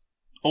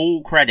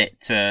 all credit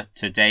to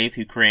Dave,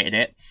 who created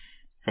it,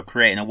 for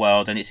creating a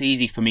world, and it's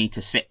easy for me to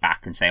sit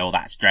back and say, oh,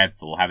 that's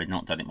dreadful, having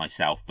not done it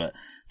myself, but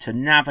to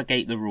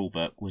navigate the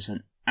rulebook was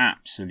an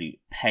absolute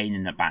pain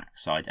in the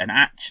backside, and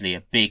actually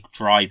a big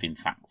driving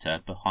factor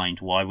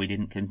behind why we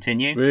didn't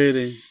continue.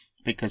 Really?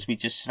 because we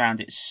just found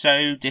it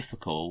so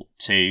difficult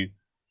to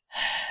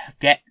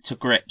get to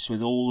grips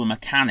with all the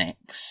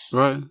mechanics,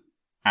 Right.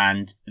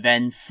 and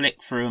then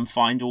flick through and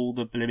find all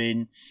the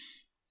blooming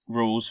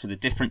rules for the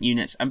different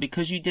units. And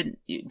because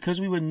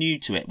we were new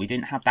to it, we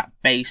didn't have that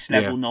base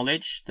level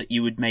knowledge that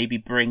you would maybe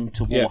bring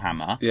to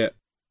Warhammer. Yeah.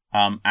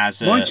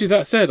 As Mind you,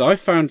 that said, I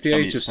found the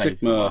somebody Age of that's played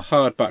Sigma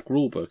before. hardback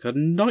rulebook a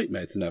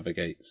nightmare to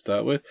navigate to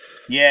start with.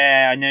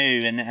 Yeah, I know,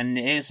 and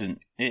it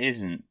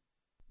isn't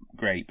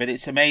great, but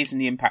it's amazing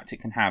the impact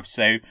it can have.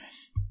 So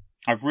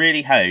I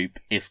really hope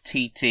if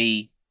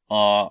TT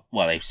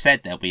they've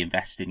said they'll be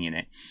investing in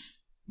it,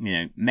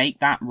 make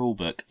that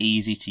rulebook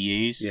easy to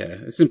use. Yeah,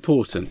 it's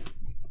important.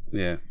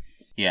 Yeah.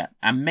 Yeah,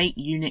 and make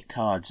unit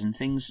cards and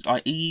things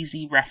like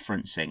easy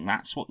referencing.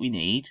 That's what we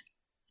need.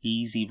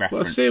 Easy referencing.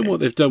 Well, seeing what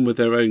they've done with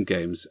their own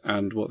games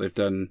and what they've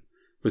done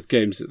with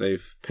games that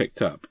they've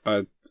picked up,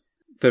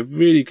 they're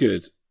really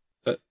good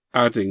at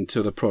adding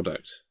to the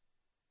product,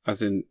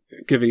 as in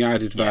giving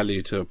added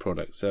value to a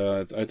product.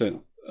 So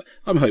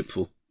I'm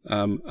hopeful,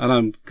 and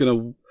I'm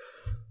gonna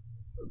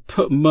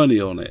put money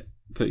on it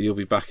that you'll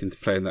be back into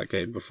playing that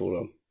game before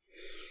long.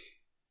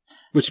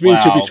 Which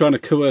means you'll be trying to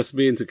coerce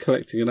me into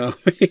collecting an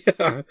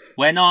army.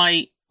 When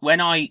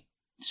I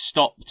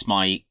stopped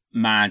my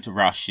mad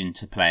rush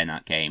into playing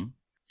that game,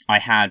 I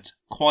had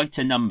quite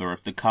a number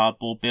of the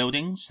cardboard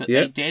buildings that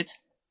they did,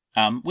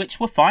 which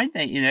were fine.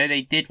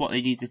 They did what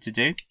they needed to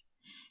do,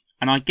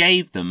 and I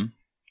gave them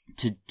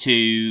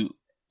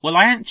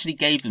I actually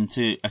gave them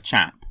to a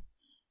chap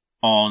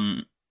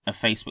on a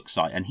Facebook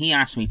site, and he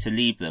asked me to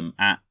leave them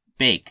at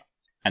big,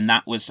 and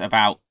that was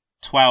about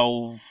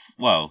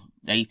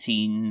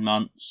 18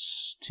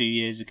 months, 2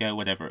 years ago,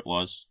 whatever it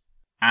was,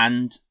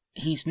 and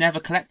he's never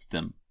collected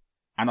them.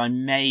 And I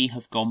may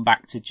have gone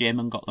back to Jim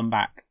and got them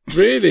back.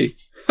 Really?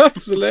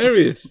 That's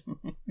hilarious.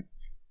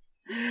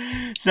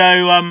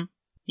 So,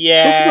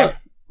 yeah. Talk about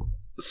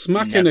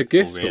smacking a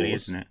gift really,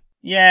 horse. isn't it?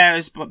 Yeah, it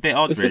was a bit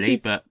odd, As really,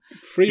 but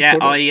free yeah,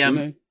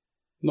 products,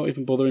 not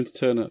even bothering to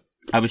turn up.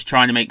 I was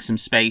trying to make some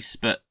space,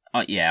 but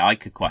I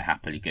could quite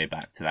happily go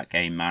back to that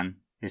game, man.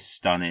 It's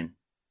stunning,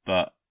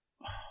 but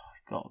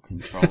I've got to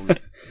control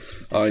it.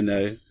 I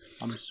know.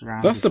 I'm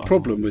surrounded. That's the by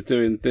problem with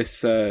doing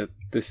this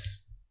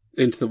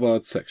Into the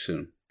Wild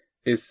section,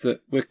 is that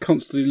we're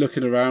constantly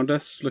looking around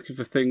us, looking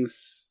for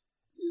things,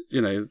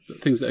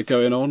 things that are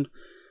going on.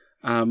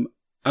 And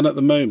at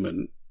the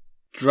moment,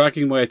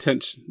 dragging my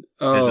attention.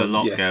 There's a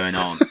lot going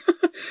on.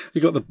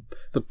 You got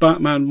the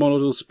Batman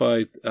models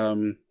by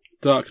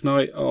Dark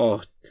Knight.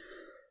 Oh,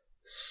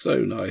 so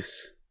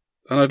nice.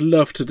 And I'd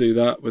love to do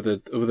that with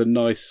a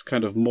nice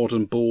kind of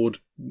modern board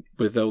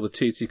with all the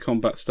TT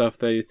combat stuff.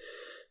 They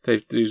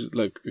do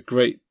like a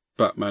great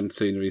Batman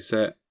scenery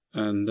set,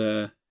 and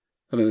then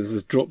there's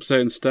the drop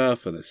zone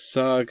stuff, and there's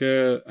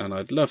Saga, and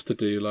I'd love to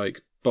do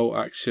like bolt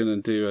action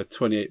and do a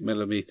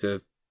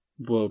 28mm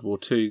World War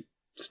II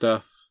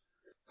stuff.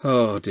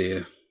 Oh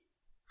dear,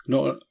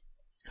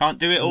 Can't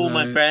do it all,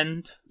 my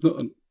friend.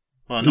 Not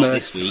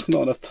this week.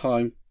 Not enough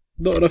time.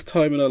 Not enough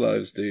time in our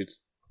lives, dude.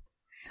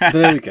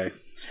 There we go.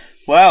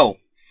 Well,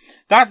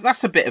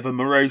 that's a bit of a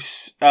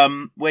morose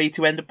way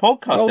to end a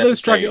podcast. Oh,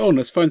 let's episode. drag it on.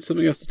 Let's find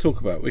something else to talk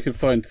about. We can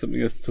find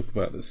something else to talk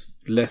about that's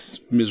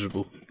less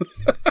miserable.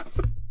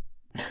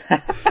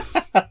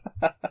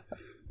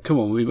 Come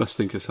on, we must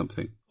think of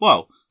something.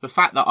 Well, the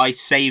fact that I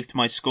saved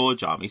my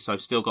Scourge army, so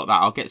I've still got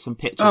that. I'll get some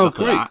pictures Oh, of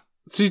great. that.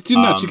 So you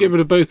didn't actually get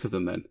rid of both of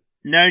them then?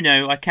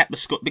 No, I kept the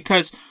Scourge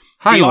because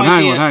Hang on.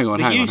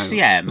 The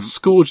UCM, The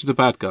Scourge are the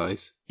bad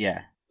guys.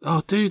 yeah.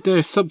 Oh, dude, there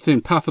is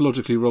something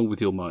pathologically wrong with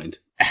your mind.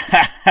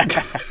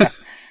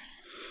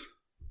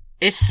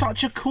 It's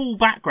such a cool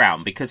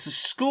background because the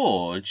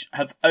Scourge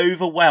have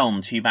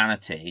overwhelmed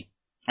humanity,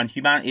 and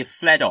humanity have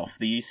fled off.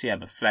 The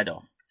UCM have fled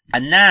off,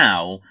 and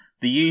now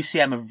the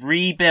UCM have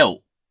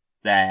rebuilt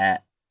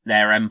their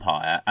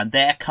empire, and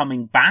they're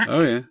coming back.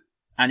 Oh yeah.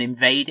 And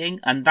invading,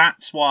 and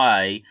that's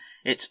why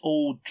it's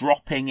all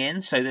dropping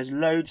in. So there's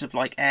loads of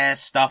like air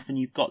stuff, and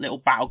you've got little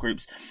battle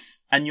groups,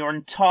 and your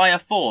entire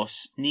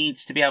force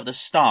needs to be able to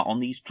start on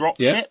these drop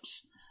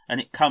ships, and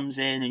it comes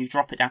in and you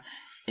drop it down.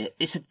 It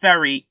is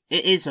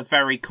a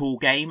very cool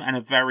game and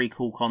a very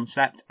cool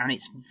concept, and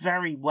it's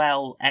very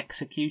well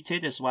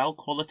executed as well,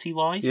 quality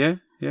wise. Yeah.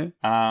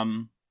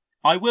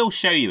 I will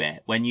show you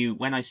it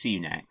when I see you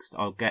next.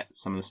 I'll get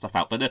some of the stuff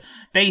out, but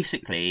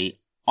basically,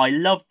 I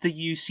loved the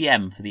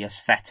UCM for the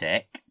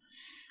aesthetic,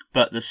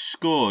 but the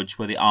Scourge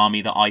were the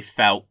army that I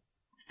felt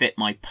fit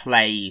my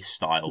play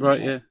style. Right.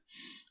 more. Yeah.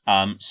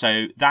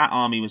 So that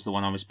army was the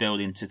one I was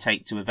building to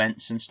take to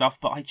events and stuff,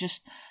 but I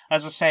just,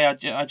 as I say,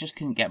 I just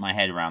couldn't get my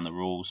head around the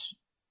rules,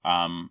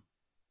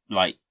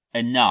 like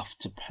enough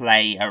to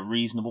play a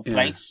reasonable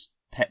pace.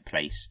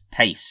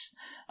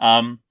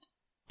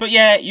 But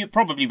yeah, you're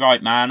probably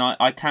right, man.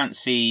 I can't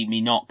see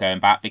me not going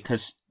back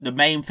because the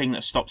main thing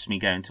that stops me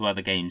going to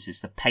other games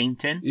is the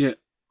painting. Yeah.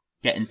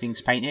 Getting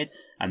things painted.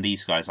 And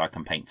these guys I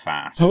can paint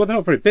fast. Oh, well, they're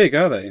not very big,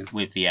 are they?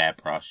 With the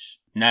airbrush.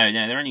 No,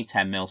 they're only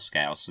 10mm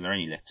scale, so they're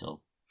only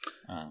little.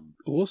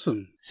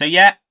 Awesome. So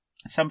yeah,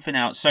 something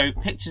else. So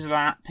pictures of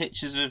that,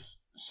 pictures of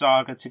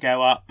Saga to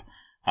go up.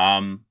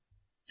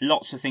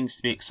 Lots of things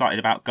to be excited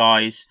about,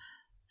 guys.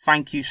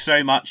 Thank you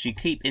so much. You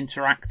keep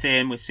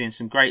interacting. We're seeing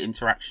some great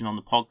interaction on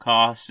the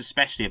podcast,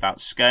 especially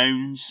about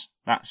scones.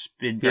 That's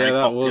been very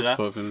popular.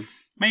 Was fun.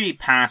 Maybe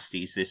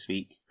pasties this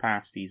week.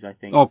 Pasties, I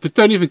think. Oh, but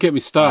don't even get me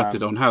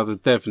started on how the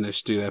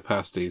Devonish do their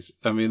pasties.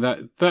 I mean,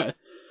 that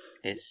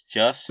it's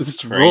just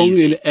it's crazy. Wrong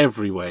in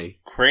every way.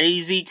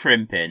 Crazy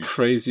crimping.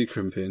 Crazy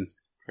crimping.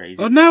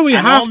 Crazy. Oh, now we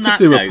have to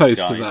do a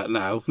post guys, of that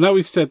now. Now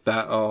we've said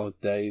that. Oh,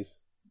 days.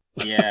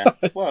 Yeah.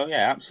 Well,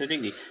 yeah,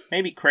 absolutely.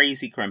 Maybe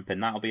crazy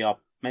crimping. That'll be our,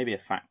 maybe a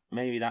fact.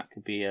 Maybe that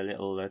could be a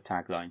little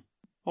tagline.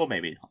 Or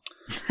maybe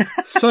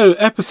not. So,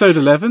 episode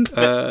 11,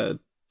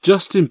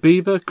 Justin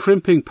Bieber,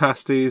 crimping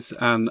pasties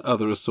and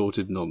other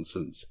assorted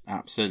nonsense.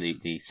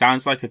 Absolutely.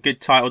 Sounds like a good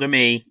title to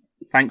me.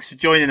 Thanks for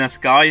joining us,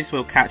 guys.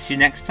 We'll catch you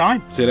next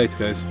time. See you later,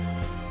 guys.